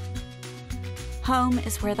 Home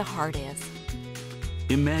is where the heart is.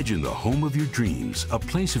 Imagine the home of your dreams, a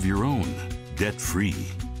place of your own, debt-free.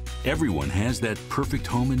 Everyone has that perfect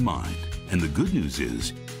home in mind, and the good news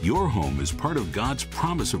is, your home is part of God's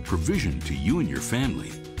promise of provision to you and your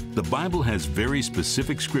family. The Bible has very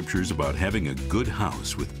specific scriptures about having a good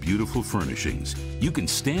house with beautiful furnishings. You can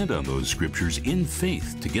stand on those scriptures in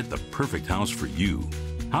faith to get the perfect house for you.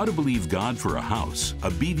 How to Believe God for a House, a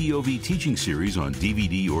BVOV teaching series on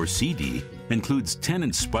DVD or CD, includes 10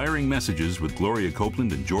 inspiring messages with Gloria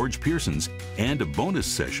Copeland and George Pearsons, and a bonus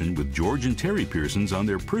session with George and Terry Pearsons on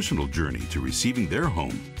their personal journey to receiving their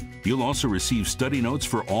home. You'll also receive study notes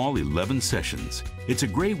for all 11 sessions. It's a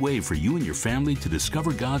great way for you and your family to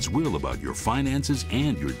discover God's will about your finances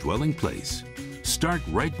and your dwelling place. Start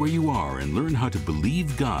right where you are and learn how to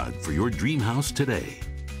believe God for your dream house today.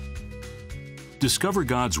 Discover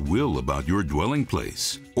God's will about your dwelling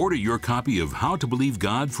place. Order your copy of How to Believe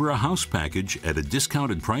God for a House package at a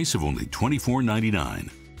discounted price of only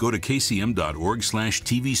 $24.99. Go to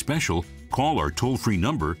kcm.org/TV special, call our toll-free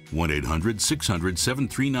number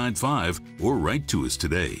 1-800-600-7395, or write to us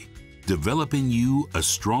today. Develop in you a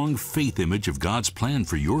strong faith image of God's plan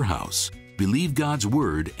for your house. Believe God's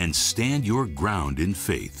word and stand your ground in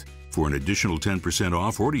faith. For an additional 10%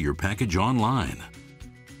 off, order your package online.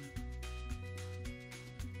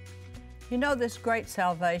 You know, this great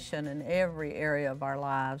salvation in every area of our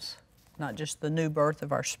lives, not just the new birth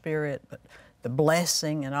of our spirit, but the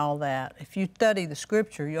blessing and all that. If you study the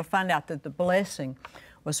scripture, you'll find out that the blessing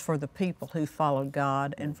was for the people who followed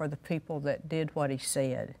God and for the people that did what He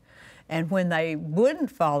said. And when they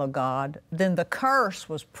wouldn't follow God, then the curse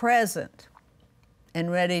was present and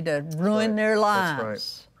ready to ruin their lives. That's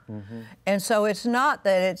right. Mm-hmm. And so it's not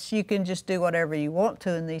that you can just do whatever you want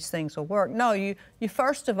to and these things will work. No, you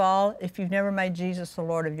first of all, if you've never made Jesus the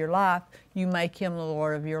Lord of your life, you make Him the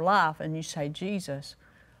Lord of your life, and you say, Jesus,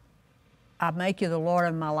 I make you the Lord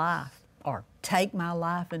of my life, or take my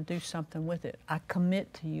life and do something with it. I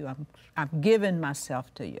commit to you. I'm giving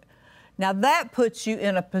myself to you. Now that puts you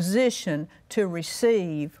in a position to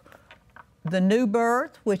receive the new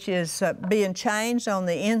birth, which is being changed on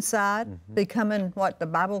the inside, becoming what the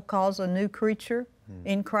Bible calls a new creature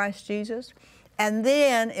in Christ Jesus. And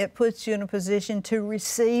then it puts you in a position to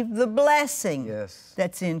receive the blessing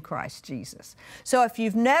that's in Christ Jesus. So if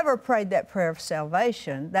you've never prayed that prayer of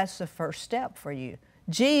salvation, that's the first step for you.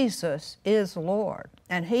 Jesus is Lord,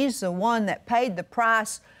 and He's the one that paid the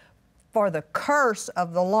price for the curse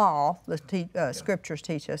of the law, the Scriptures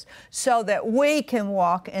teach us, so that we can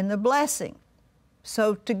walk in the blessing.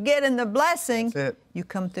 So to get in the blessing, you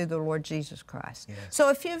come through the Lord Jesus Christ. Yes. So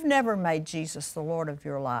if you've never made Jesus the Lord of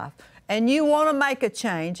your life, and you want to make a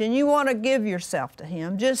change, and you want to give yourself to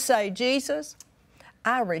Him, just say, Jesus,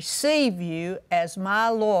 I receive You as my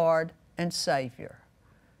Lord and Savior.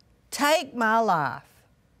 Take my life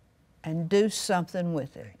and do something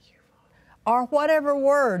with it. Or whatever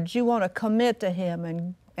words you want to commit to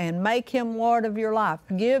Him and make Him Lord of your life.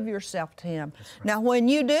 Give yourself to Him. Right. Now, when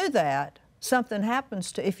you do that, something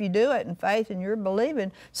happens to, if you do it in faith and you're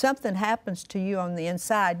believing, something happens to you on the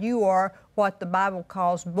inside. You are what the Bible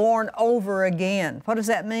calls born over again. What does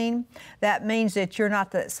that mean? That means that you're not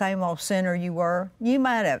that same old sinner you were. You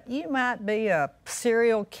might be a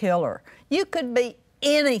serial killer. You could be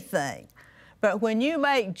anything. But when you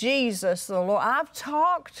make Jesus the Lord, I've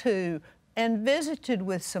talked to and visited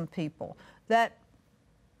with some people that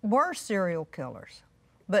were serial killers.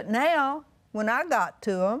 But now, when I got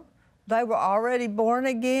to them, they were already born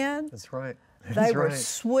again. That's right. They were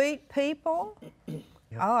sweet people. Yep.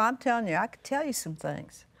 Oh, I'm telling you, I could tell you some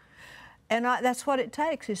things. And that's what it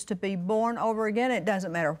takes, is to be born over again. It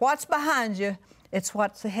doesn't matter what's behind you, it's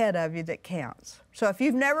what's ahead of you that counts. So if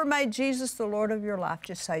you've never made Jesus the Lord of your life,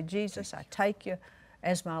 just say, Jesus, I take You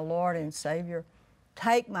as my Lord and Savior.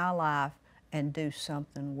 Take my life and do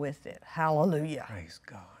something with it. Hallelujah. Praise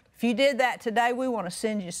God. If you did that today, we want to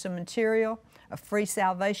send you some material, a free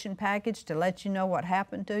salvation package to let you know what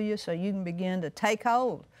happened to you, so you can begin to take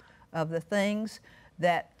hold of the things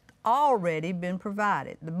that already been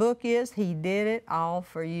provided. The book is He Did It All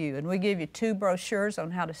for You. And we give you 2 brochures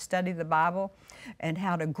on how to study the Bible and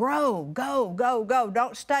how to grow, go.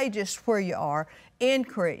 Don't stay just where you are.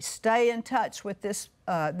 Increase. Stay in touch with this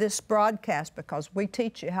broadcast, because we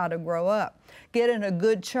teach you how to grow up. Get in a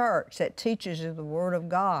good church that teaches you the Word of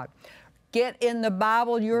God. Get in the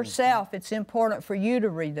Bible yourself. It's important for you to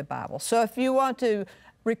read the Bible. So if you want to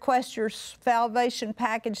request your salvation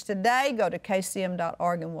package today, go to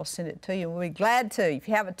kcm.org and we'll send it to you. We'll be glad to. If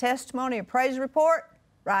you have a testimony, a praise report,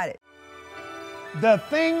 write it. The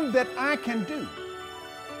thing that I can do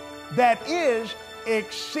that is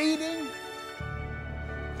exceeding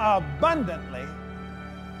abundantly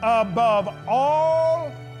above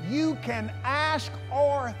all you can ask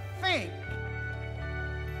or think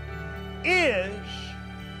is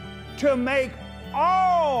to make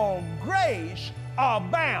all grace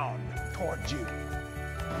abound towards you.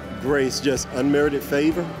 Grace, just unmerited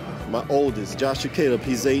favor. My oldest, Joshua Caleb,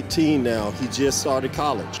 he's 18 now. He just started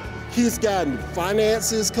college. He's gotten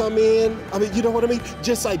finances come in. I mean, you know what I mean?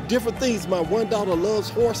 Just like different things. My one daughter loves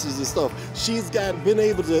horses and stuff. She's been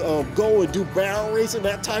able to go and do barrel racing,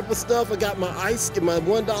 that type of stuff. I got my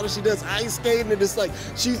one daughter, she does ice skating, and it's like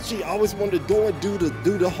she always wanted to go and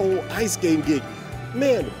do the whole ice skating gig.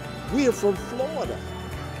 Man, we are from Florida.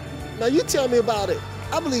 Now you tell me about it.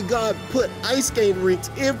 I believe God put ice skating rinks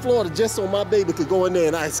in Florida just so my baby could go in there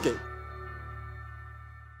and ice skate.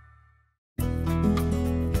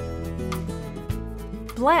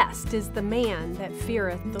 Blessed is the man that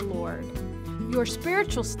feareth the Lord. Your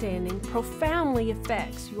spiritual standing profoundly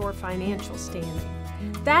affects your financial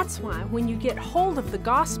standing. That's why when you get hold of the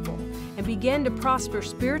gospel and begin to prosper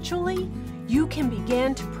spiritually, you can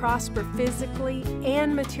begin to prosper physically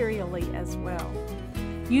and materially as well.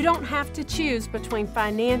 You don't have to choose between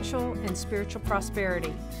financial and spiritual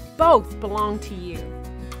prosperity. Both belong to you.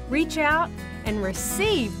 Reach out and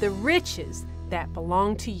receive the riches that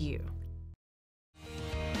belong to you.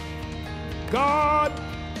 God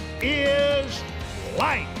is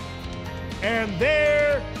light, and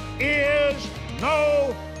there is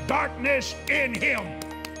no darkness in Him.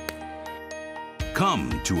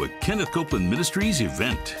 Come to a Kenneth Copeland Ministries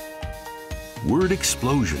event. Word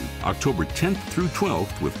Explosion, October 10th through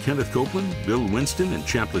 12th with Kenneth Copeland, Bill Winston, and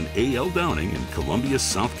Chaplain A.L. Downing in Columbia,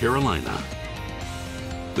 South Carolina.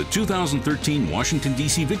 The 2013 Washington,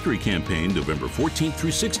 D.C. Victory Campaign, November 14th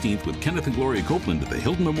through 16th with Kenneth and Gloria Copeland at the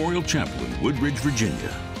Hilton Memorial Chapel in Woodbridge,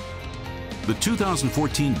 Virginia. The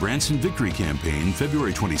 2014 Branson Victory Campaign,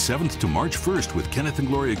 February 27th to March 1st with Kenneth and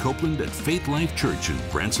Gloria Copeland at Faith Life Church in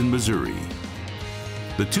Branson, Missouri.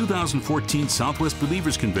 The 2014 Southwest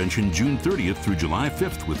Believers Convention, June 30th through July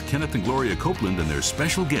 5th with Kenneth and Gloria Copeland and their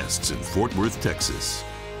special guests in Fort Worth, Texas.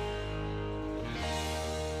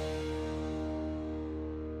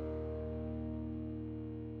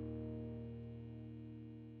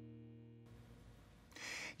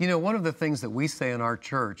 You know, one of the things that we say in our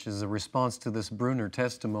church is a response to this Bruner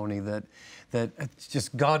testimony that it's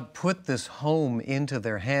just God put this home into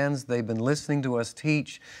their hands. They've been listening to us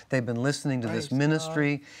teach. They've been listening to this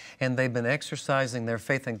ministry, and they've been exercising their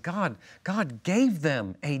faith. And God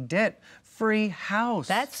debt-free house.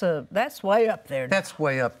 That's way up there. That's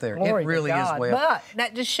way up there. Glory it really to God. is way up. But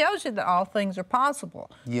that just shows you that all things are possible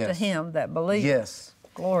to him that believes. Yes.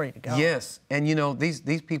 Glory to God. Yes, and you know, these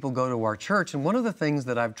people go to our church, and one of the things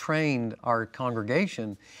that I've trained our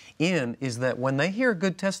congregation in is that when they hear a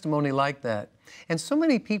good testimony like that, and so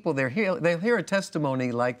many people, they'll hear a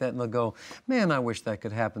testimony like that and they'll go, man, I wish that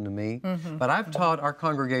could happen to me. Mm-hmm. But I've taught our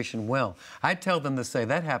congregation well. I tell them to say,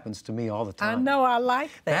 that happens to me all the time. I know, I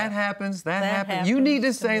like that. That happens. You need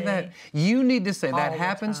to say that. You need to say, that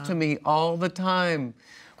happens to me all the time.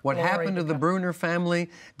 What happened to the Bruner family,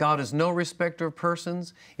 God is no respecter of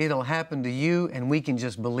persons. It'll happen to you, and we can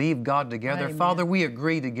just believe God together. Amen. Father, we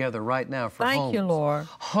agree together right now for homes. Thank you, Lord.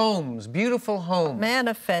 Homes, beautiful homes.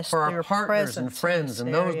 Manifest for our your partners and friends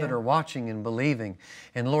and those area. that are watching and believing.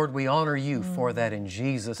 And Lord, we honor you for that in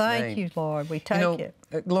Jesus' name. Thank you, Lord. We take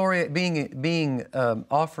it. Gloria, being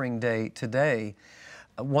offering day today,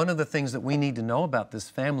 one of the things that we need to know about this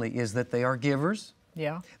family is that they are givers.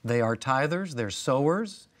 Yeah. They are tithers. They're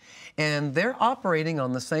sowers. And they're operating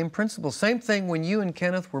on the same principle. Same thing when you and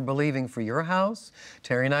Kenneth were believing for your house,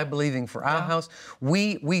 Terry and I believing for our house.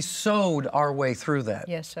 We sowed our way through that.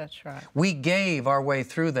 Yes, that's right. We gave our way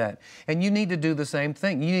through that. And you need to do the same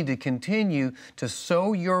thing. You need to continue to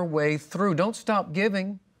sow your way through. Don't stop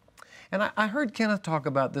giving. And I heard Kenneth talk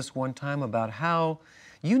about this one time, about how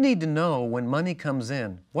you need to know when money comes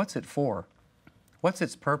in, what's it for? What's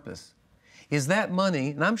its purpose? Is that money,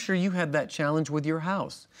 and I'm sure you had that challenge with your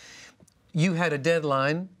house. You had a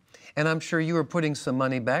deadline, and I'm sure you were putting some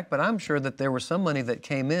money back, but I'm sure that there was some money that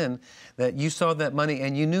came in that you saw that money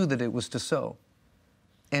and you knew that it was to sow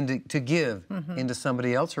and to give into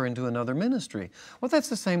somebody else or into another ministry. Well, that's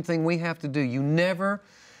the same thing we have to do.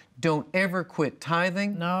 Don't ever quit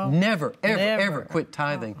tithing. No. Never, ever quit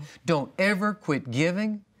tithing. Don't ever quit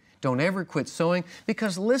giving. Don't ever quit sowing,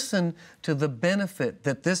 because listen to the benefit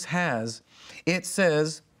that this has. It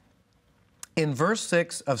says in verse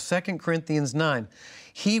 6 of 2 Corinthians 9,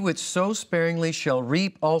 he which sows sparingly shall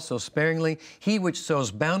reap also sparingly. He which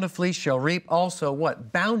sows bountifully shall reap also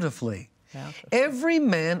what? Bountifully. Every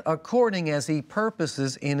man according as he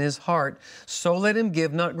purposes in his heart, so let him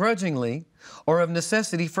give, not grudgingly or of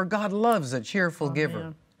necessity, for God loves a cheerful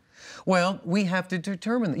giver. Well, we have to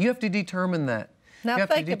determine that. You have to determine that. Now you have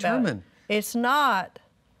think to determine. about it. It's not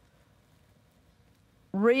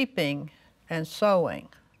reaping and sowing.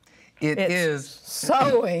 It's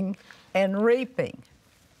sowing and reaping.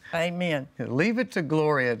 Amen. Leave it to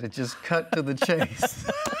Gloria to just cut to the chase.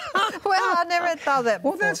 Well, I never thought that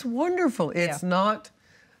before. Well, that's wonderful. It's not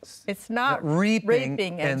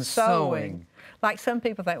reaping and sowing. Like some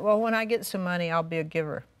people think, well, when I get some money, I'll be a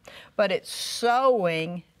giver. But it's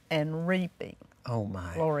sowing and reaping. Oh,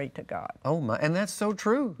 my. Glory to God. Oh, my. And that's so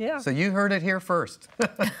true. Yeah. So you heard it here first.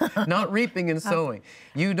 Not reaping and sowing.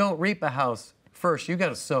 You don't reap a house first. You got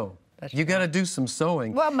to sow. You got to do some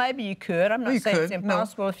sowing. Well, maybe you could. I'm not saying it's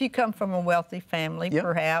impossible. No. If you come from a wealthy family,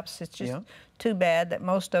 perhaps. It's just too bad that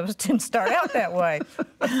most of us didn't start out that way.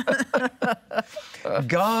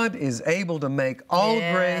 God is able to make all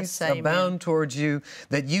grace abound towards you,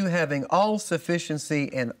 that you having all sufficiency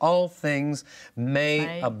in all things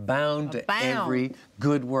may abound to every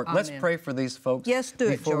good work. Amen. Let's pray for these folks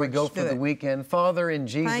before we go for the weekend. Father, in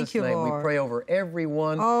Jesus' name, we pray over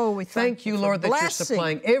everyone. Oh, we thank you, Lord, that you're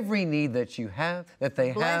supplying every need that you have, that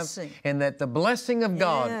they have, and that the blessing of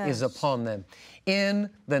God is upon them. In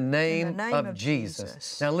the name of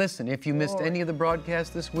Jesus. Now listen, if you missed any of the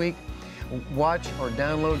broadcasts this week, watch or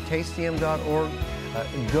download kcm.org.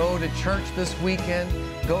 Go to church this weekend.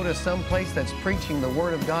 Go to some place that's preaching the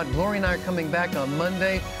Word of God. Gloria and I are coming back on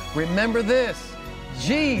Monday. Remember this,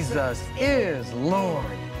 Jesus is Lord.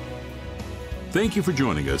 Thank you for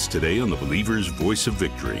joining us today on the Believer's Voice of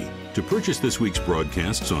Victory. To purchase this week's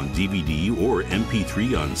broadcasts on DVD or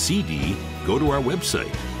MP3 on CD, go to our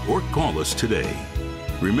website or call us today.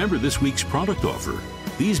 Remember this week's product offer.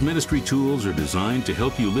 These ministry tools are designed to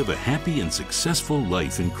help you live a happy and successful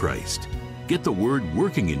life in Christ. Get the Word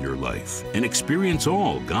working in your life and experience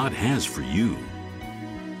all God has for you.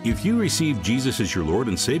 If you receive Jesus as your Lord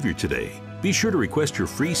and Savior today, Be sure to request your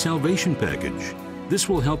free salvation package. This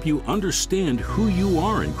will help you understand who you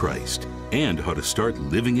are in Christ and how to start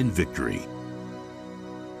living in victory.